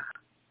wrong.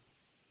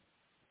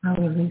 I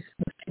release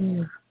the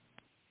fear.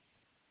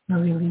 I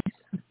release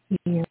the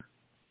fear.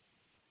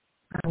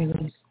 I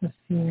release the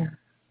fear.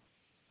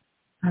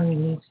 I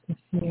release the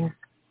fear.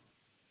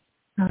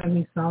 I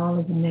release all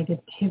of the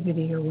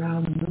negativity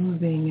around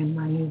moving in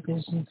my new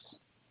business.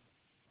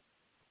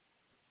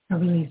 I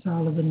release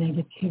all of the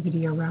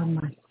negativity around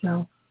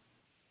myself.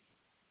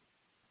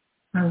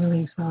 I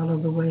release all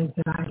of the ways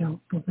that I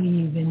don't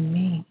believe in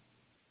me.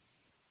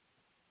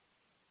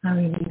 I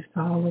release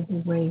all of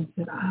the ways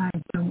that I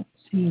don't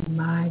see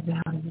my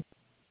value.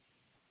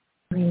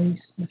 I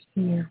release the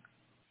fear.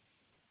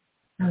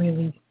 I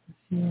release the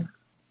fear.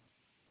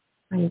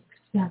 I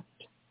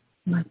accept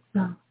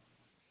myself.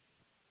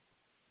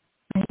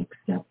 I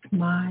accept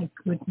my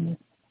goodness.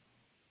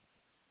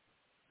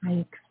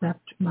 I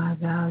accept my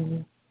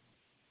value.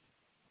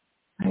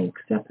 I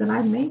accept that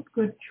I make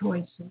good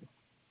choices.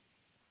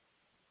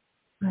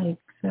 I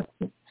accept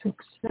that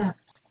success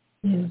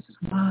is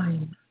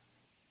mine.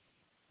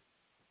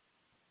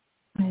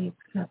 I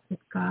accept that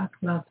God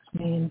loves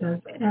me and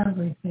does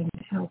everything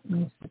to help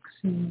me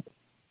succeed.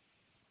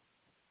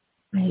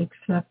 I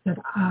accept that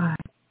I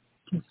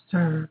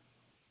deserve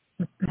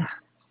the best.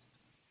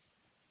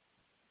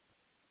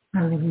 I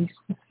release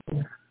the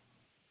fear.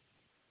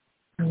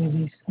 I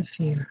release the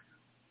fear.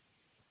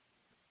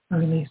 I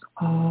release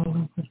all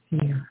of the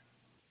fear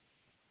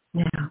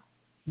now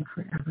and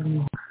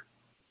forevermore.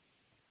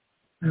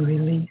 I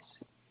release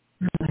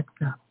and let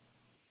go.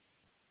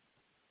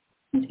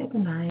 And take a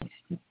nice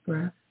deep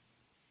breath.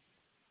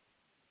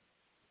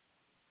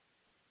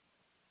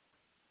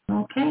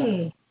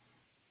 Okay.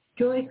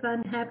 Joy,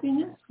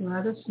 unhappiness.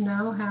 Let us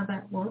know how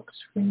that works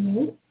for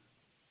you.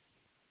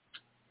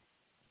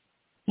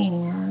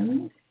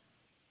 And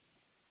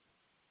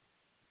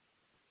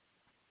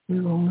we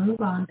will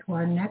move on to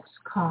our next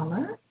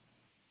caller.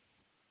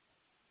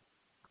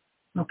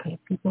 Okay,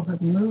 people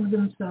have moved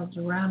themselves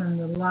around in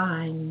the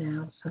line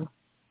now, so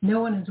no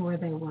one is where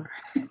they were.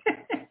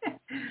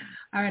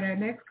 All right, our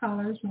next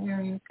caller is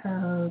area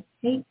code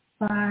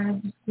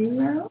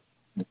 850.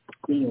 Let's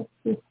see if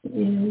this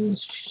is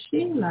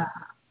Sheila.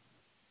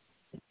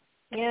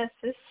 Yes,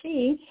 it's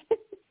she.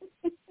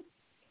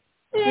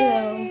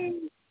 Yay!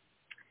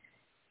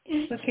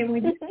 What can we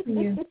do for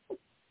you?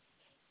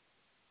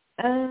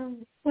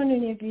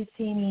 Wondering if you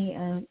see any,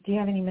 do you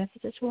have any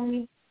messages for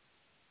me?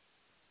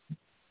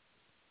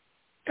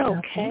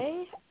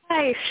 Okay.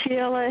 Hi,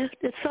 Sheila.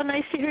 It's so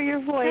nice to hear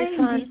your voice,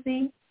 hon.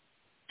 Lucy.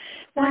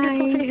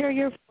 Wonderful to hear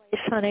your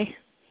voice, honey.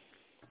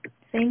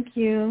 Thank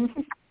you.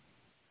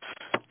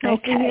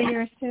 Nice to hear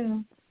yours,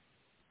 too.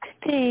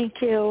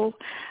 Thank you.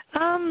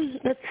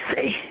 Let's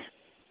see.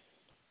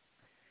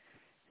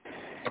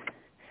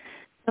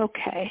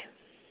 Okay,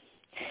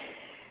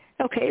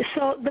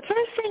 so the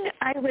first thing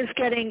I was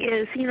getting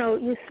is,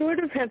 you sort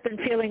of have been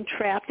feeling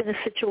trapped in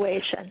a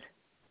situation.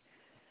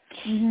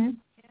 Mm-hmm.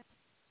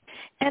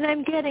 And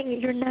I'm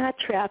getting you're not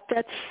trapped.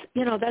 That's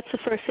the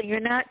first thing. You're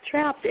not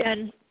trapped.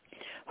 And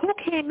who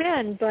came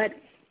in but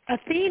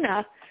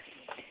Athena?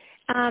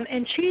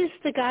 And she's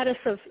the goddess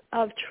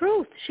of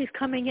truth. She's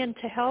coming in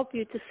to help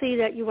you to see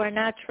that you are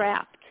not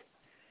trapped.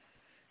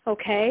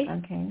 Okay?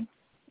 Okay.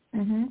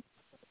 Mm-hmm.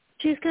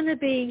 She's going to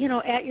be,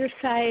 at your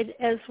side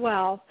as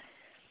well.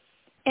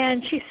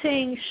 And she's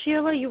saying,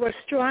 Sheila, you are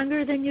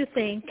stronger than you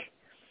think.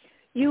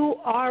 You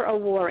are a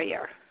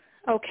warrior.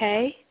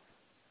 Okay?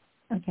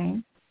 Okay.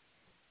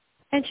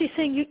 And she's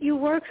saying, you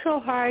work so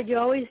hard. You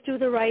always do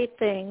the right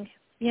thing.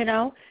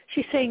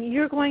 She's saying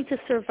you're going to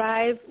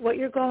survive what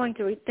you're going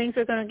through. Things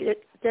are going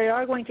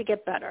to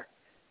get better.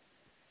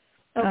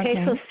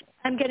 Okay, so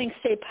I'm getting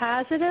stay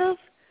positive,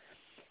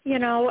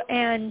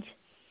 and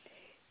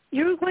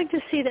you're going to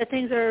see that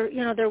things are,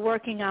 they're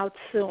working out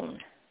soon.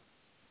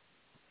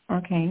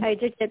 Okay. I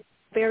did get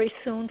very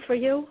soon for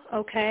you,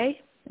 okay?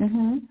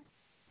 Mm-hmm.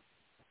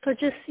 So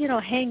just,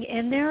 hang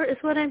in there is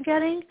what I'm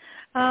getting.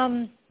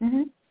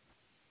 Mm-hmm.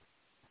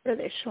 What are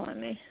they showing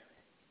me?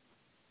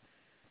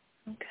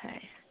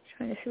 Okay.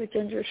 Trying to see what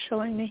Ginger is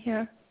showing me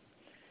here.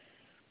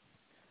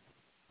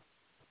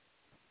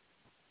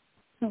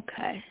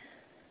 Okay.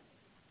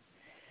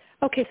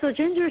 Okay, so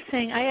Ginger is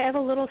saying, I have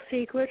a little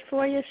secret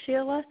for you,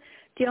 Sheila.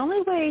 The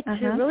only way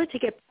to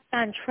get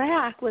on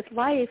track with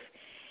life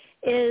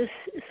is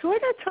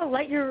sort of to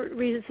let your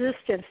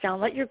resistance down,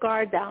 let your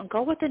guard down,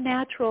 go with the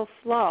natural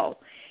flow.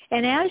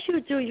 And as you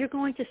do, you're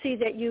going to see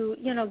that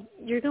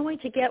you're going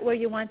to get where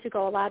you want to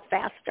go a lot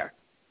faster.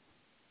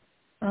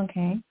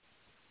 Okay.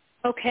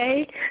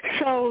 Okay?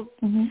 So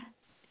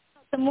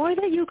the more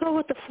that you go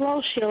with the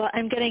flow, Sheila,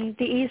 I'm getting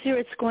the easier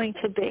it's going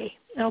to be.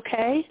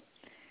 Okay?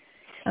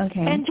 Okay.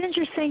 And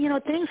Ginger's saying,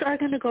 things are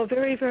going to go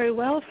very, very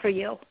well for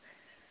you.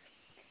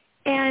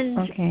 And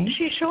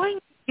she's showing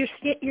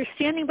you're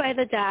standing by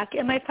the dock.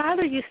 And my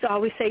father used to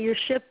always say, your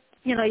ship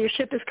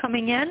is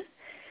coming in.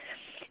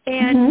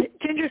 And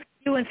Ginger's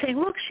you and saying,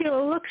 look,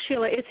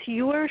 Sheila, it's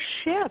your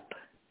ship.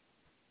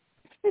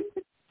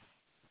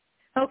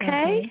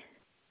 Okay?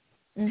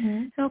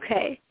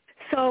 Okay.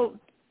 So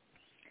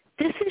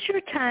this is your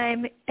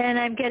time, and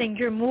I'm getting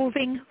you're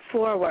moving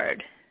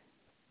forward.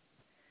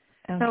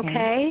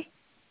 Okay?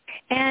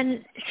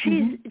 And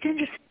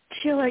Ginger,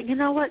 Sheila, you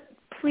know what?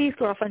 Please,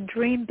 girlfriend,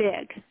 dream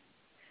big.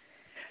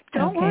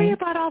 Don't worry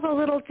about all the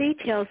little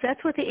details.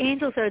 That's what the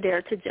angels are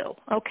there to do,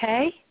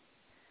 okay?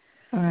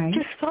 All right.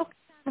 Just focus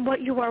on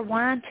what you are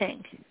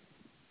wanting.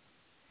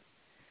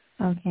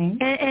 Okay.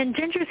 And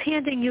Ginger's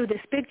handing you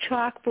this big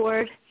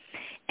chalkboard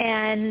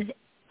and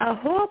a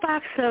whole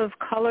box of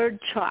colored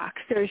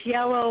chalks. There's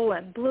yellow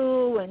and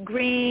blue and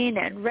green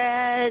and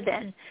red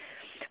and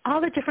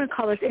all the different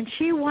colors. And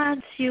she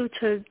wants you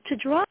to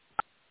draw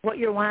what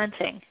you're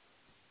wanting.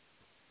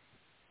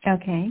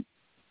 Okay.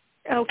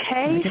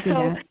 Okay,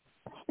 so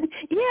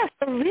yeah,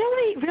 so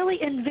really,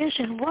 really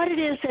envision what it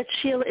is that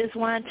Sheila is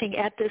wanting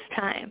at this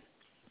time.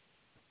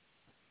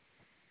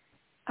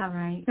 All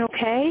right.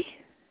 Okay?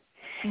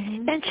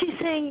 And she's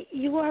saying,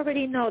 you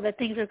already know that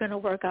things are going to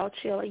work out,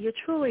 Sheila. You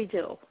truly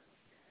do.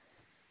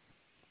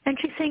 And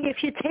she's saying,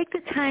 if you take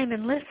the time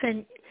and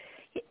listen,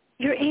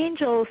 your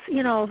angels,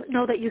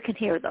 know that you can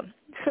hear them.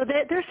 So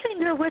they're saying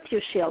they're with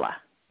you, Sheila.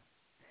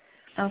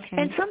 Okay.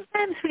 And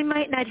sometimes we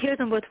might not hear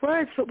them with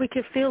words, but we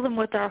can feel them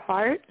with our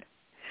heart.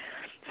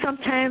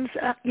 Sometimes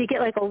you get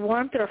like a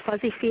warmth or a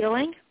fuzzy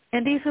feeling,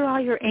 and these are all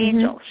your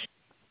angels.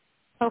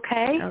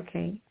 Okay?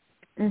 Okay.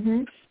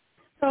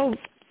 So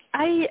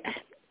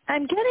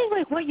I'm getting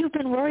like what you've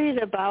been worried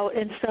about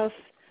and stuff,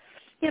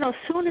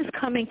 soon is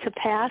coming to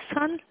pass,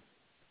 hon.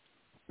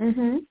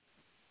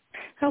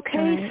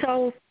 Okay,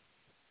 so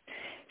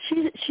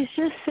she's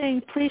just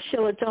saying, please,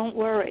 Sheila, don't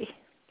worry.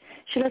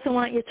 She doesn't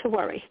want you to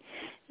worry.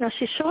 Now,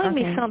 she's showing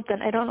me something.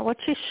 I don't know what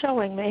she's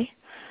showing me.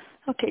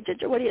 Okay,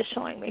 Ginger, what are you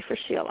showing me for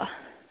Sheila?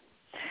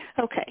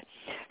 Okay,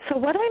 so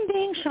what I'm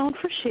being shown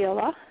for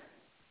Sheila,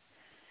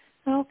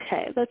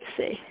 okay, let's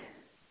see.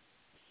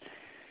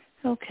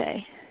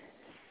 Okay.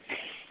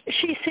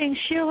 She's saying,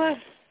 Sheila,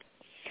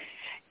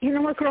 you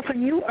know what,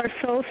 girlfriend, you are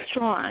so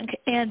strong.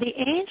 And the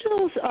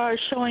angels are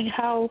showing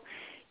how,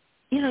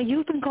 you know,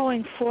 you've been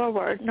going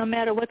forward no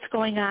matter what's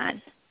going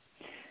on.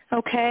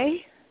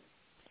 Okay?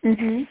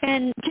 Mhm.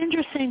 And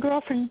Ginger's saying,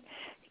 girlfriend,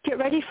 get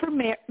ready for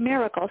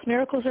miracles.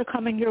 Miracles are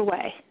coming your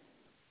way.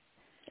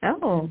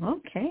 Oh,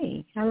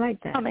 okay. I like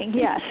that. Coming,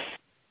 yes.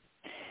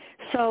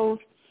 So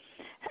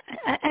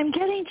I'm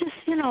getting just,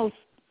 you know,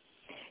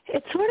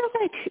 it's sort of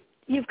like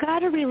you've got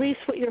to release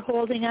what you're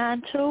holding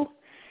on to.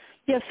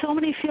 You have so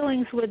many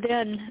feelings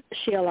within,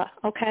 Sheila,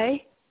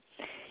 okay?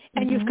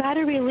 And you've got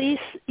to release,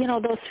 you know,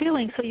 those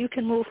feelings so you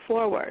can move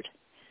forward,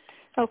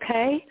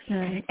 okay?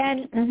 Right.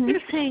 And you're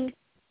saying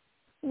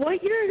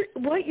what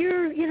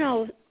you're, you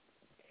know,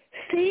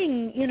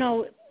 seeing, you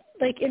know,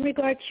 like in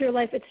regard to your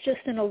life, it's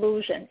just an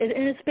illusion, and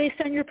it's based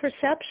on your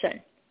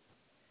perception.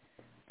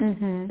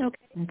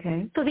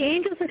 Okay. So the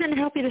angels are going to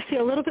help you to see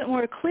a little bit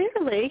more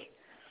clearly,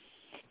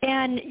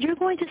 and you're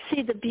going to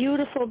see the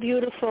beautiful,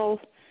 beautiful,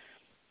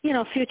 you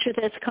know, future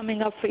that's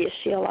coming up for you,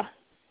 Sheila.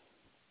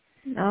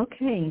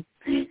 Okay.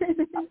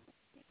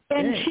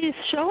 And she's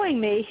showing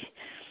me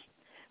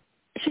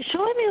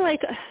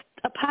like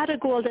a pot of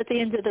gold at the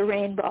end of the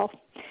rainbow.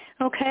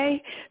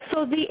 Okay?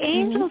 So the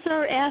angels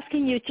are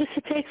asking you just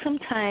to take some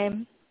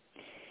time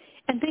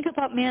and think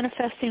about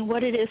manifesting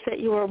what it is that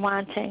you are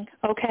wanting.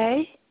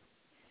 Okay?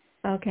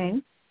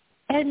 Okay.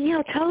 And, you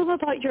know, tell them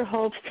about your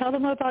hopes. Tell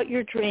them about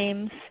your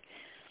dreams.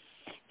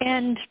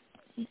 And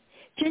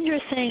Ginger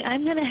is saying,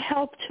 I'm going to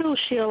help too,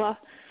 Sheila.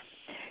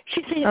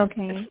 She's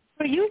saying,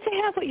 for you to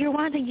have what you're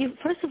wanting,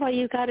 first of all,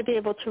 you've got to be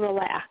able to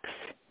relax.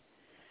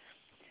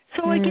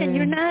 So again,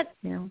 you're not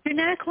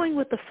going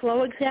with the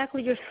flow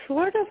exactly. You're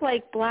sort of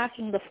like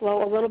blocking the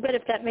flow a little bit,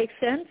 if that makes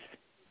sense.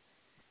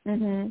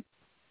 And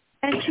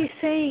she's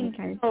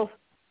saying,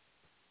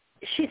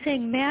 she's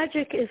saying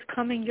magic is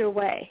coming your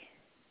way.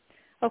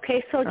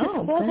 Okay, so just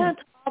hold on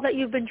to all that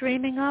you've been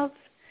dreaming of,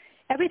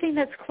 everything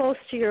that's close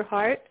to your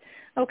heart.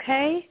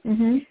 Okay,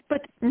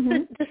 but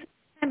this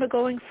time of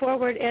going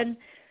forward, and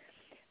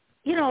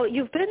you know,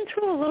 you've been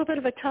through a little bit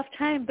of a tough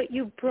time, but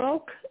you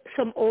broke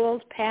some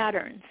old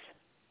patterns.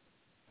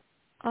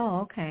 Oh,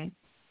 okay.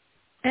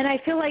 And I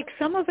feel like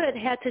some of it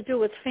had to do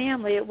with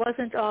family. It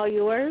wasn't all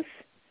yours.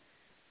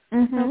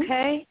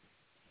 Okay?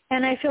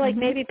 And I feel like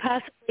maybe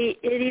possibly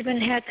it even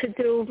had to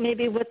do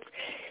maybe with,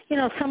 you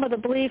know, some of the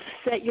beliefs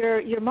that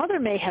your mother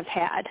may have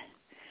had.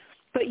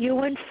 But you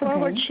went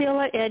forward,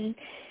 Sheila, and,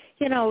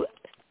 you know,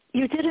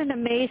 you did an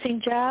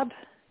amazing job.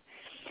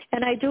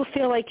 And I do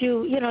feel like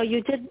you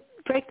did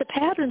break the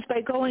patterns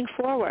by going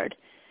forward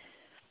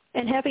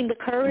and having the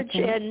courage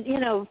and, you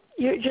know,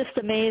 you're just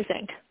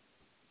amazing.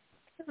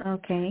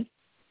 Okay.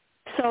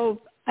 So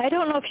I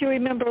don't know if you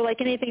remember like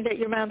anything that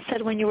your mom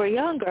said when you were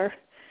younger,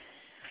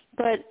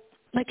 but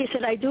like I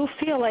said, I do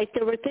feel like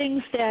there were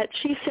things that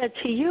she said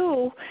to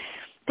you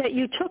that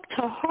you took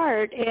to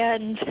heart,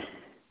 and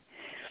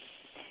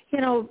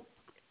you know,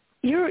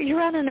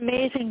 you're on an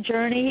amazing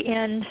journey,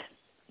 and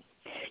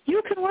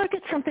you can work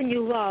at something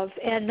you love,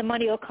 and the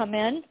money will come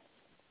in.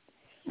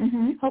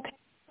 Okay.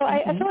 So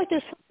I feel like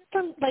there's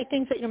some like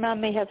things that your mom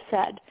may have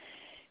said,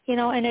 you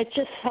know, and it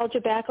just held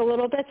you back a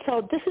little bit.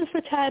 So this is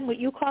the time with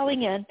you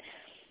calling in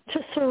to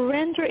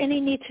surrender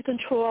any need to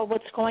control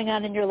what's going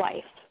on in your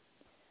life.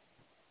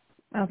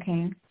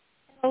 Okay.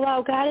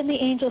 Allow God and the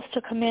angels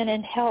to come in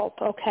and help,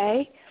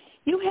 okay?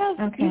 You have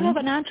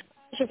an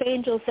entourage of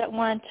angels that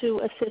want to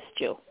assist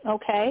you,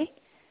 okay?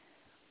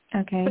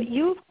 Okay. But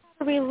you've got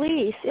to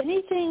release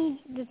anything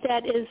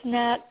that is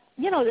not,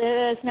 you know,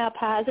 that is not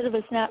positive,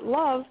 is not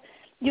love,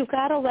 you've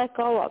got to let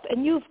go of.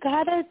 And you've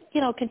got to, you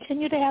know,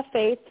 continue to have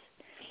faith,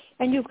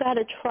 and you've got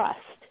to trust.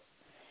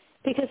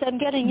 Because I'm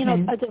getting, you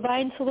know, a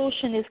divine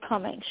solution is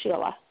coming,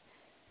 Sheila.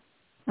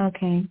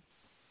 Okay.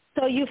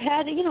 So you've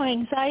had, you know,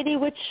 anxiety,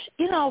 which,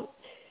 you know,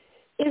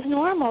 is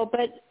normal,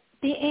 but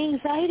the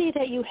anxiety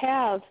that you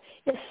have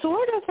is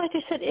sort of, like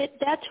I said,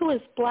 that too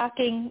is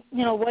blocking,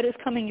 you know, what is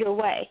coming your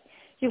way.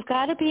 You've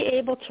got to be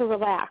able to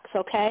relax,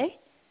 okay?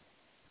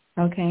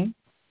 Okay.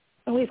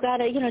 And we've got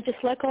to, you know, just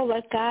let go,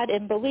 let God,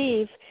 and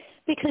believe,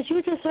 because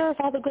you deserve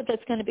all the good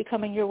that's going to be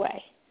coming your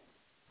way.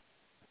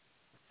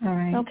 All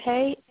right.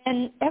 Okay?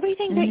 And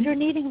everything that you're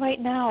needing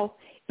right now,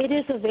 it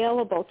is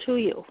available to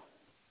you.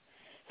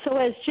 So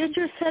as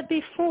Ginger said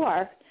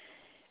before,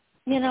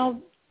 you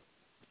know,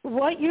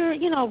 what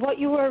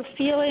you were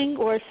feeling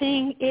or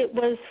seeing, it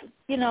was,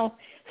 you know,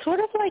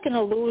 sort of like an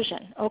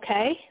illusion,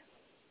 okay?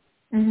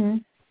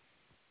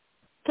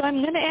 So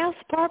I'm going to ask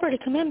Barbara to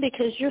come in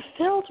because you're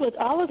filled with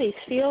all of these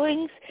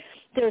feelings.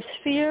 There's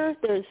fear,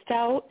 there's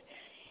doubt,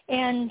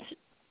 and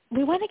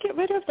we want to get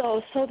rid of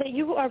those so that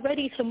you are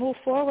ready to move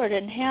forward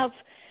and have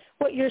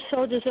what you're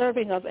so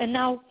deserving of. And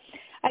now,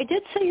 I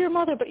did say your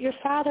mother, but your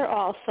father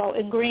also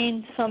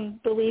ingrained some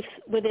beliefs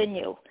within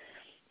you.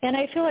 And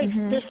I feel like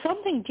there's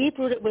something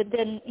deep-rooted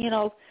within,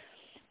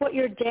 what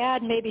your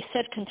dad maybe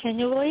said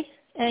continually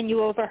and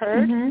you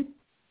overheard.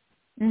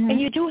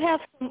 And you do have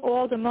some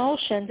old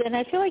emotions, and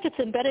I feel like it's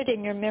embedded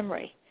in your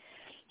memory.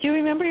 Do you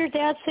remember your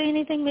dad saying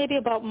anything maybe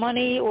about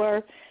money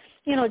or,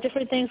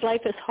 different things,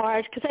 life is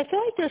hard? Because I feel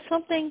like there's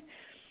some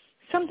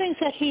things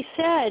that he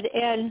said,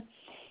 and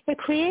it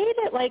created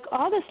like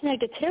all this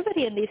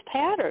negativity in these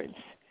patterns.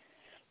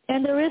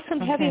 And there is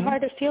some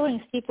heavy-hearted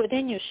feelings deep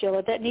within you,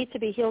 Sheila, that need to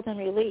be healed and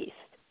released.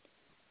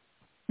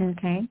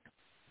 Okay.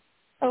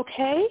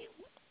 Okay?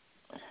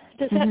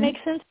 Does that make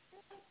sense?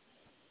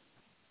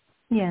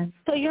 Yes.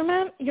 So your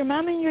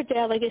mom and your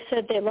dad, like I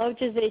said, they loved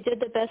you. They did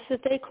the best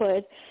that they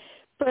could.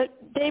 But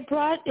they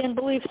brought and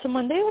believed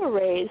someone they were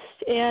raised,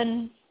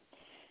 and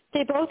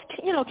they both,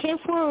 came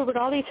forward with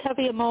all these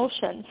heavy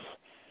emotions.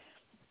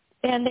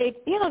 And they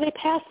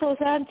passed those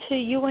on to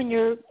you and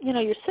your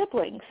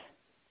siblings.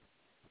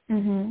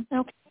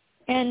 Okay.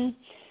 And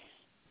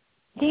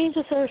the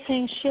angels are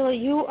saying, Sheila,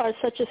 you are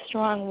such a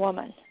strong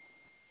woman.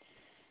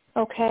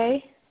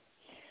 Okay?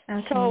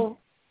 So,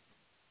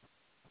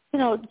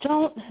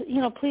 don't,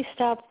 please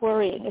stop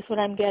worrying is what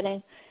I'm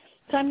getting.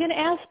 So I'm going to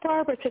ask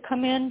Barbara to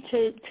come in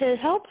to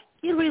help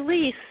you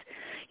release,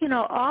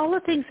 all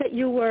the things that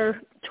you were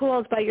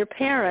told by your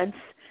parents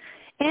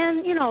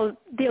and,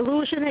 the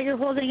illusion that you're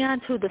holding on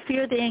to, the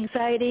fear, the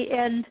anxiety,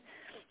 and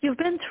you've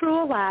been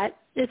through a lot.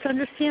 It's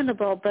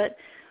understandable, but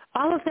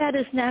all of that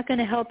is not going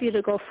to help you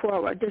to go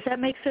forward. Does that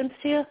make sense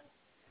to you?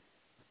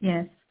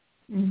 Yes.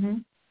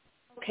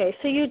 Okay,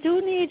 so you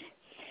do need,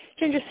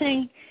 Ginger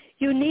saying,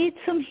 you need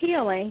some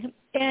healing,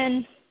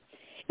 and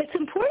it's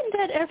important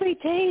that every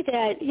day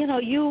that,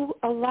 you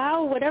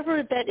allow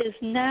whatever that is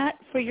not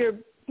for your,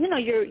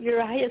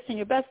 your highest and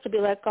your best to be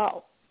let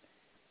go.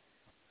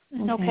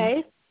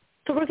 Okay?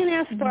 So we're going to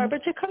ask Barbara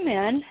to come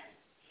in,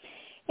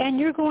 and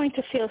you're going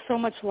to feel so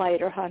much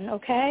lighter, hon,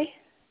 okay?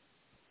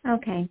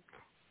 Okay.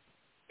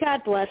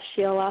 God bless,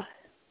 Sheila.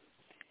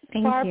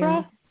 Thank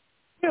Barbara,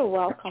 you're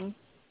welcome.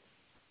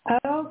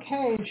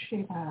 Okay,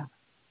 Sheila.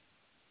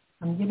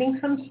 I'm getting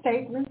some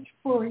statements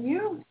for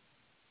you.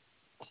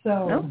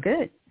 So,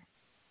 good.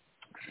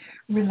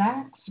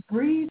 Relax,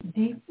 breathe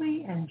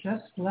deeply, and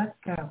just let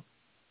go.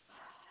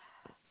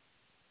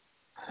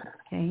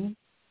 Okay.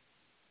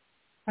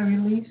 I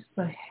release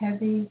the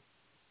heavy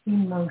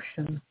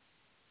emotion.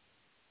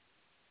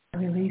 I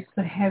release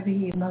the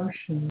heavy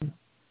emotion.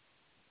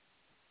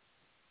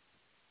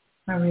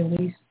 I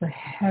release the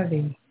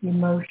heavy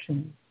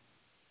emotion.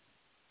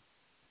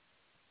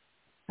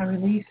 I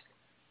release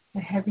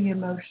the heavy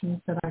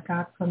emotions that I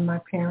got from my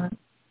parents.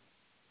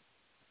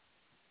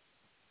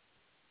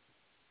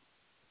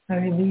 I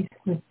release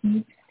the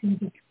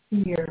deep-seated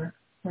fear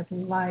that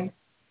life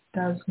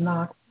does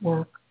not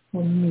work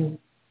for me.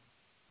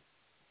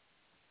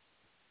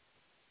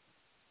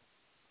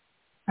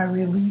 I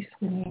release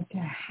the need to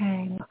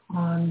hang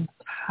on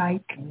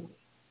tightly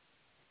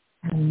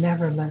and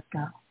never let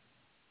go.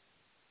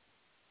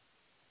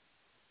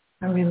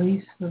 I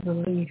release the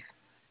belief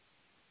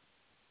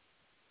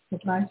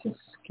that life is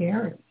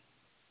scary.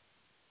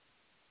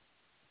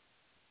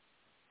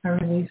 I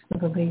release the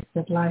belief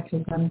that life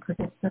is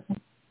unpredictable.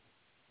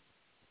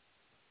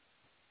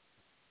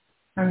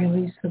 I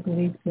release the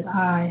belief that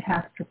I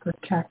have to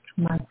protect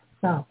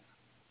myself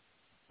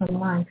from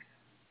life.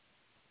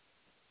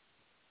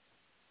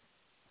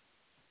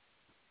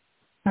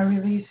 I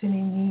release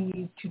any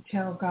need to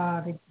tell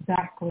God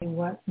exactly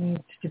what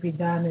needs to be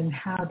done and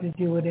how to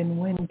do it and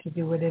when to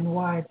do it and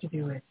why to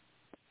do it.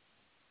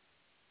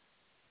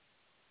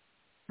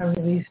 I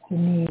release the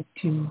need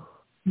to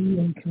be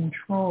in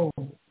control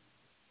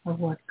of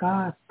what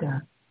God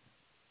does.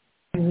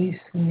 I release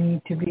the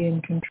need to be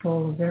in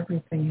control of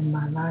everything in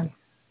my life.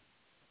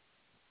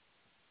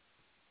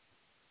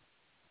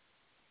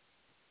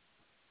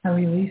 I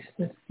release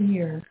the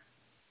fear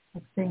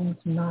of things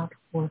not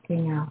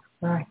working out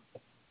right.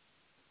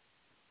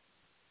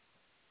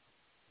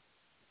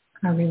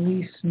 I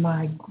release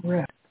my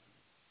grip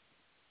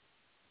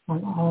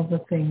on all the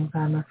things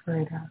I'm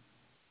afraid of.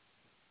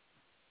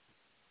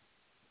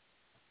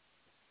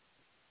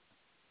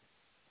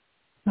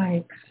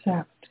 I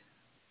accept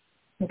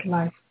that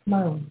life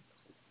flows.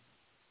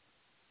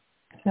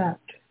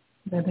 Accept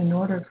that in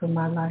order for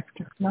my life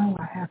to flow,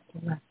 I have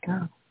to let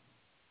go.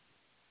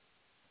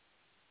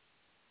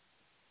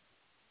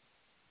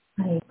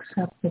 I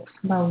accept that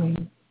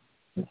flowing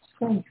is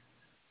safe.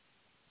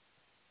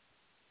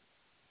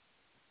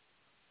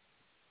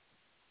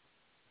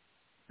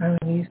 I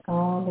release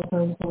all of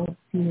those old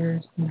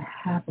fears and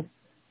habits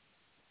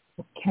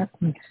that kept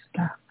me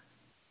stuck.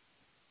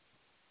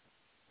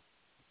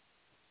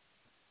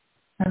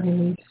 I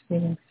release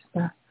being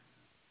stuck.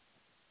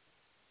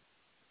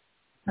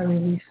 I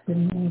release the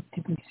need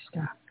to be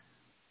stuck.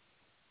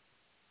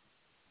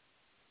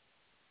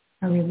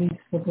 I release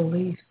the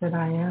belief that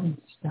I am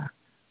stuck.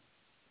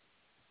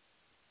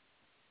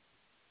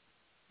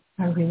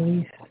 I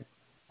release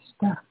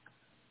stuck.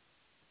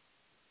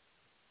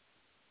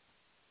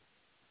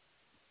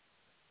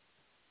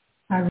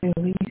 I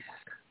release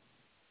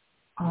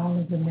all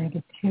of the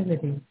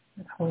negativity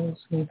that holds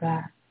me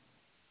back.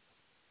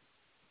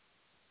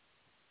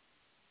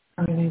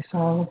 I release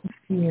all of the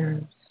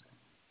fears.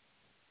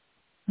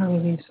 I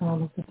release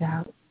all of the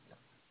doubts.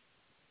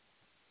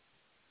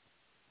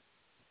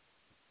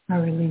 I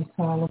release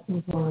all of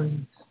the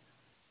worries.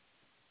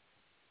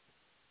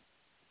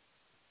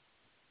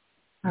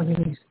 I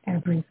release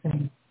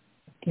everything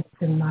that gets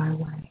in my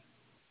way.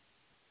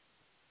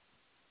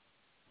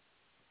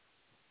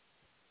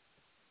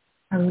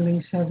 I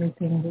release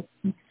everything that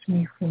keeps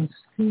me from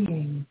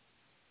seeing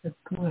the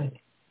good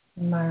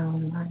in my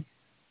own life.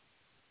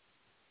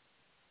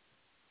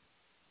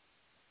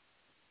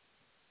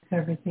 It's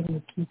everything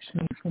that keeps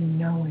me from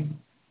knowing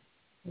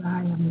that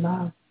I am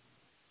loved,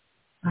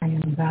 I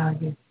am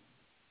valued,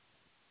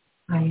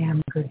 I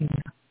am good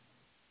enough.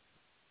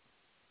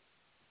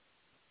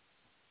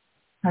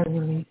 I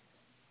release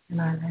and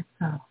I let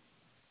go.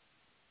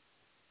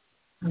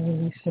 I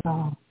release it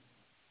all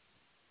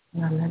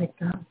and I let it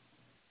go.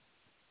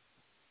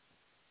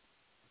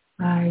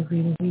 I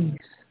release.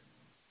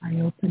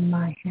 I open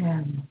my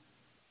hand.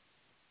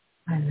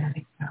 I let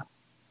it go.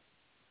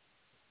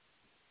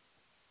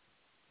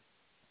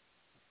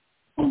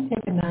 And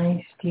take a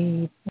nice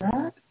deep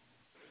breath.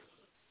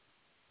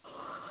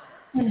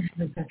 And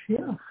how does that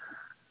feel?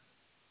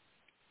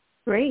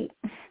 Great.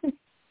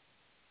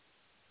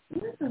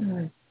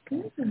 Good,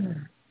 good.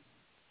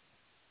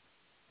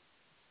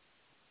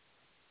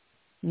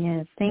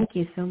 Yes, thank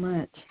you so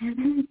much.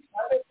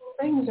 Wonderful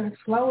things are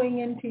flowing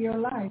into your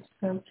life,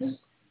 so just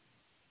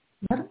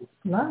let them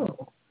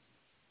flow.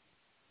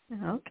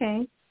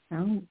 Okay.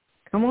 Come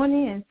on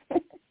in.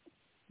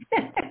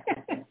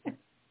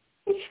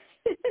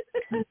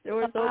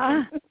 Doors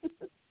open.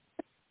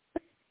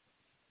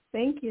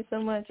 Thank you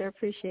so much. I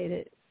appreciate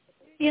it.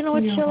 You know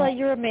what, Sheila?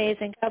 You're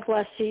amazing. God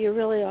bless you. You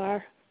really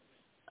are.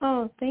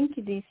 Oh, thank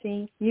you,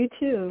 DC. You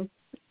too.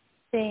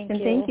 Thank you.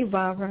 And thank you,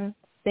 Barbara.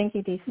 Thank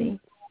you, DC.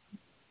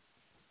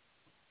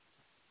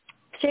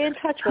 Stay in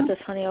touch with us,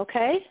 honey,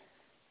 okay?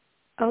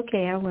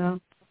 Okay, I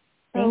will.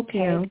 Thank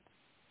you.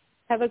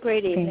 Have a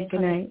great evening.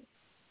 Good night.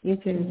 You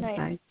too. Good night.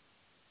 Bye.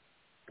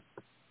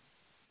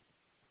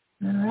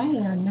 All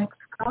right, our next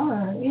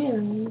caller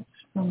is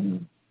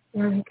from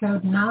area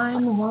code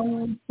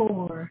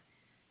 914.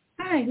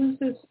 Hi, who's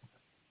this?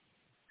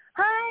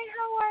 Hi,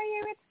 how are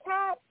you? It's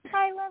Kat.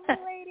 Hi, lovely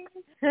ladies.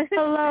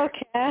 Hello,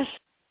 Cash.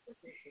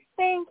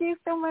 Thank you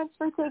so much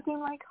for taking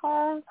my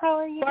call. How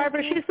are you?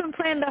 Barbara, she's been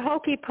playing the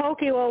hokey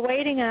pokey while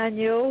waiting on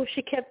you.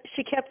 She kept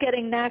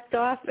getting knocked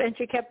off, and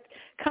she kept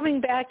coming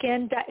back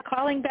in,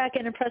 calling back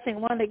in, and pressing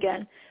 1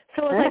 again.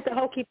 So it was like the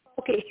hokey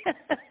pokey.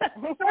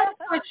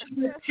 Like she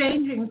was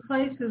changing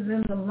places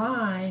in the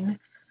line.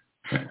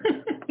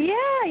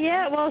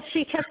 Yeah. Well,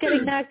 she kept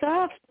getting knocked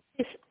off.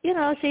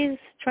 She's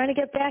trying to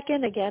get back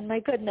in again. My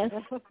goodness.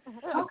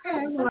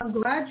 Okay, well, I'm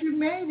glad you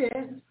made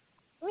it.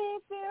 Me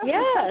too.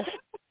 Yes,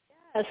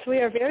 we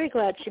are very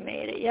glad she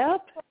made it.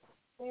 Yep.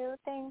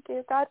 Thank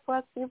you. God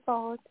bless you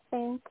both.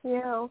 Thank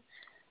you.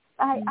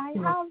 I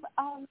have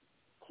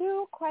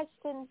 2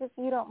 questions, if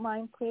you don't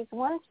mind, please.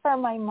 One's for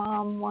my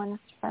mom, one's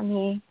for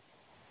me.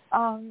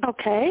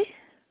 Okay.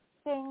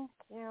 Thank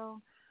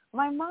you.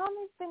 My mom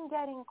has been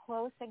getting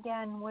close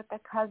again with a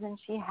cousin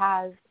she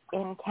has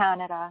in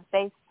Canada.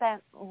 They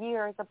spent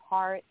years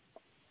apart,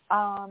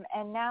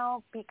 and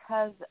now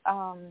because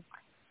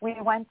we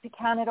went to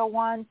Canada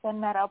once and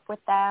met up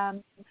with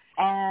them,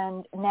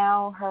 and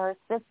now her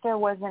sister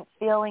wasn't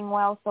feeling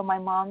well, so my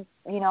mom's,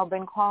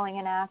 been calling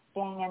and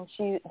asking, and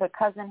the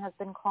cousin has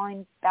been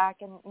calling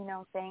back and,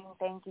 saying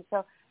thank you.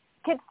 So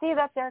kids see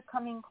that they're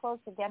coming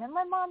close again, and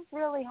my mom's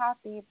really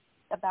happy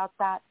about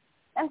that.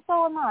 And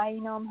so am I,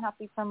 I'm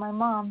happy for my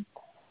mom.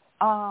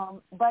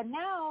 But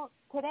now,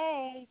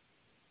 today,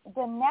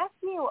 the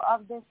nephew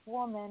of this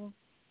woman,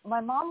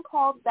 my mom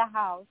called the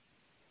house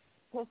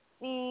to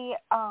see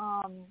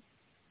how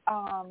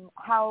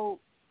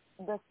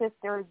the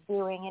sister is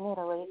doing in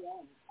Italy.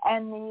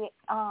 And the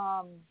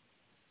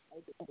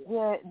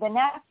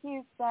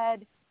nephew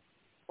said,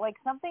 like,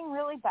 something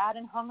really bad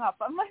and hung up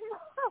on my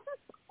mom.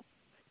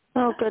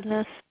 Oh,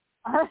 goodness.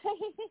 Yeah.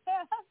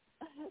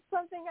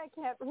 Something I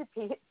can't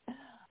repeat.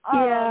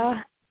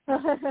 Yeah. So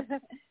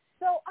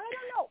I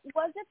don't know.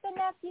 Was it the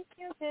nephew?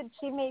 Did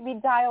she maybe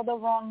dial the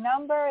wrong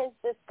number? Is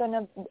this going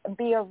to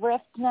be a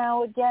rift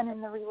now again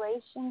in the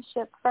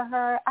relationship for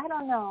her? I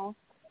don't know.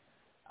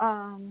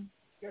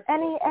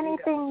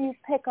 Anything you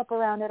pick up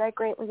around it, I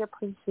greatly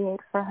appreciate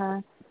for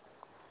her.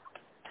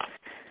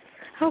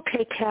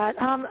 Okay, Kat.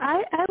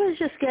 I was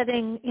just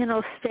getting,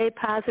 stay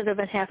positive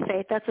and have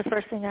faith. That's the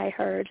first thing I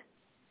heard.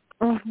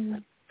 Mm-hmm.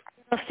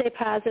 Stay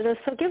positive.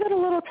 So give it a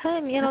little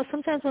time.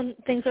 Sometimes when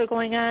things are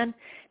going on,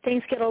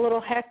 things get a little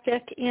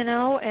hectic, and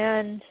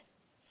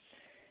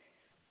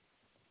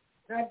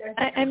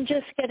I'm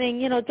just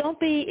getting, don't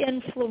be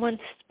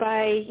influenced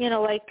by,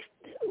 like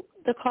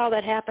the call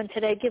that happened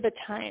today. Give it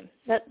time.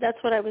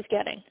 That's what I was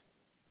getting.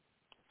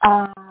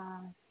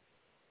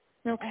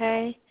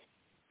 Okay?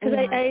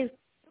 Because I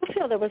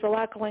feel there was a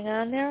lot going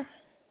on there.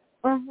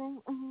 Mm-hmm,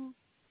 mm-hmm.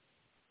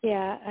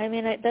 Yeah, I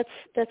mean, that's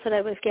what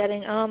I was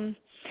getting. And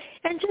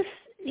just,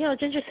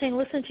 Ginger saying,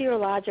 listen to your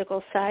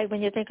logical side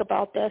when you think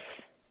about this.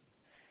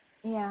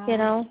 Yeah.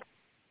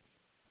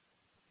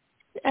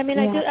 I mean,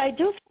 I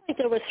do feel like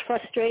there was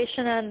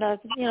frustration on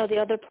the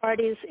other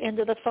party's end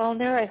of the phone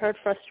there. I heard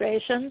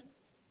frustration.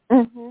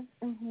 Mhm.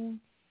 Mhm.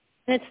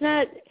 And it's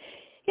not,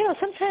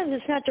 sometimes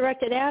it's not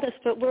directed at us,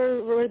 but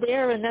we're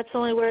there, and that's the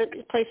only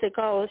place it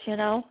goes.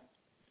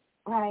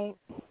 Right.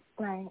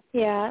 Right.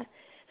 Yeah.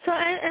 So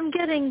I'm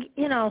getting,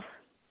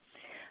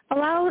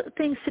 allow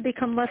things to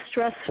become less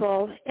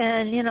stressful,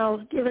 and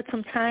give it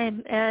some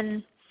time,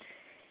 and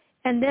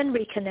then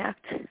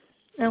reconnect.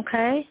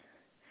 Okay.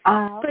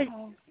 Okay. But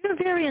you're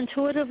very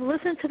intuitive.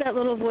 Listen to that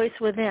little voice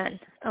within,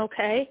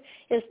 okay?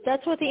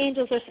 That's what the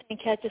angels are saying,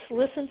 Kat. Just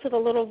listen to the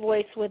little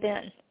voice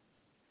within.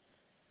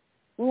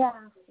 Yeah.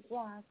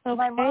 Okay.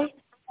 My mom is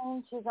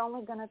saying she's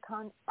only going to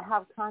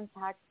have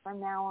contact from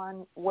now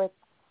on with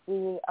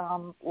the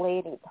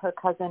lady, her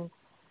cousin.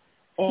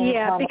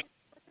 Because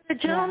the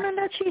gentleman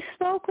that she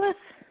spoke with?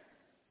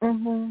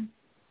 Mhm.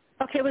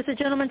 Okay, was the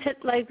gentleman,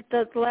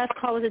 the last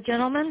call was a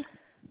gentleman?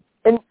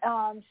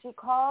 And she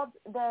called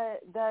the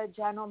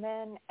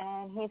gentleman,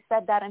 and he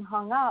said that and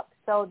hung up.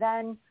 So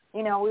then,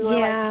 we were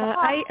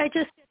like, I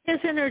just, his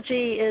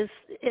energy is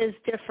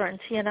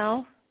different,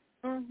 Mhm.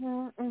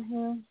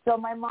 Mhm. So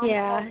my mom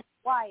called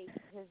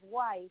his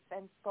wife,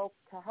 and spoke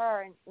to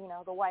her, and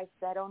the wife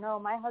said, "Oh no,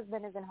 my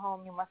husband isn't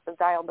home. You must have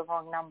dialed the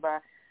wrong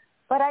number."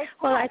 But I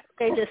think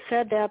they just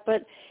said that,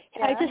 but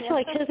I just feel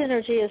like his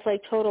energy is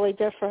like totally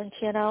different,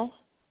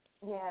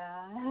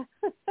 Yeah.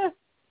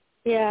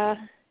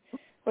 Yeah.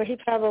 Where he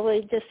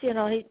probably just, he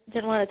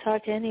didn't want to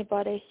talk to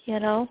anybody,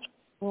 Yeah.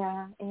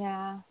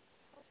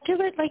 Give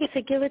it, like I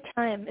said, give it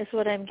time is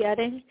what I'm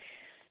getting,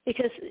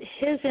 because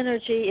his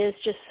energy is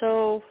just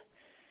so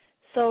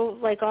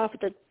like off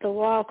the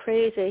wall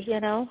crazy,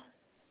 Yeah.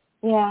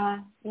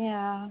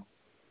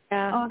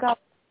 Oh God.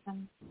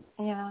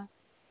 Yeah.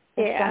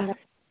 Yeah.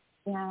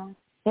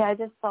 Yeah, I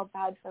just felt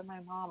bad for my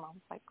mom. I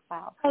was like,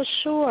 wow. Oh,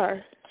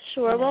 sure.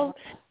 Yeah. Well,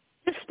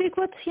 just speak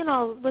with,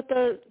 with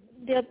the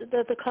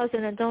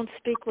cousin, and don't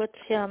speak with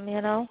him,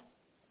 Yeah.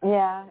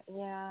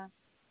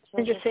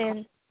 And just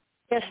saying,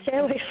 stay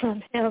away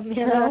from him,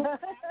 Yeah.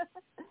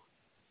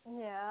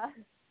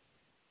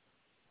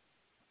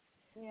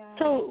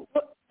 So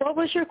what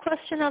was your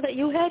question now that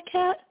you had,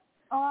 Kat?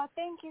 Oh,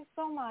 thank you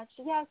so much.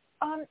 Yes,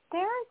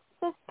 there's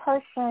this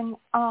person,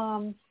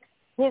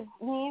 his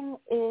name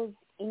is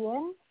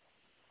Ian.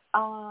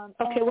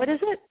 Okay, what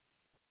is it?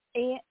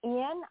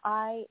 Ian,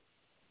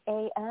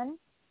 I-A-N.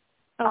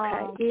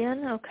 Okay,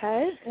 Ian,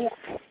 okay.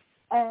 Yeah.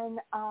 And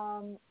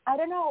I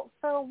don't know,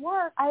 for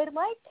work, I'd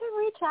like to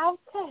reach out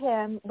to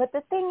him, but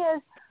the thing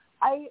is,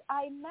 I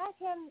met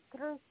him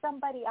through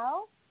somebody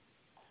else.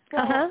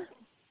 So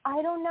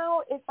I don't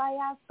know if I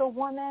ask the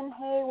woman,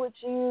 hey, would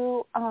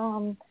you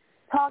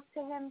talk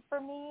to him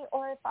for me,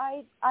 or if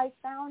I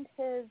found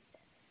his,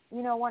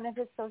 one of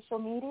his social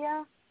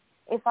media,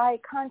 if I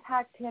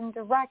contact him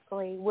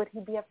directly, would he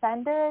be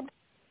offended?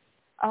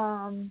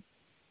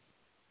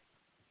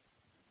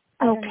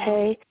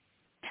 Okay.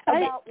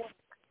 About work.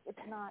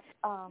 It's not.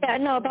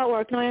 About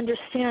work. No, I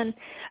understand.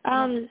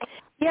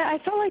 I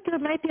felt like there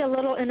might be a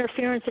little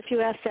interference if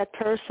you asked that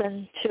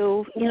person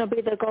to,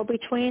 be the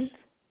go-between.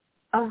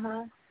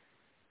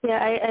 Yeah,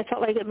 I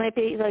felt like it might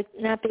be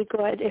not be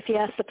good if you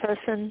asked the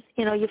person.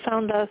 You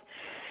found the,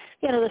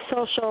 the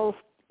social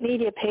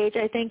media page.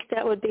 I think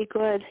that would be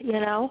good.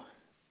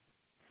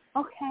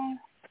 Okay.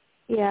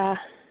 Yeah.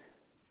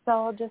 So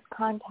I'll just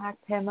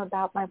contact him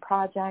about my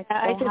project.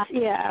 I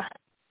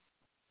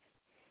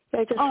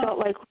just felt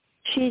like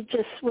she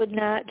just would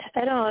not,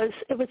 I don't know,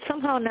 it would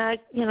somehow not,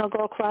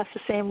 go across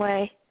the same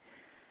way.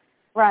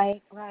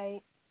 Right.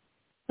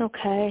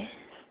 Okay.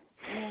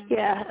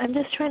 Yeah, I'm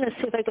just trying to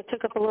see if I could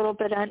pick up a little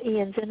bit on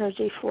Ian's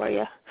energy for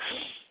you.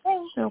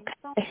 Okay.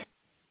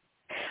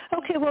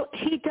 Okay, well,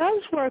 he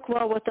does work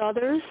well with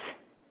others,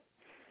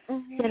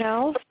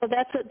 so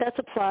that's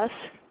a plus.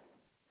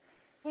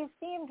 He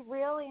seemed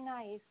really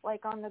nice,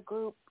 like on the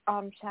group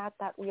chat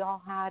that we all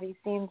had. He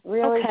seemed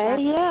really nice.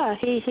 Yeah,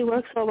 he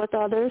works well with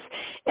others.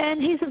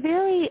 And he's a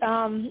very,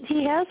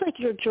 he has like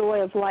your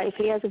joy of life.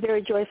 He has a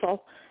very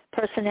joyful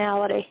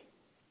personality.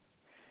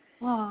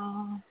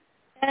 Aww.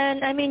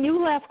 And, I mean,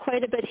 you laugh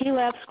quite a bit. He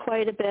laughs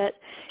quite a bit,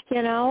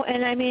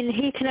 and, I mean,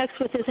 he connects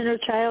with his inner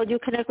child. You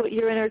connect with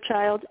your inner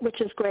child, which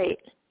is great.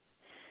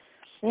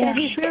 Yeah. And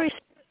he's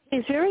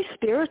very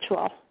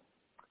spiritual.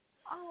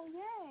 Oh,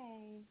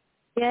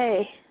 yay.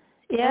 Yay.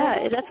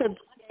 Yeah, that's a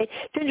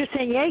Ginger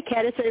saying yay,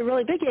 Kat. It's a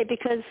really big yay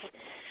because,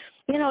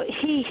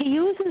 he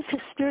uses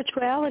his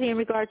spirituality in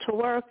regard to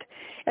work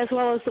as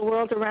well as the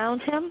world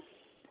around him,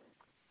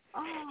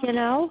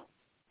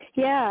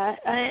 Yeah,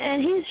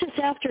 and he's just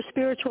after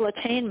spiritual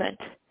attainment,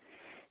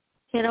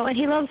 and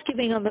he loves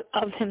giving of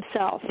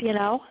himself,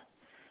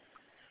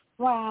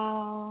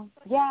 Wow.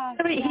 Yeah.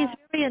 He's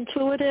very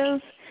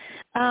intuitive,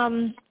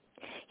 and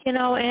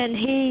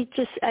he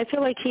just, I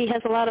feel like he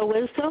has a lot of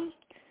wisdom.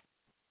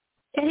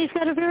 And he's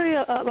got a very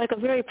like a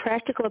very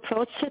practical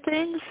approach to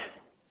things,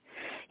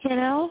 you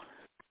know.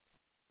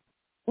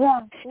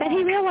 Yeah. And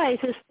he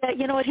realizes that,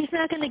 you know what, he's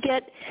not going to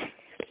get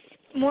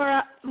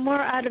more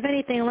out of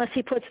anything unless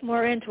he puts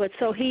more into it.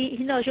 So he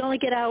knows you only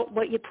get out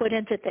what you put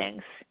into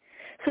things.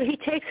 So he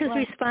takes his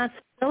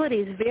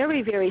responsibilities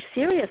very, very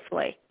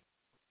seriously.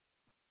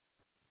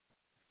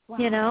 Wow.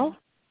 You know?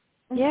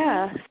 Mm-hmm.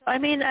 Yeah. I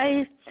mean,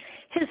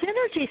 his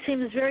energy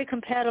seems very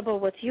compatible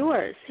with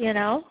yours, you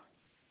know?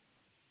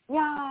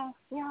 Yes.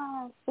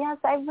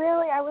 I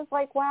was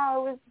like, wow, I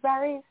was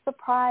very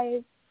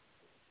surprised,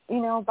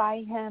 you know,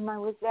 by him. It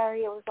was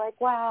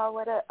like, wow,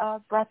 what a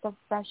breath of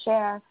fresh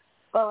air.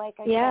 But like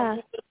I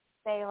said, he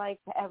say like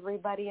to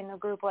everybody in the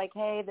group, like,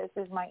 hey, this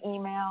is my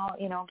email,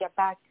 you know, get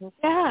back to me.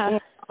 Yeah. You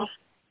know?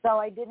 So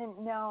I didn't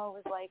know.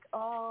 It was like,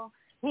 oh,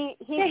 he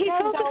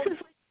focuses.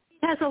 He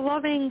has a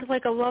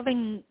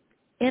loving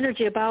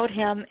energy about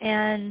him,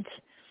 and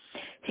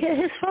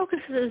his focus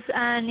is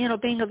on, you know,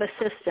 being of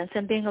assistance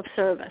and being of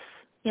service,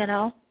 you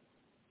know.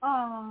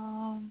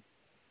 Oh.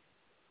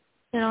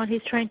 You know, and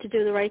he's trying to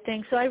do the right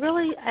thing. So I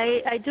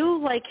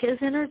do like his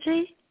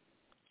energy.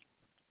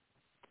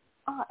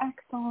 Oh,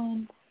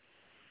 excellent.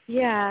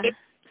 Yeah.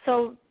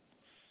 So,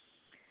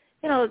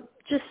 you know,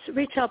 just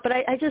reach out. But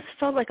I just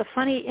felt like a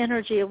funny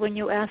energy when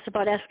you asked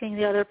about asking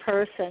the other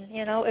person.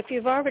 You know, if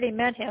you've already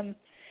met him,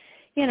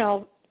 you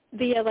know,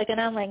 via like an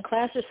online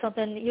class or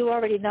something, you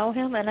already know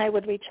him, and I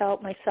would reach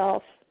out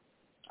myself.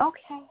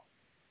 Okay.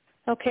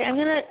 Okay, I'm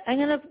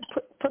gonna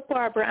put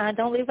Barbara on.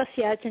 Don't leave us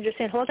yet. And just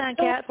saying, hold on,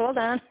 Kat, hold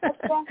on.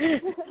 Thank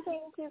you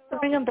so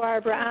Bring in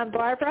Barbara on.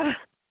 Barbara.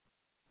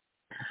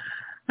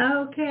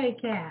 Okay,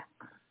 Kat.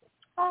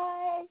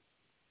 Hi.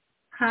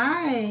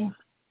 Hi.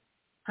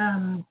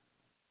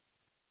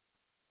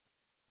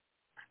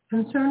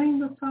 Concerning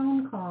the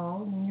phone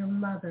call and your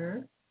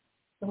mother,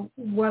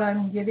 what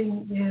I'm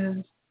getting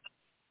is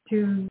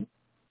to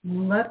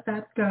let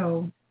that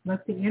go.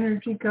 Let the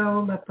energy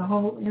go. Let the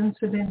whole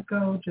incident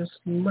go. Just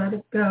let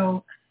it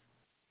go.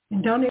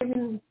 And don't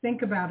even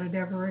think about it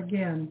ever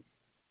again.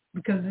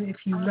 Because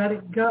if you let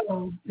it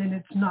go, then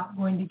it's not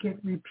going to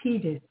get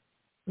repeated.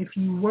 If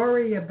you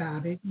worry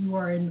about it, you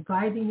are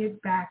inviting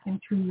it back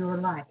into your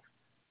life.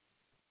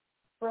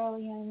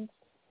 Brilliant.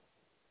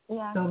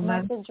 Yeah. So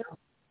let it go.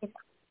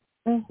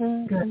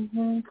 Mhm. Good.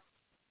 Mhm.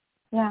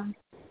 Yeah.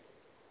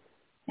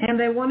 And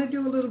they want to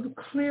do a little bit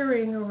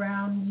clearing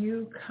around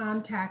you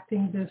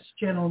contacting this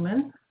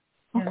gentleman.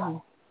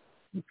 And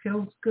it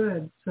feels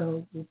good,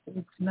 so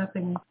it's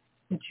nothing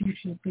that you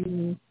should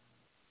be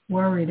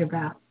worried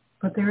about.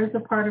 But there is a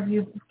part of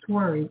you that's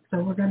worried,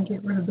 so we're going to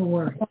get rid of the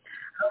worry. Okay.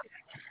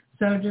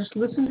 So just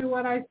listen to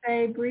what I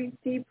say, breathe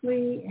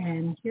deeply,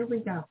 and here we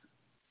go.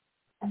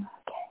 Okay.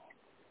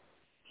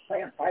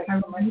 I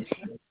release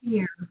the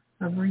fear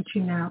of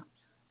reaching out.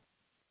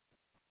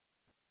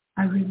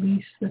 I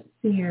release the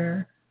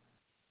fear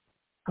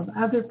of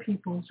other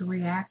people's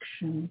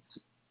reactions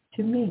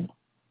to me.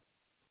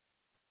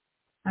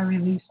 I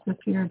release the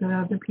fear that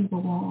other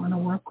people won't want to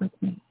work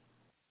with me.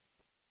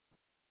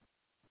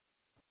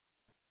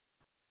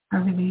 I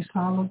release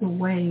all of the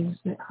ways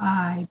that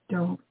I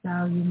don't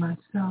value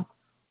myself,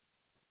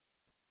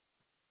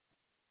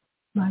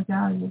 my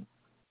value.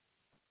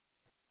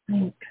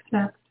 I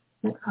accept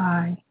that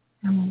I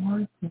am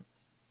worthy.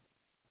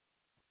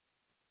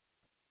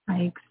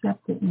 I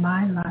accept that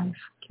my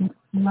life can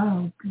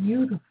flow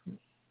beautifully.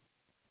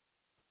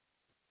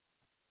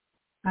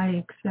 I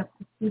accept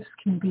that this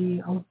can be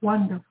a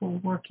wonderful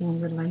working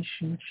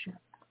relationship.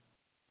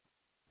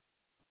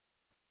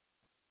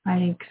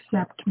 I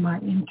accept my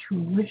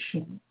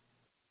intuition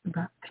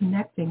about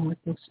connecting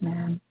with this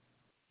man.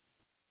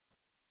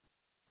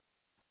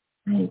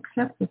 I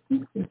accept that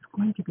this is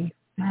going to be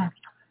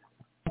fabulous.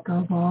 Let go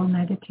of all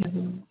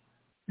negativity.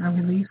 I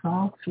release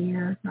all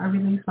fear. I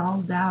release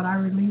all doubt. I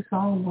release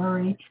all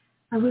worry.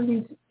 I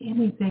release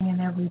anything and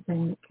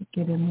everything that could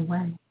get in the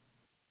way.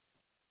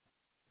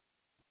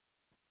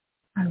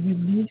 I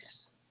release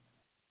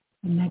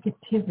the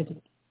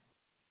negativity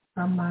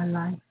from my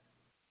life.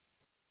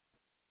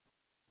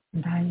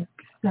 And I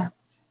accept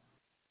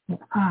that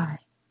I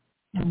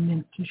am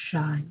meant to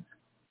shine.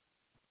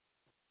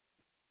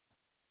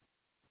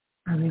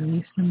 I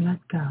release and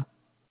let go.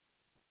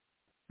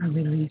 I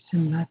release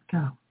and let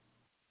go.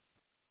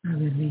 I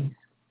release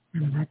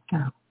and let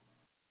go.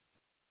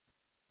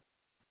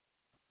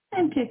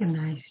 And take a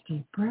nice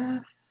deep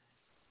breath.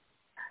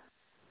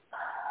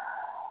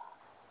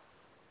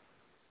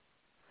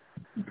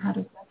 How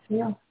does that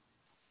feel?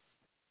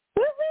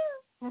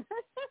 Woo-hoo!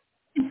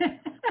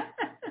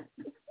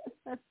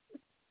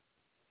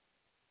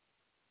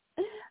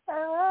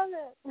 I love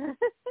it.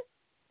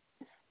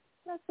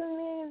 That's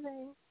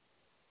amazing.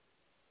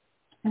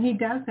 And he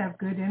does have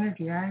good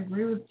energy. I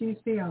agree with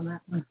GC on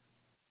that one.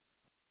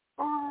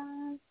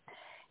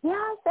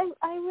 Yes,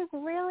 I was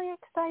really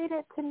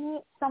excited to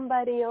meet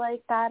somebody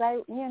like that.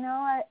 It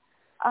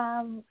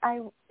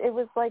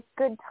was like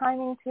good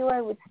timing too. I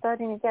was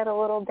starting to get a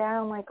little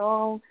down, like,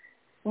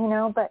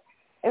 but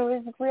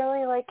was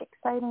really like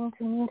exciting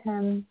to meet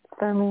him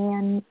for me.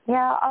 And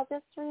yeah, I'll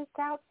just reach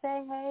out,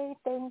 say, hey,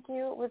 thank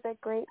you. It was a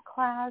great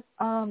class.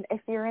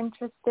 If you're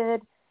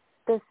interested,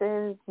 this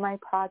is my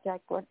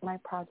project, what my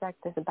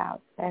project is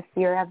about. If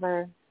you're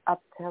ever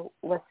up to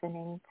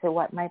listening to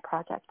what my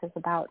project is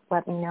about,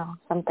 let me know,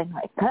 something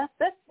like that.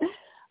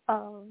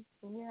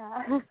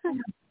 Yeah.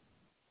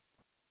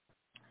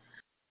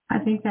 I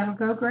think that'll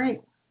go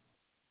great.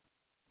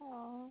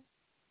 Aww.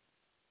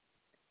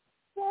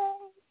 Yay.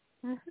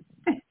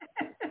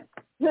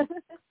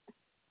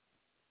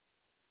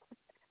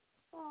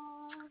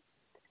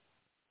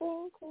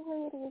 Thank you,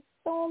 ladies,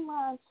 so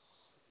much.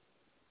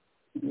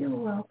 You're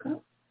welcome.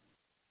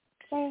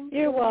 Thank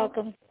You're you.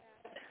 welcome.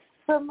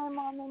 For my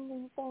mom and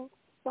me, thanks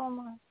so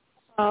much.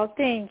 Oh,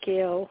 thank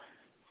you.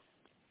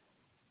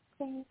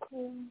 Thank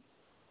you.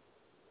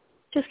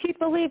 Just keep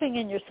believing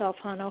in yourself,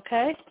 hon,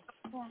 okay?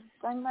 Yes,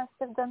 I must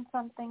have done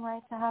something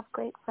right to have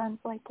great friends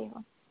like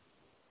you.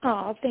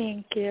 Oh,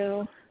 thank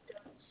you.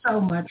 So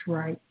much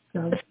right.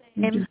 So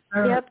Same.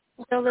 Yep,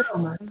 still the so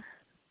much.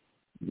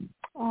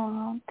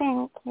 Oh,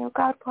 thank you.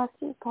 God bless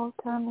you both.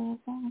 You're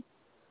amazing.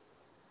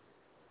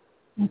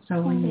 And so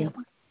are you.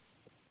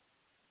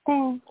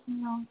 Thank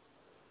you.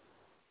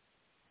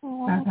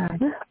 Bye-bye.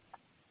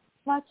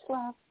 Much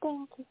love.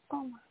 Thank you so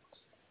much.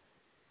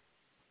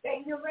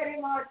 Thank you very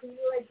much. You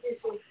like this.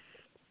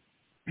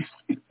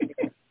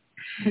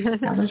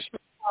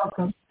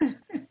 Welcome.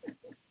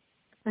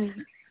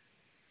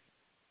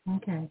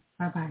 Okay.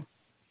 Bye-bye.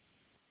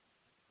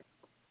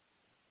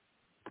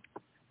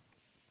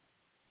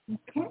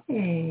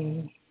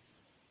 Okay.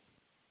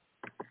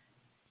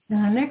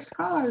 Next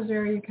caller is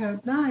area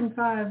code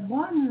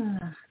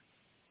 951.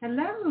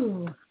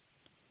 Hello.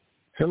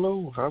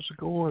 Hello. How's it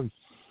going?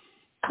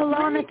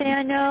 Hello,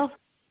 Nathaniel. How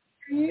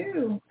are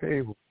you?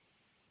 Hey,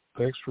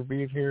 thanks for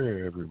being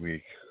here every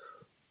week.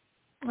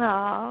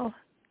 Oh,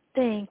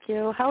 thank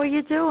you. How are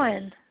you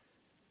doing?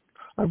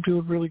 I'm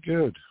doing really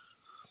good.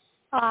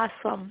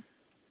 Awesome.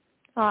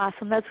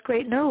 Awesome. That's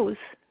great news.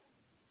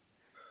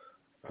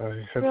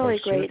 I had really my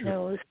great surgery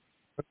news.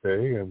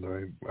 today, and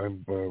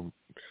I'm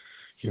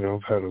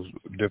I've had a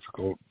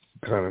difficult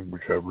kind of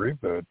recovery,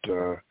 but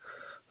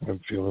I'm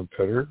feeling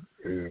better,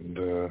 and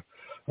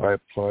I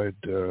applied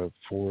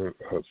for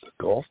the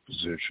golf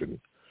position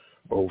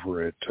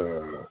over at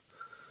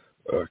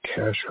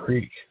Cache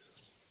Creek.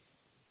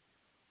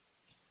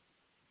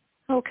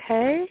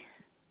 Okay.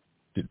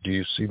 Do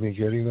you see me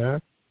getting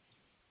that?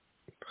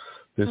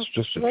 It's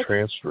just a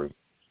transfer.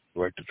 I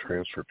like to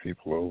transfer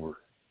people over.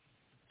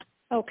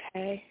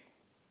 Okay.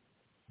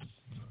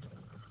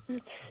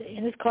 Let's see.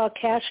 And it's called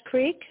Cache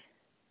Creek?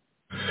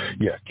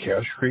 Yeah,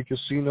 Cache Creek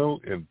Casino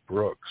in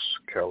Brooks,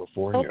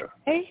 California.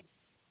 Okay.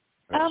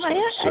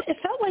 It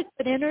felt like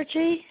good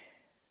energy.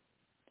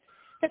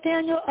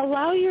 Nathaniel,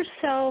 allow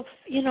yourself,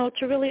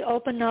 to really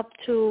open up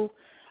to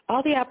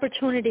all the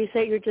opportunities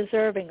that you're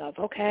deserving of,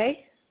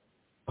 okay?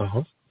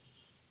 Uh-huh.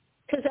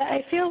 Because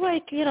I feel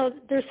like,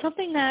 there's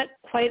something not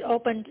quite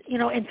opened,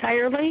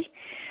 entirely.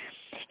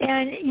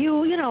 And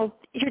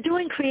you're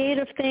doing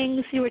creative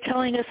things. You were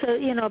telling us,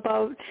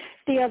 about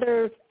the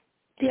other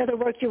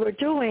work you were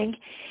doing.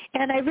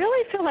 And I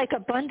really feel like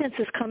abundance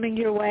is coming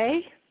your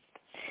way.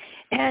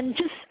 And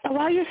just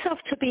allow yourself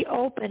to be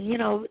open,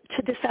 to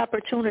this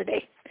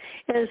opportunity.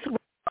 As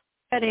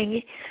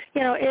getting,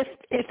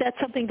 if that's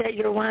something that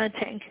you're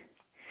wanting.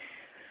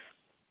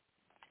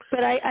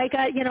 But I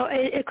got,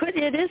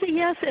 it is a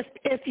yes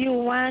if you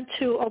want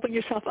to open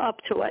yourself up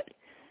to it.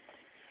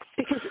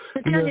 Because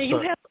Nathaniel,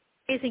 you have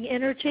amazing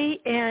energy,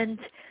 and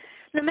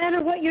no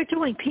matter what you're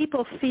doing,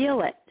 people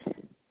feel it.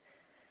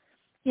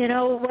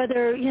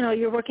 Whether,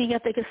 you're working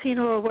at the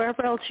casino or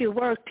wherever else you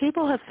work,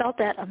 people have felt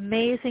that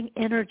amazing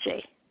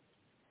energy.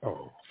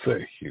 Oh,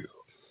 thank you.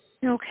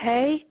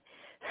 Okay.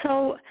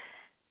 So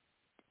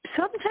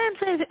sometimes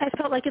I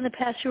felt like in the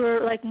past you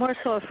were like more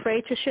so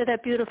afraid to share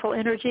that beautiful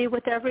energy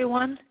with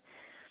everyone.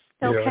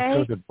 Okay. Yeah, I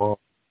took it off,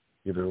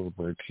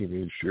 my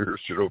teenage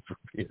years, for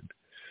being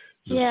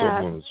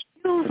someone.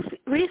 You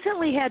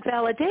recently had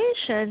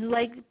validation,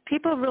 like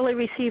people really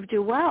received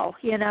you well,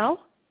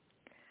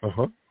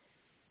 Uh-huh.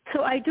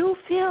 So I do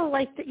feel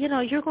like,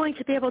 you're going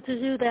to be able to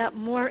do that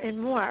more and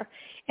more.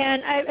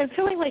 And I'm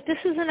feeling like this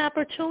is an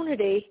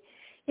opportunity,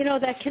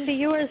 that can be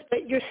yours,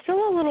 but you're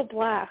still a little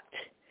blocked.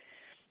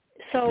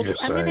 So yes,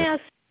 I'm going to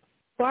ask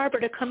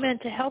Barbara to come in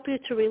to help you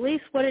to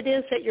release what it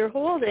is that you're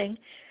holding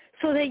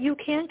so that you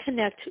can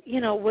connect,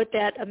 with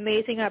that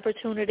amazing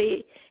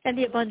opportunity and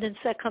the abundance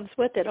that comes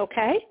with it,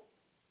 okay?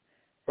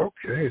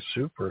 Okay,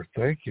 super.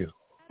 Thank you.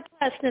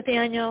 Yes,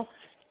 Nathaniel.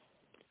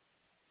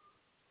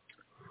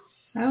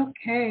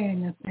 Okay,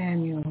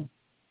 Nathaniel.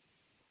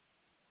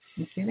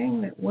 The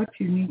thing that what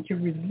you need to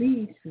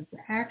release is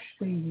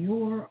actually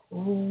your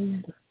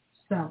old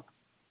self.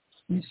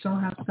 You still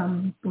have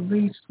some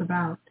beliefs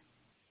about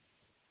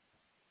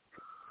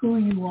who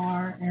you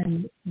are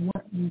and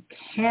what you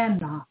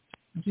cannot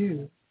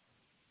do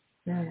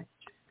that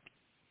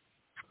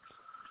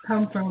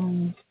come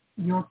from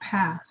your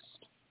past.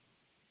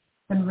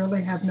 and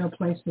really have no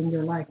place in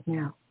your life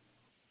now.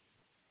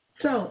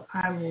 So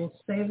I will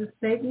say the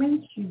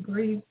statements. You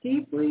breathe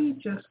deeply,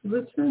 just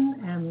listen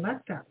and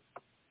let go.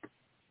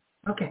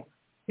 Okay,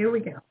 here we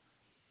go.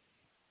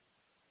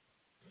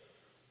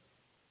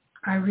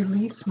 I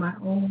release my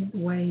old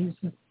ways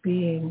of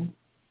being.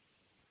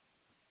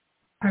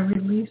 I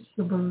release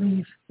the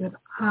belief that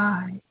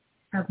I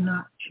have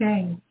not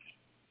changed.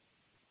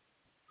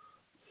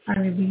 I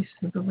release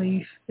the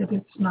belief that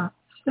it's not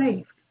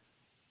safe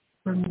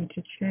for me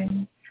to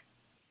change.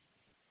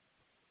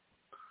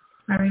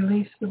 I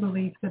release the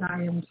belief that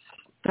I am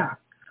stuck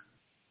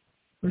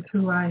with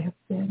who I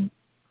have been.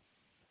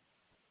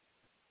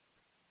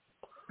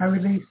 I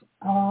release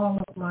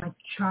all of my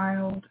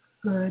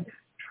childhood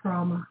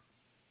trauma.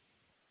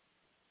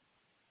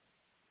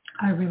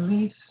 I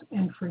release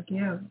and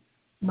forgive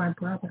my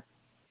brother.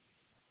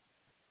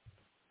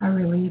 I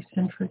release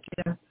and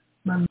forgive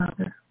my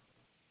mother.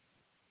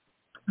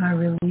 I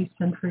release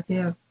and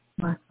forgive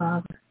my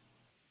father.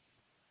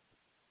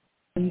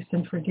 I release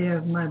and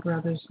forgive my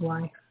brother's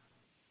wife.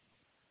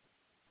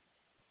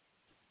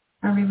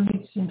 I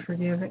release and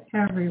forgive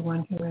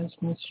everyone who has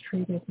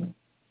mistreated me.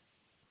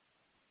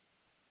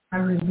 I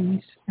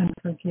release and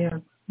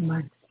forgive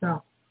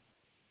myself.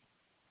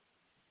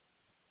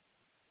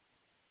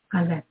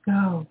 I let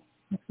go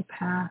of the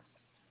past.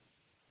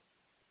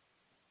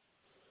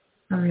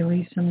 I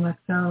release and let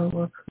go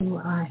of who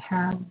I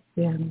have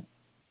been.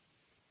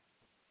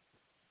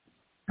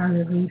 I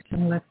release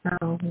and let go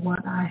of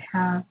what I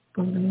have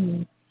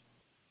believed.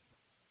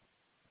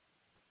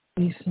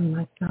 Release and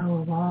let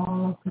go of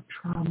all of the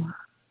trauma.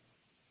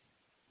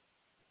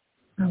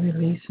 I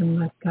release and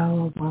let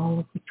go of all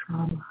of the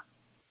trauma.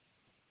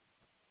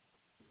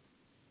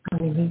 I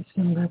release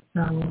and let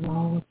go of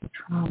all of the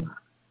trauma.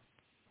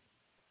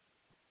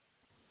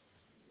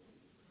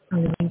 I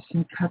release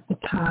and cut the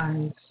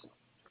ties,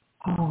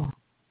 all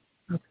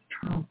of the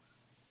trauma.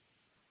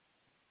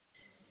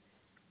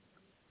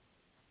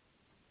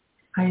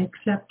 I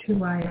accept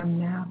who I am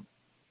now.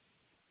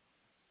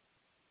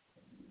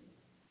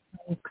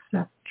 I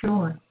accept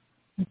joy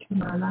into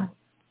my life.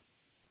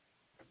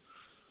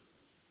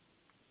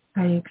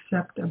 I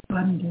accept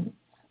abundance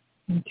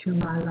into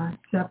my life.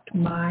 Accept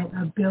my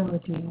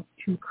ability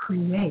to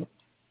create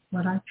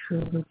what I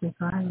truly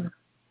desire.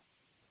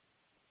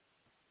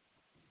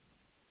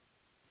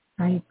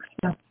 I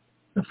accept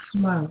the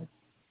flow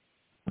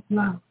of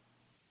love.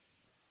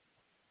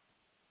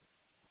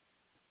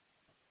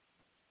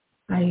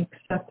 I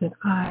accept that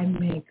I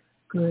make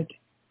good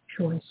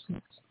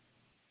choices.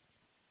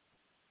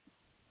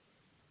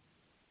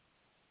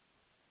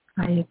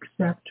 I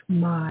accept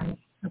my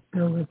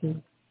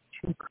ability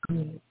to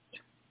create.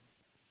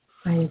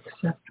 I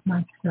accept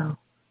myself.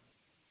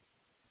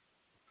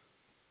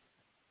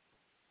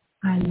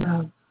 I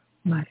love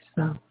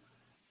myself.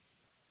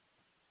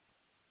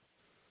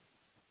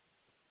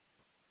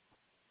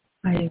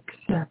 I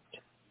accept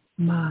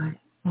my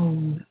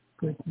own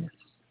goodness.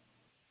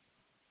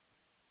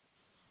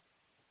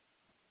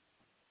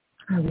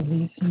 I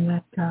release and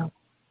let go.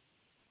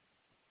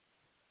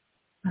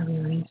 I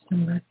release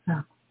and let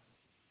go.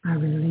 I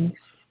release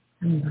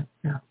and let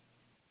go.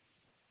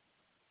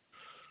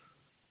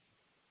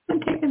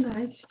 And take a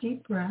nice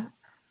deep breath.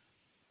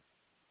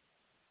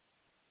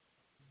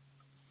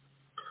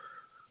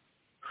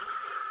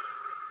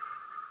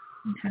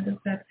 And how does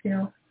that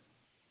feel?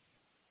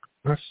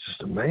 That's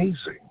just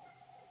amazing.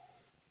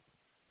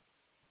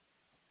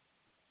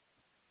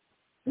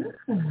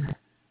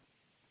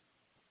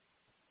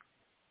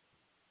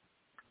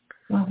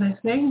 Well, they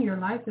say your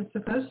life is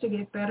supposed to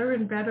get better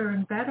and better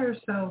and better,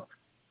 so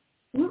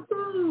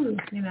woohoo,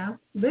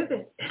 live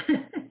it.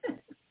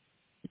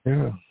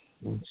 Yeah,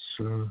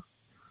 it's,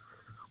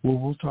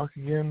 we'll talk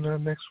again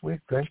next week.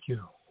 Thank you.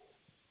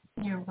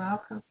 You're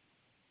welcome.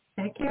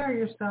 Take care of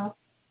yourself.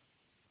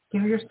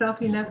 Give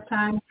yourself enough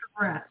time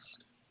to rest.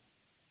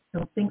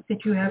 Don't think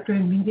that you have to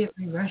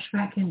immediately rush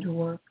back into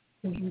work,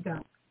 because you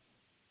don't.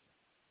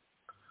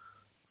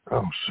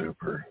 Oh,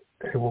 super.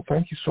 Hey, well,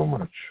 thank you so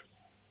much.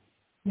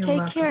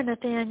 Take care,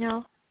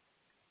 Nathaniel.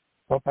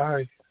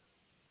 Bye-bye.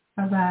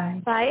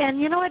 Bye-bye. Bye.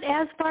 And you know what?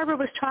 As Barbara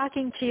was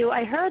talking to you,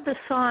 I heard the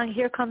song,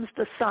 Here Comes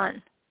the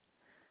Sun.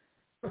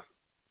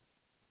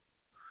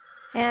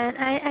 And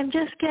I'm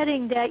just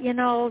getting that,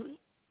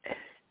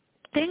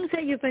 things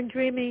that you've been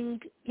dreaming,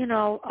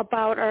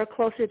 about are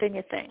closer than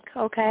you think,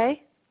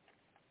 okay?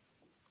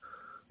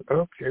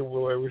 Okay,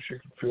 well, I wish I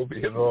could fill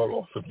me in on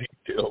all the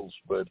details,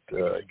 but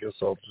I guess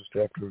I'll just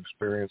have to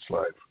experience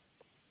life.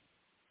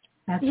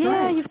 That's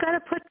right. You've got to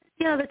put,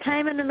 the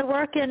time in and the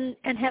work and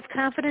have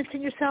confidence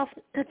in yourself,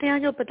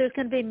 Nathaniel, but there's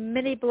going to be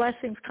many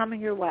blessings coming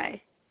your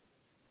way.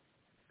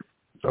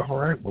 All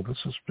right. Well, this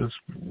has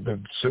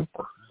been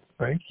super.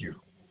 Thank you.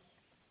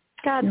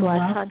 God bless,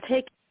 hon.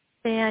 Take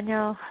care,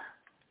 Nathaniel.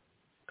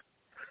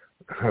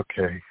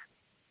 Okay.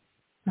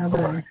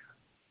 Bye-bye.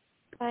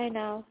 Bye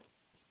now.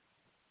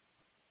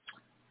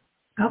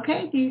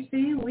 Okay,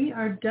 DC, we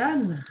are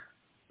done.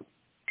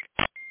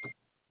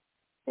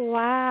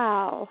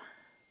 Wow.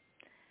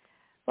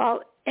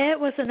 Well, It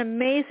was an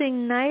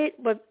amazing night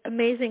with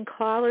amazing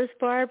callers,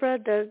 Barbara.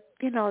 The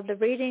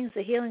readings,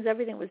 the healings,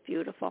 everything was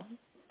beautiful.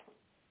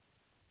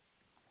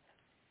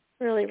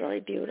 Really, really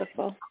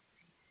beautiful.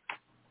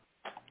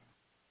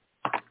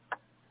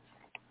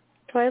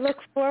 So I look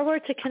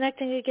forward to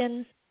connecting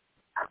again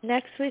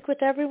next week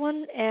with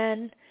everyone.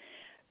 And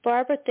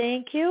Barbara,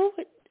 thank you.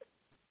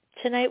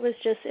 Tonight was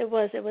it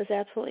was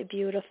absolutely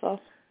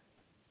beautiful.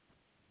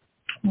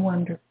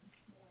 Wonderful.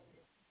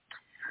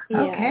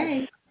 Yes.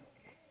 Okay.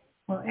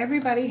 Well,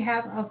 everybody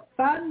have a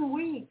fun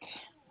week.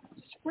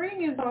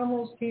 Spring is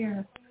almost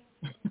here.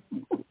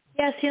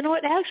 Yes, you know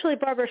what? Actually,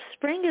 Barbara,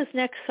 spring is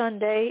next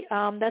Sunday.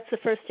 That's the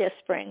first day of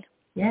spring.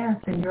 Yes,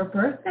 and your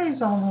birthday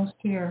is almost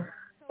here.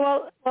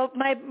 Well,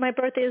 my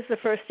birthday is the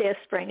first day of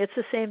spring. It's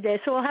the same day.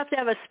 So we'll have to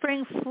have a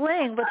spring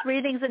fling with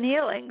readings and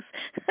healings.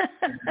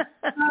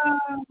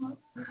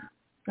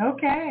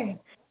 Okay.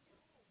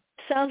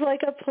 Sounds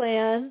like a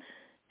plan.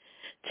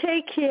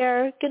 Take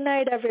care. Good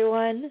night,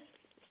 everyone.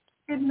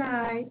 Good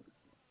night.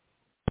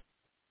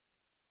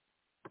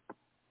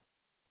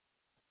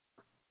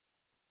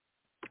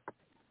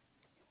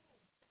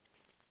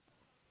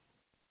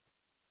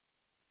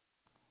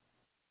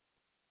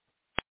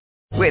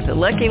 With the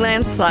Lucky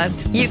Land Slots,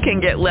 you can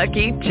get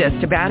lucky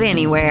just about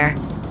anywhere.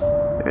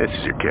 This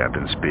is your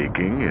captain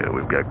speaking.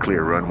 We've got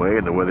clear runway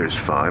and the weather's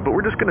fine, but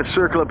we're just going to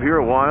circle up here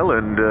a while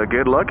and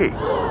get lucky.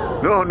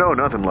 No,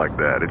 nothing like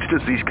that. It's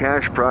just these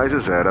cash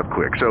prizes add up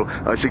quick. So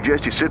I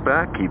suggest you sit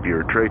back, keep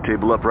your tray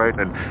table upright,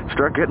 and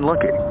start getting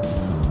lucky.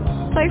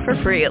 Play for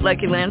free at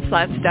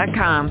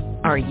LuckyLandSlots.com.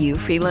 Are you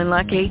feeling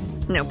lucky?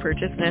 No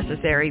purchase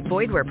necessary.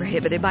 Void where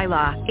prohibited by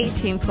law.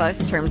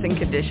 18+ terms and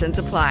conditions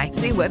apply.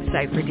 See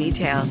website for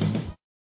details.